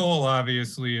 our goal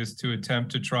obviously is to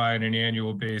attempt to try on an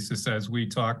annual basis, as we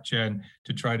talked, Jen,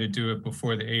 to try to do it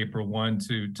before the April 1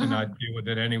 to not deal with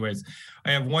it anyways.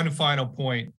 I have one final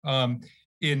point.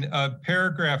 In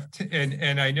paragraph,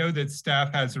 and I know that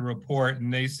staff has a report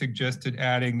and they suggested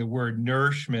adding the word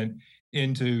nourishment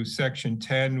into section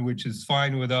 10, which is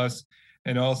fine with us,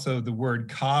 and also the word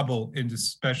cobble into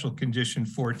special condition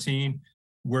 14.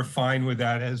 We're fine with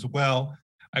that as well.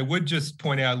 I would just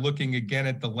point out, looking again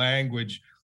at the language,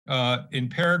 in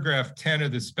paragraph 10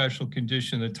 of the special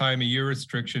condition, the time of year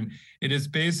restriction, it is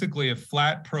basically a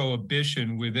flat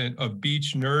prohibition within of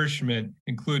beach nourishment,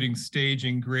 including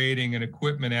staging, grading, and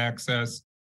equipment access,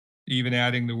 even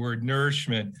adding the word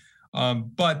nourishment.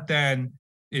 But then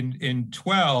in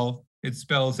 12, it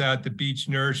spells out the beach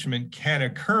nourishment can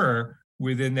occur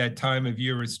within that time of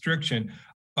year restriction.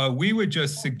 We would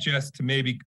just suggest to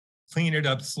maybe clean it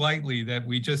up slightly, that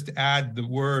we just add the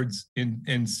words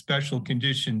in special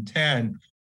condition 10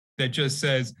 that just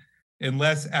says,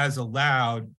 unless as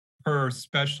allowed per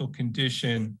special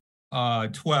condition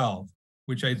 12,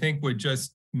 which I think would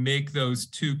just make those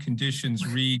two conditions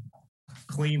read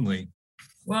cleanly.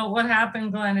 Well, what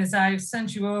happened, Glenn, is I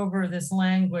sent you over this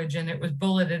language and it was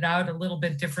bulleted out a little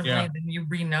bit differently than you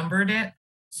renumbered it.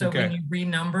 So when you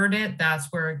renumbered it, that's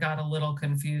where it got a little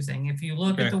confusing. If you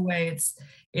look at the way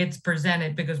it's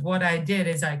presented, because what I did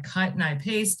is I cut and I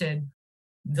pasted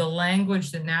the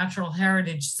language that Natural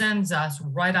Heritage sends us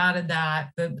right out of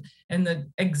that. And the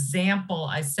example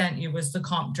I sent you was the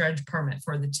comp dredge permit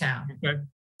for the town.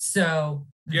 So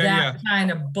that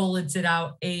kind of bullets it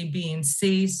out A, B, and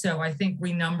C. So I think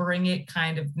renumbering it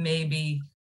kind of maybe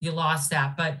you lost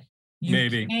that, but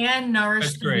you can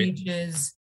nourish the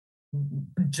beaches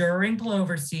during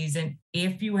plover season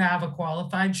if you have a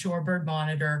qualified shorebird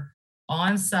monitor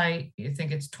on site. I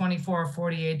think it's 24 or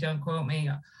 48, don't quote me,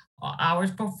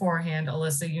 hours beforehand.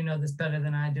 Alyssa, you know this better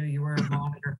than I do, you were a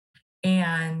monitor.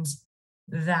 And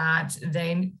that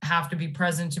they have to be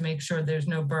present to make sure there's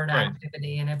no bird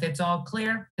activity. And if it's all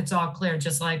clear, it's all clear,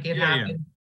 just like it happened.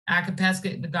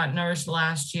 Acapesket got nourished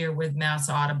last year with Mass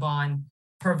Audubon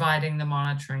providing the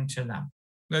monitoring to them.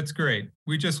 That's great.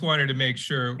 We just wanted to make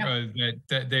sure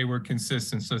that they were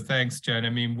consistent. So thanks, Jen. I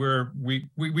mean,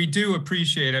 we do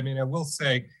appreciate, I mean, I will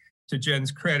say to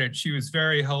Jen's credit, she was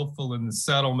very helpful in the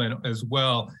settlement as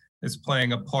well as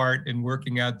playing a part in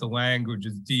working out the language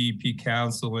as DEP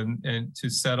counsel and to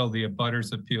settle the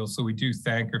abutters appeal. So we do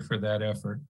thank her for that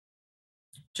effort.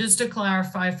 Just to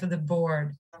clarify for the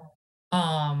board,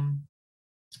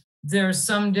 there's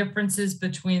some differences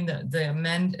between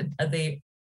the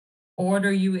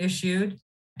order you issued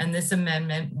and this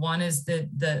amendment. One is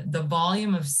the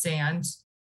volume of sand.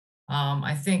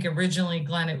 I think originally,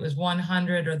 Glenn, it was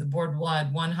 100, or the board will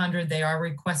add 100. They are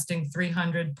requesting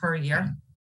 300 per year.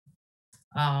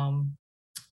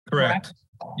 Correct.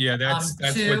 Yeah, that's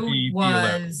what the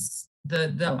was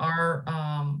our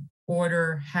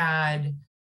order had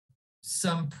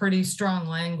some pretty strong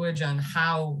language on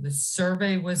how the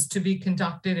survey was to be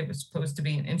conducted. It was supposed to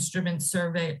be an instrument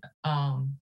survey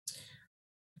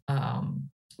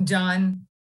done.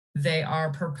 They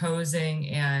are proposing,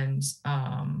 and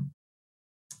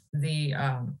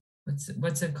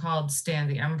what's it called, Stan?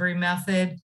 The Embry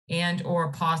method and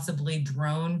or possibly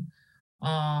drone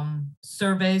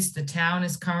surveys. The town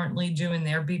is currently doing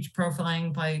their beach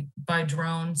profiling by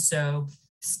drone, so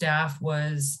staff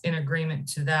was in agreement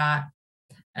to that.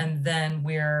 And then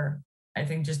I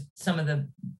think just some of the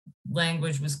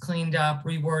language was cleaned up,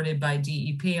 reworded by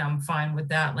DEP. I'm fine with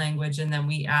that language. And then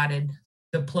we added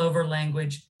the plover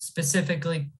language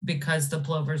specifically because the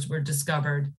plovers were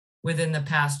discovered within the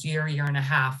past year and a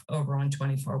half over on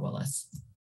 24 Willis.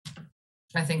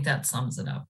 I think that sums it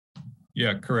up.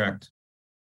 Yeah, correct.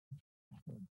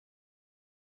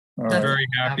 All right. Very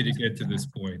happy to get to this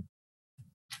point.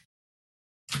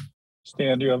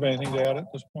 Stan, do you have anything to add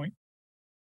at this point?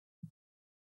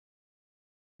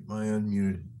 Am I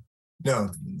unmuted? No,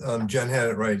 Jen had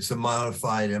it right. It's a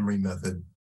modified Emory method.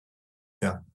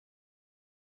 Yeah.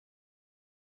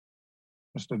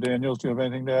 Mr. Daniels, do you have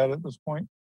anything to add at this point?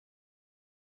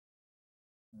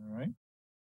 All right.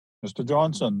 Mr.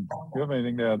 Johnson, do you have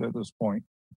anything to add at this point?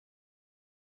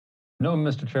 No,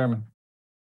 Mr. Chairman.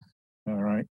 All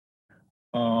right.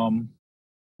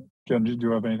 Jen, did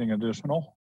you have anything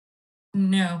additional?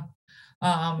 No,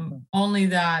 only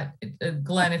that,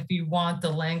 Glenn, if you want the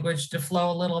language to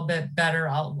flow a little bit better,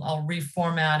 I'll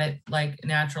reformat it like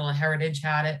Natural Heritage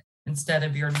had it instead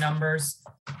of your numbers.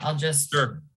 I'll just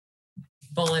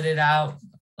bullet it out.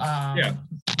 Yeah,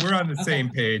 we're on the same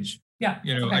page. Yeah.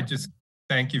 You know, okay. I just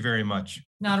thank you very much.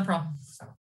 Not a problem.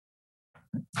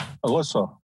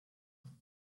 Alyssa.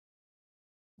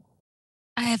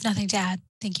 I have nothing to add.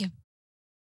 Thank you.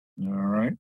 All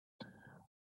right.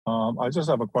 I just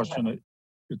have a question.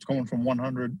 It's going from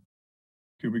 100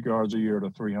 cubic yards a year to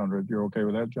 300. You're okay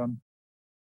with that, Jen?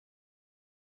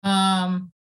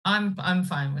 I'm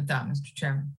fine with that, Mr.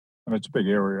 Chairman. I mean, it's a big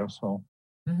area, so.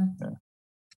 Mhm. Yeah.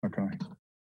 Okay.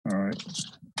 All right.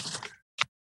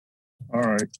 All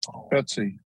right.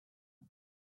 Betsy.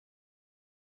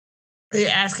 Are you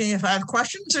asking if I have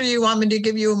questions or you want me to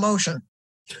give you a motion?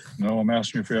 No, I'm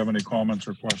asking if you have any comments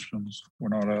or questions. We're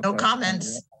not at No that point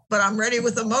comments, yet. but I'm ready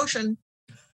with a motion.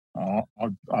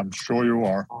 I'm sure you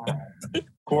are.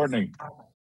 Courtney,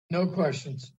 No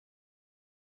questions.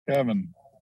 Kevin,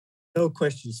 No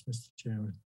questions, Mr.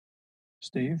 Chairman.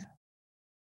 Steve?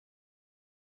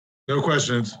 No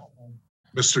questions,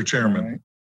 Mr. Chairman. All right.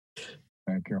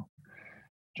 Thank you.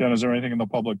 Jen, is there anything in the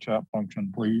public chat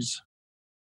function, please?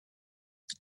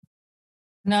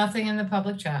 Nothing in the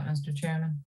public chat, Mr.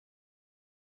 Chairman.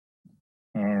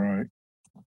 All right.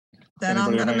 Then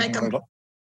I'm Anybody have gonna make anything a,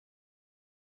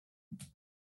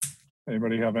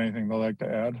 Anybody have anything they'd like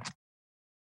to add?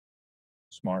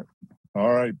 Smart.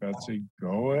 All right, Betsy,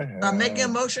 go ahead. I'm making a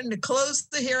motion to close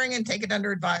the hearing and take it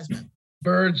under advisement.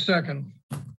 Bird second.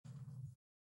 All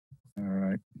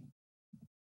right.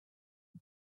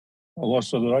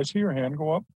 Alyssa, did I see your hand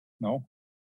go up? No?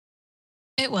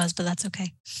 It was, but that's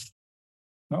okay.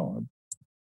 No.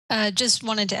 Just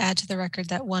wanted to add to the record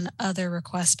that one other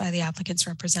request by the applicant's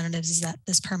representatives is that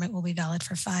this permit will be valid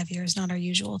for 5 years, not our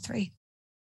usual 3.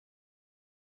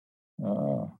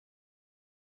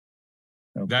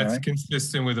 That's Okay.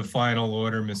 consistent with the final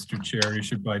order, Mr. Chair,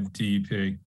 issued by the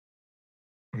DEP.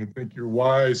 I think you're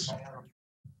wise.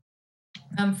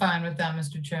 I'm fine with that,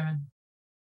 Mr. Chairman.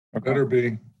 Better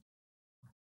be.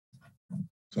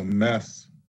 It's a mess.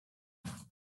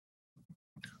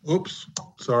 Oops,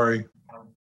 sorry.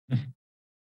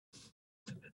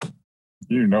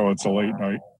 You know it's a late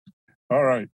night. All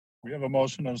right, we have a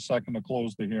motion and a second to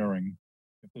close the hearing.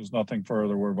 If there's nothing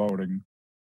further, we're voting.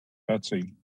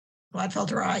 Betsy,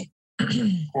 Gladfelter, aye.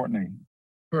 Courtney,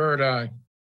 Bird eye.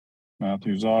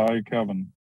 Matthews, aye.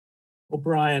 Kevin,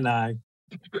 O'Brien, aye.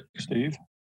 Steve?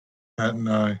 Pat and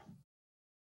I.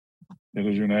 It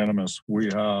is unanimous. We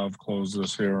have closed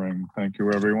this hearing. Thank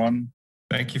you, everyone.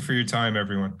 Thank you for your time,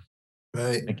 everyone.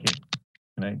 Right. Thank you.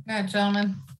 Good night. All right,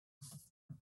 gentlemen.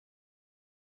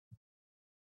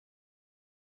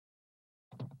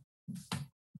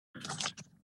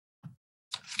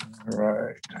 All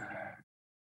right.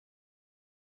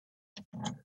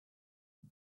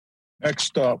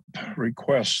 Next up,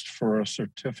 request for a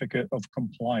certificate of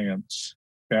compliance.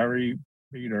 Barry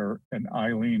Beater and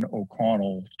Eileen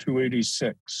O'Connell,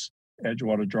 286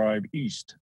 Edgewater Drive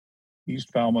East, East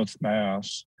Falmouth,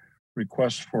 Mass.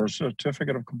 Request for a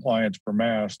certificate of compliance for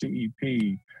Mass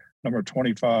DEP number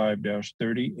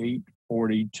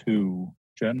 25-3842.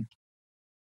 Jen?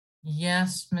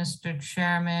 Yes, Mr.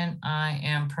 Chairman, I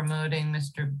am promoting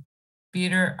Mr.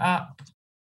 Beater up.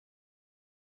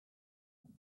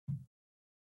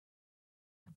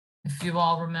 If you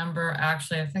all remember,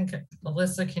 actually, I think,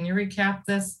 Alyssa, can you recap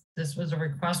this? This was a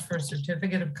request for a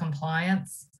certificate of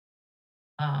compliance.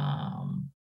 And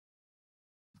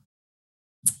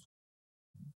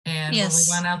when we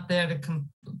went out there to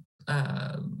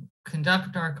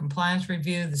conduct our compliance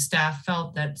review, the staff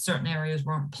felt that certain areas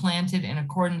weren't planted in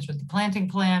accordance with the planting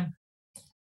plan.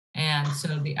 And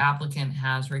so the applicant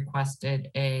has requested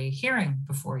a hearing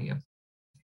before you.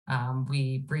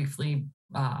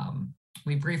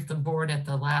 We briefed the board at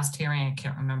the last hearing. I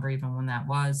can't remember even when that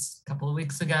was, a couple of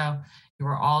weeks ago. You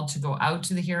were all to go out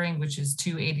to the hearing, which is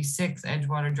 286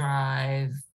 Edgewater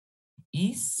Drive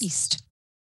East.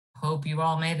 hope you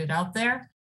all made it out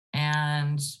there.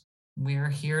 And we're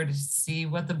here to see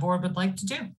what the board would like to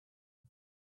do.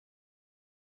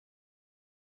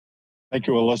 Thank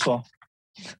you, Alyssa.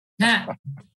 Yeah.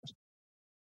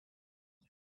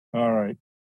 All right.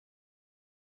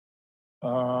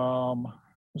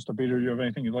 Mr. Peter, you have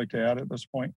anything you'd like to add at this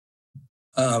point?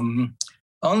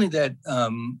 Only that,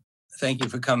 thank you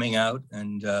for coming out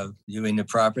and viewing the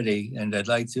property. And I'd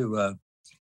like to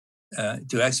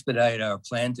expedite our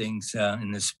plantings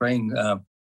in the spring,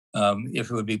 if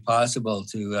it would be possible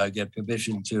to get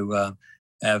permission to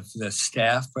have the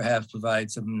staff perhaps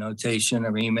provide some notation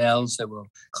or emails that will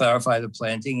clarify the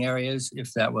planting areas,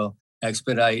 if that will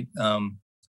expedite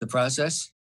the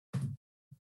process.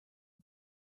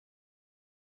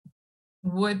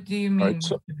 What do you mean, Right,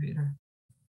 so- Mr. Peter?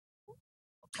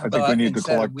 I think we need to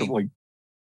instead of collectively.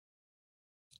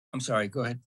 I'm sorry, go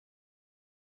ahead.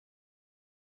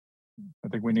 I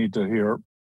think we need to hear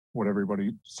what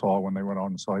everybody saw when they went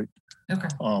on site. Okay.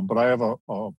 But I have a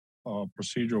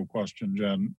procedural question,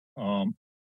 Jen.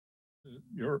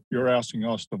 You're asking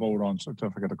us to vote on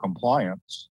certificate of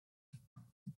compliance.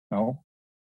 No?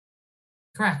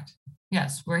 Correct.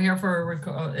 Yes, we're here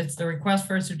for, it's the request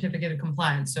for a certificate of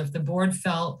compliance. So if the board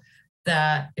felt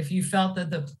that, if you felt that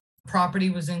the property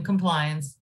was in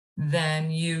compliance,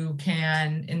 then you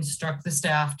can instruct the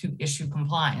staff to issue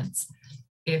compliance.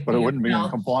 But it wouldn't be in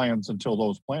compliance until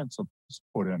those plants are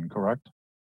put in, correct?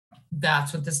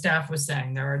 That's what the staff was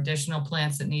saying. There are additional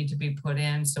plants that need to be put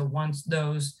in. So once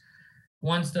those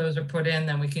are put in,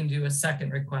 then we can do a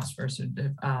second request for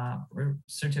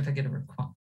certificate of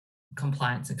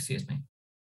compliance, excuse me.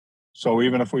 So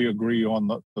even if we agree on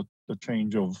the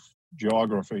change of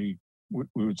geography,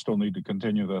 we would still need to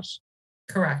continue this.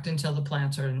 Correct, until the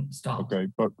plants are installed. Okay,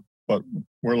 but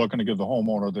we're looking to give the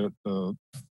homeowner the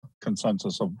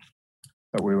consensus of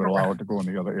that we would allow it to go in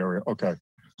the other area. Okay,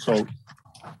 so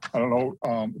I don't know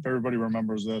if everybody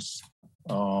remembers this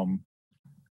and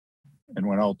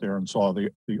went out there and saw the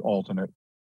alternate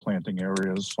planting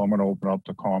areas. So I'm going to open up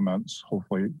the comments.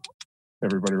 Hopefully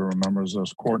everybody remembers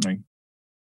this. Courtney.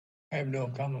 I have no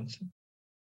comments.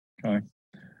 Okay.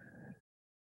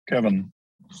 Kevin.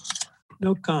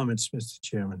 No comments, Mr.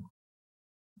 Chairman.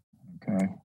 Okay.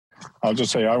 I'll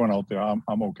just say I went out there. I'm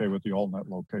okay with the alternate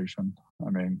location.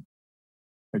 I mean,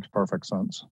 makes perfect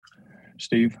sense.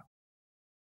 Steve?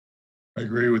 I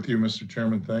agree with you, Mr.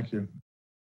 Chairman. Thank you.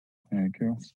 Thank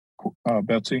you.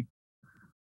 Betsy?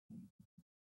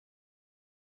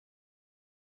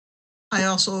 I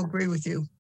also agree with you.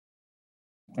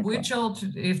 Okay.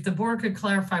 If the board could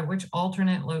clarify, which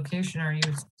alternate location are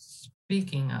you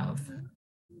speaking of?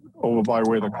 Over by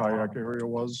where the kayak area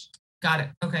was. Got it.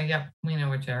 Okay, yep. We know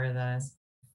which area that is.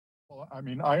 Well, I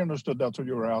mean, I understood that's what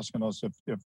you were asking us,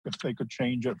 if they could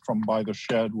change it from by the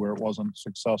shed where it wasn't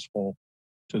successful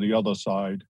to the other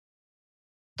side.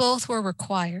 Both were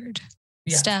required.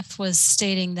 Yeah. Staff was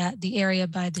stating that the area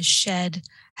by the shed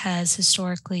has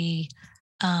historically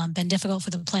been difficult for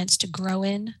the plants to grow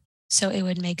in. So it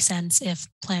would make sense if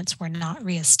plants were not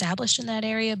reestablished in that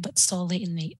area, but solely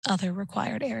in the other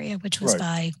required area, which was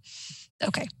Right.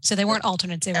 okay. So they weren't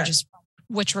alternates. They were just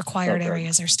which required Okay.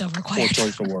 areas are still Poor required.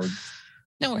 choice of words.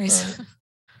 No worries.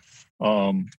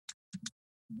 And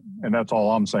that's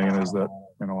all I'm saying is that,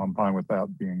 I'm fine with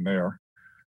that being there.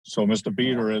 So Mr.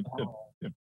 Beater, if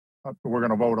we're going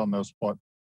to vote on this, what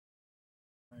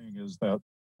I'm saying is that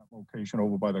location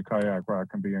over by the kayak rack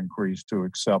can be increased to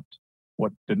accept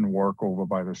what didn't work over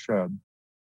by the shed.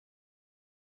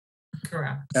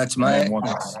 Correct. That's my,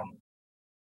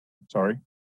 Sorry?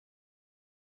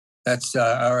 that's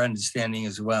our understanding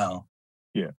as well.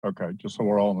 Yeah, okay, just so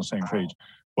we're all on the same page.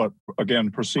 But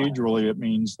again, procedurally, it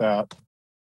means that,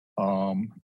 and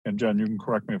Jen, you can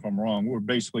correct me if I'm wrong, we're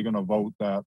basically going to vote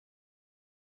that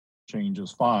change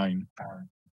is fine,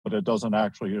 but it doesn't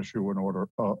actually issue an order,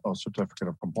 a certificate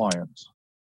of compliance.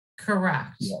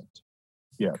 Correct.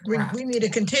 Yeah. We need a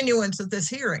continuance of this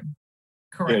hearing.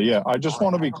 Correct. Yeah. I just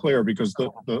want to be clear because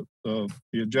the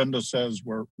agenda says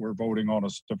we're voting on a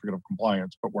certificate of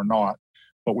compliance, but we're not.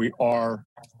 But we are.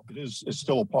 It's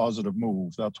still a positive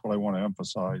move. That's what I want to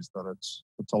emphasize, that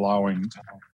it's allowing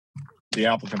the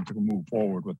applicant to move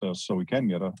forward with this, so we can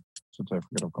get a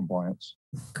certificate of compliance.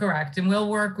 Correct. And we'll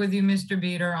work with you, Mr.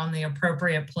 Beater, on the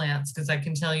appropriate plants, because I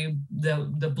can tell you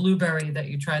the blueberry that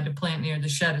you tried to plant near the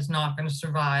shed is not going to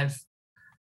survive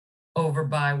over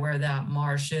by where that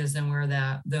marsh is and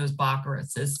where those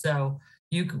baccaris is. So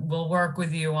we'll work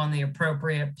with you on the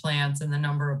appropriate plants and the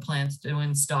number of plants to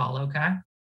install, okay?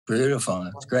 Beautiful.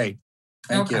 That's great.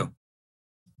 Thank you.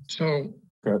 So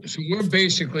we're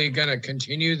basically going to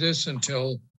continue this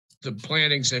until the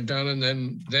plantings are done and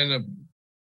then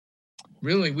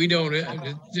really, we don't,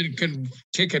 it can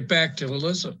kick it back to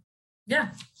Alyssa.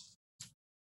 Yeah.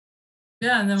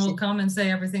 Yeah, and then we'll come and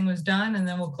say everything was done, and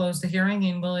then we'll close the hearing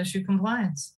and we'll issue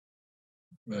compliance.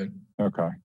 Right. Okay.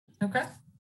 Okay.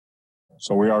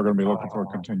 So we are going to be looking for a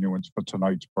continuance for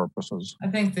tonight's purposes. I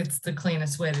think that's the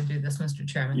cleanest way to do this, Mr.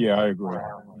 Chairman. Yeah, I agree.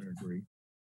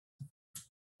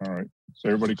 All right. Is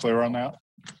everybody clear on that?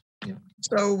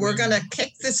 So we're gonna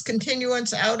kick this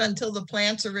continuance out until the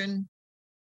plants are been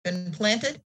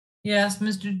planted? Yes,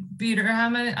 Mr. Beater, how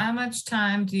much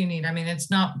time do you need? I mean,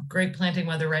 it's not great planting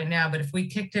weather right now, but if we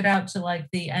kicked it out to like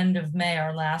the end of May,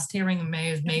 our last hearing in May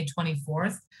is May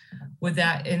 24th. Would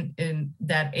that in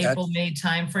that April, May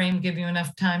timeframe give you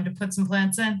enough time to put some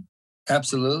plants in?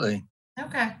 Absolutely.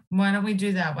 Okay, why don't we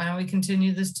do that? Why don't we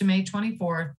continue this to May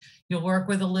 24th? You'll work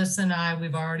with Alyssa and I.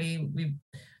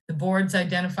 The board's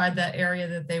identified that area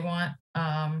that they want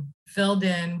filled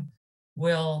in.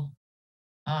 Will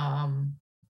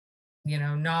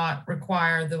not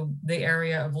require the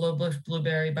area of low bush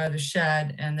blueberry by the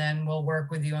shed, and then we'll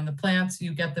work with you on the plants.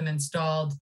 You get them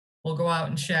installed. We'll go out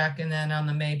and check, and then on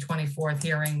the May 24th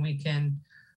hearing, we can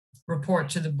report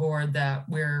to the board that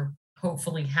we're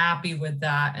hopefully happy with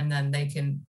that, and then they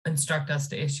can instruct us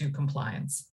to issue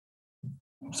compliance.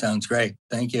 Sounds great.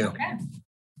 Thank you. Okay.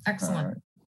 Excellent. Right.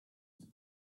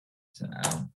 So,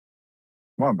 come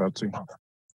on, Betsy.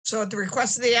 So at the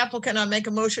request of the applicant, I make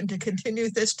a motion to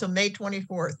continue this till May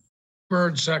 24th.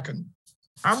 Bird second.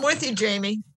 I'm with you,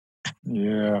 Jamie.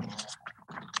 Yeah.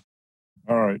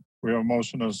 All right. We have a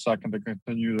motion and a second to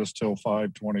continue this till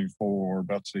 5:24.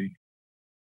 Betsy.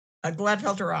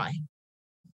 Gladfelter, aye.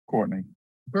 Courtney.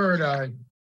 Bird, aye.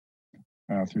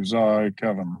 Matthews, aye.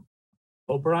 Kevin.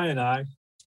 O'Brien, aye.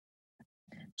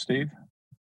 Steve?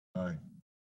 Aye.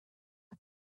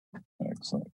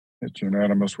 Excellent. It's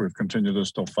unanimous. We've continued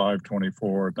this till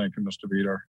 5:24. Thank you, Mr.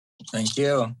 Beater. Thank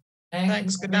you.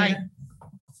 Thanks. Good night.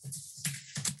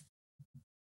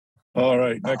 All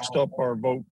right. Next up are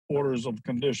vote orders of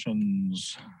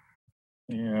conditions.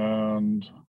 And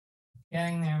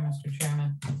getting there, Mr.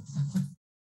 Chairman.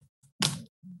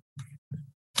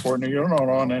 Courtney, you're not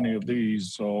on any of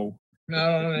these, so.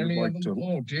 Not on any of them.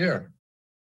 Oh, dear.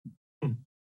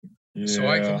 Yeah. So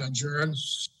I can adjourn.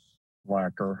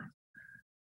 Slacker.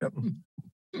 Yep.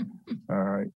 All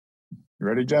right. You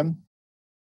ready, Jen?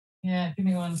 Yeah, give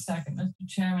me 1 second, Mr.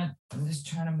 Chairman. I'm just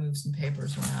trying to move some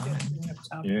papers around.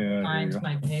 Yeah. Find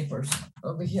my papers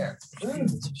over here.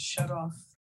 Shut off.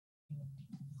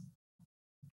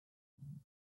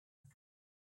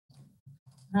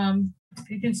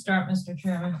 You can start, Mr.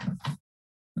 Chairman.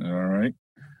 All right.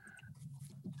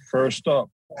 First up,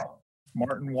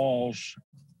 Martin Walsh,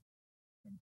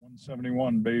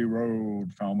 171 Bay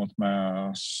Road, Falmouth,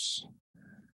 Mass.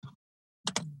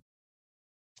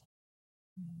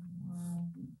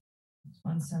 It's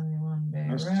 171 Bay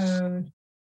Road.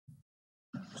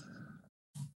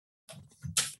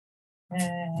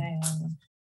 And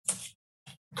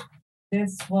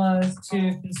this was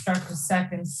to construct a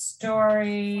second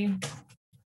story,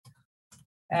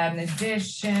 add an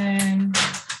addition,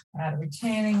 add a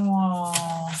retaining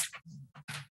wall.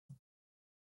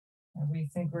 And we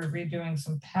think we're redoing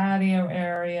some patio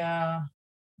area,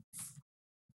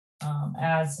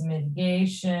 add some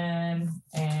mitigation,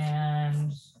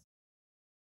 and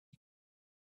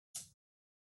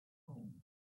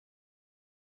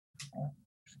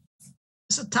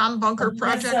It's a Tom Bunker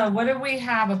project. So what do we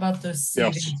have about those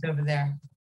seatings over there?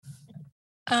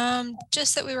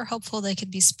 Just that we were hopeful they could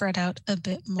be spread out a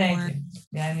bit more. Thank you.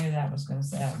 Yeah, I knew that was going to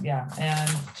say, yeah. And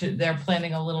they're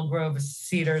planting a little grove of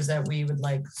cedars that we would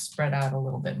like spread out a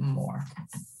little bit more.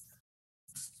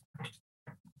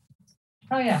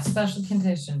 Oh yeah, special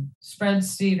condition, spread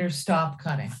cedars, stop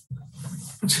cutting.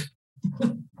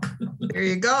 There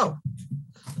you go.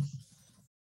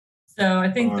 So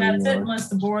I think that's it, unless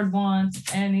the board wants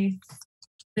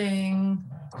anything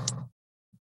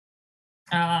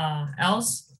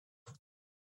else.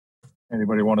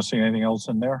 Anybody want to see anything else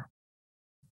in there?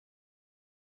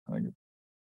 I think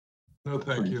no,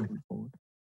 thank you.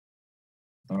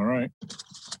 All right.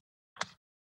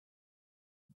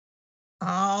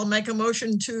 I'll make a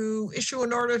motion to issue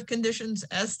an order of conditions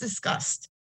as discussed.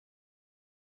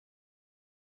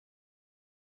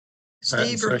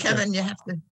 Steve or Kevin, you have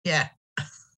to, yeah.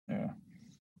 Yeah.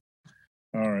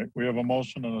 All right, we have a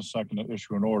motion and a second to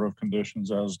issue an order of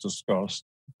conditions as discussed.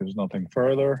 There's nothing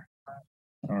further.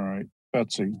 All right,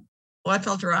 Betsy.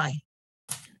 Gladfelter, aye.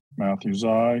 Matthews,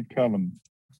 aye. Kevin.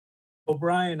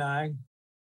 O'Brien, aye.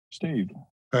 Steve.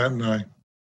 Patton, aye.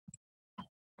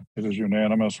 It is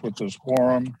unanimous with this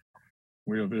quorum.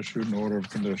 We have issued an order of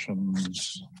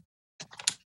conditions.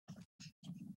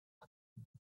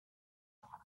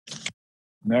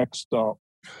 Next up,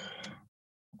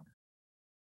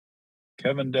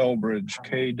 Kevin Delbridge,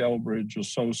 K. Delbridge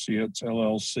Associates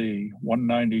LLC,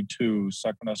 192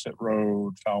 Secondusset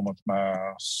Road, Falmouth,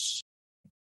 Mass.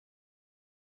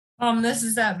 This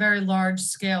is that very large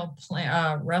scale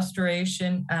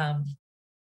restoration,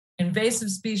 invasive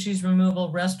species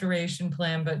removal restoration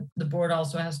plan, but the board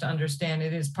also has to understand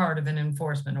it is part of an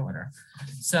enforcement order.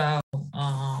 So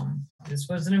this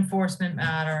was an enforcement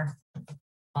matter.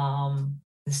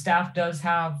 The staff does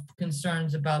have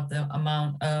concerns about the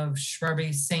amount of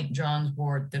shrubby St. John's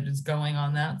wort that is going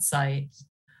on that site.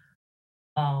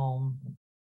 I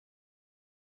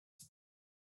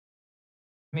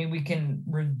mean, we can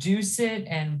reduce it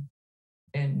and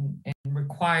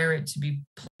require it to be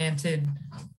planted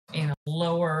in a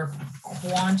lower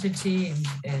quantity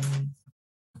and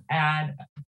add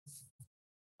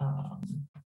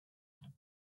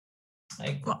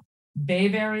like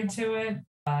bayberry to it.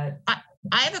 But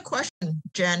I have a question,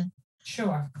 Jen.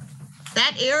 Sure.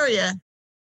 That area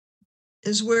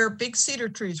is where big cedar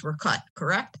trees were cut,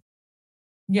 correct?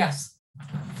 Yes.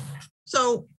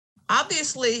 So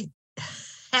obviously,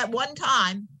 at one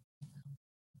time,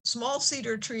 small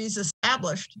cedar trees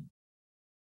established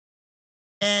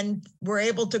and were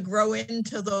able to grow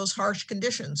into those harsh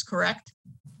conditions, correct?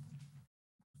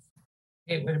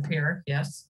 It would appear,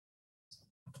 yes.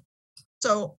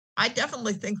 So I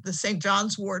definitely think the St.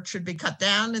 John's wort should be cut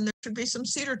down and there should be some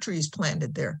cedar trees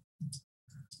planted there.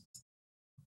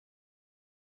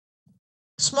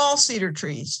 Small cedar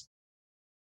trees.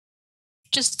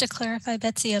 Just to clarify,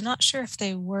 Betsy, I'm not sure if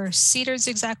they were cedars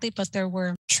exactly, but there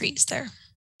were trees there.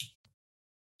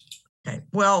 Okay,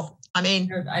 well, I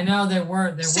mean, I know there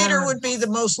were. Cedar would be the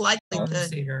most likely to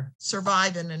cedar.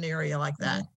 Survive in an area like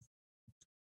that.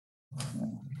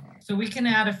 So we can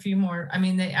add a few more. I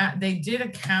mean, they did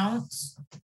account,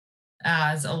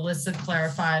 as Alyssa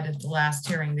clarified at the last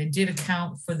hearing, they did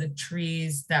account for the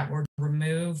trees that were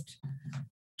removed.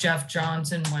 Jeff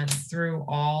Johnson went through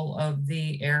all of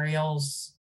the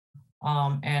aerials.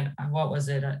 And what was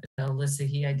it, Alyssa?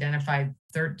 He identified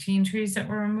 13 trees that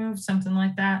were removed, something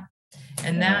like that.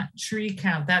 And that tree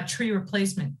count, that tree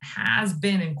replacement has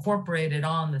been incorporated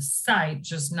on the site,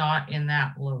 just not in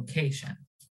that location.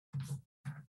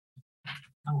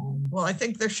 Well, I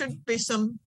think there should be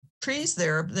some trees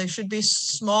there. They should be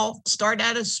small, start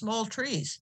out as small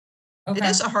trees. Okay. It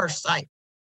is a harsh site.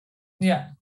 Yeah.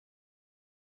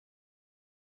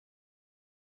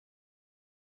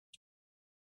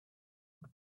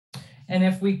 And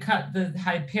if we cut the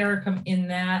hypericum in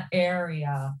that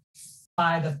area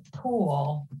by the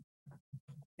pool,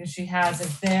 if she has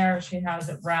it there, she has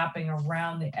it wrapping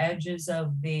around the edges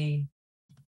of the,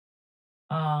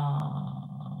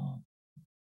 I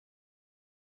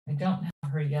don't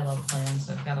have her yellow plan,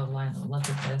 so I've got to look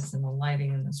at this, and the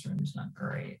lighting in this room is not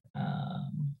great.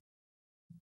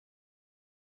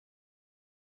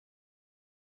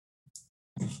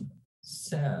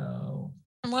 So.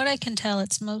 From what I can tell,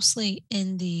 it's mostly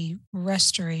in the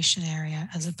restoration area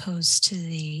as opposed to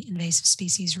the invasive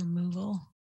species removal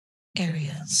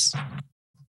areas.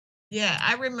 Yeah,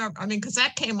 I remember, I mean, because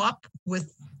that came up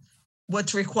with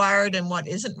what's required and what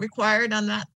isn't required on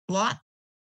that lot.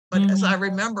 But as I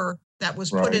remember, that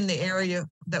was put in the area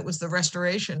that was the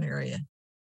restoration area.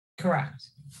 Correct.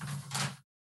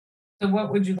 So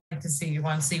what would you like to see? You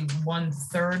want to see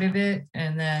 1/3 of it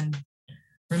and then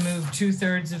remove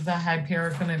 2/3 of the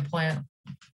hypericum and plant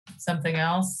something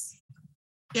else?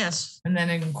 Yes. And then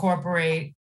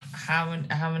incorporate how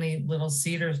many little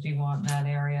cedars do you want in that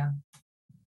area?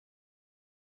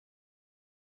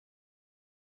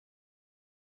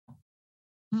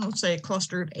 I'll say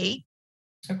clustered 8.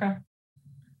 Okay.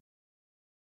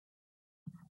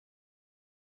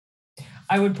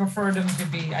 I would prefer them to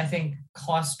be, I think,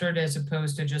 clustered as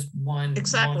opposed to just one.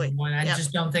 Exactly. One. I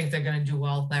just don't think they're going to do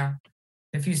well there.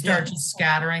 If you start just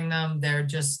scattering them, they're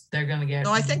going to get.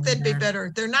 No, I think they'd be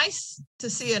better. They're nice to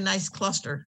see a nice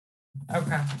cluster.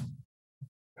 Okay.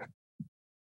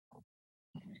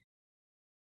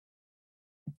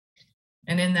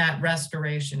 And in that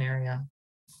restoration area.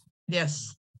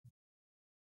 Yes.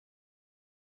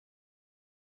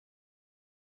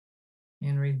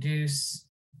 And reduce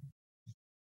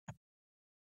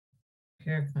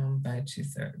hypericum by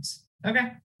 2/3.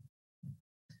 Okay.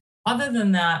 Other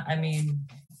than that, I mean,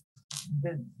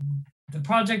 the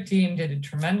project team did a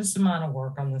tremendous amount of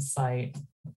work on the site.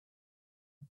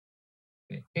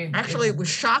 Actually, it was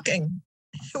shocking.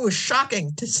 It was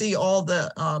shocking to see all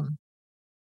the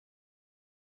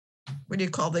what do you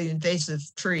call the invasive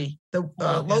tree? The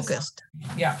locust.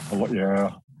 Yeah, Oh,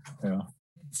 yeah.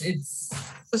 it's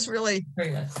Was really pretty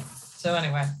good. So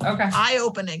anyway, okay,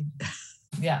 eye-opening.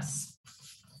 yes.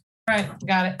 All right,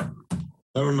 got it.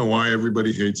 I don't know why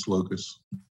everybody hates locusts.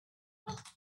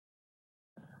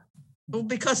 Well,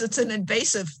 because it's an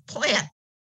invasive plant.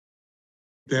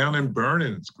 Down and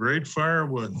burning, it's great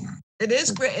firewood. It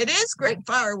is great. It is great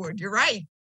firewood. You're right.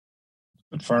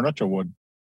 Good furniture wood.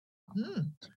 Hmm.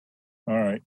 All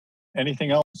right. Anything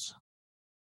else?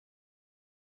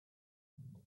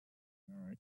 All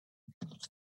right.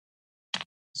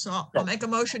 So I'll make a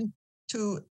motion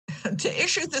to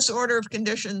issue this order of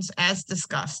conditions as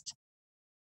discussed.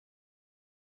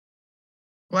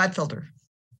 Gladfelter.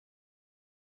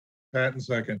 Patton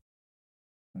second.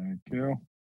 Thank you.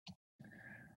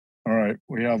 All right,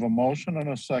 we have a motion and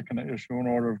a second to issue an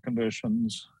order of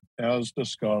conditions as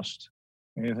discussed.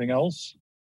 Anything else?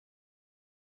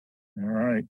 All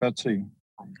right, Betsy.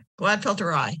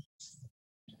 Gladfelter, aye.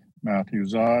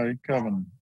 Matthews, aye. Kevin.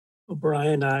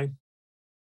 O'Brien, aye.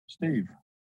 Steve.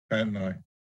 Patton, aye.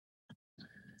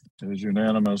 It is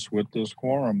unanimous with this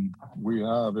quorum. We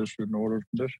have issued an order of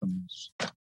conditions.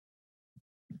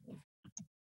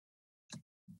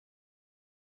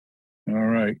 All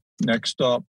right, next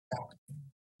up,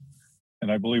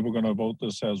 and I believe we're going to vote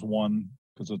this as one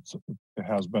because it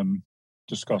has been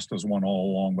discussed as one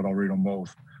all along, but I'll read them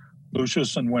both.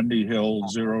 Lucius and Wendy Hill,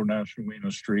 0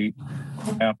 Nashawena Street,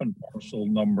 map and parcel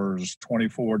numbers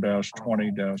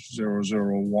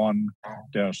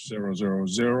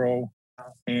 24-20-001-000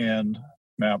 and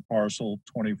map parcel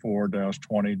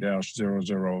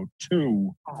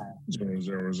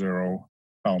 24-20-002-000,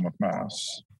 Falmouth,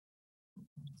 Mass.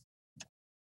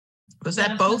 Was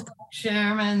that both?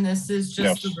 Chairman, this is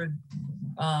just Yes.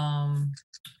 the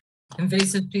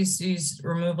invasive species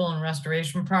removal and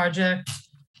restoration project.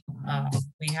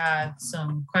 We had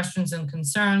some questions and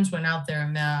concerns, went out there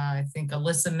and I think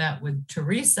Alyssa met with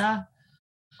Teresa.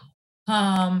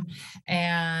 And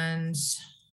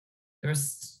there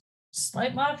was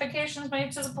slight modifications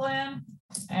made to the plan,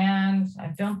 and I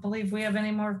don't believe we have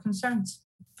any more concerns.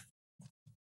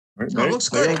 No, it looks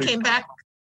good. It came back.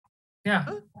 Yeah.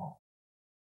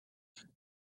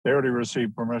 They already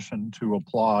received permission to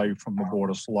apply from the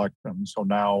Board of Selectmen. So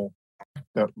now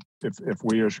that if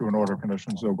we issue an order of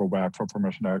conditions, they'll go back for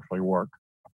permission to actually work.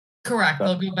 Correct.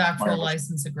 They'll go back for a my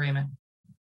license agreement.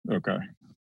 Okay.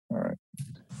 All right.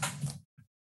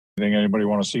 Anything anybody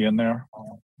want to see in there?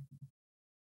 All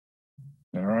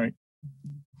right.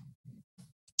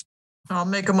 I'll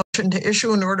make a motion to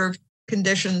issue an order of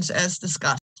conditions as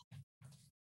discussed.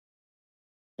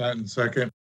 Patton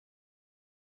second.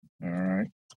 All right.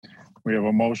 We have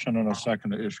a motion and a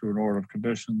second to issue an order of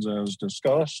conditions as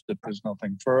discussed. If there's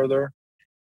nothing further.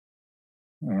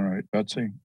 All right, Betsy.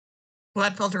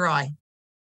 Gladfelter, aye.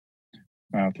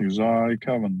 Matthews, aye.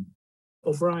 Kevin.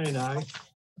 O'Brien, aye.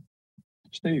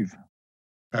 Steve.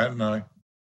 Patton, aye.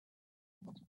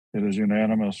 It is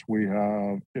unanimous. We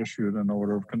have issued an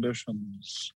order of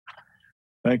conditions.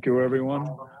 Thank you, everyone.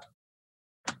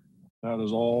 That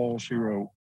is all she wrote.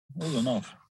 That was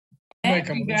enough. Make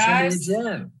a motion to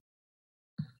adjourn.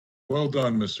 Well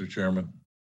done, Mr. Chairman.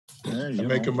 Yeah, I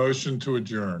make a motion to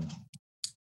adjourn.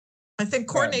 I think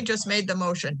Courtney just made the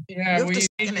motion. Yeah, You have we to need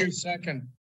second your it. second.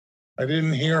 I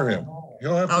didn't hear him.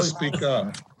 He'll have Oh. to speak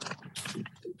up.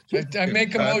 I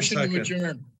make a Patton motion to second.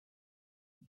 adjourn.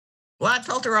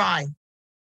 Gladfelter, aye.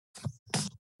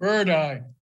 Bird eye.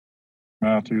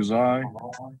 Matthews, aye.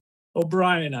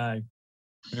 O'Brien, aye.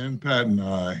 And Patton,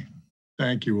 aye.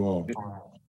 Thank you all.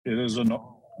 It is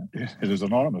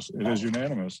anonymous. It is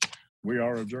unanimous. We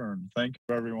are adjourned. Thank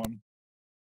you, everyone.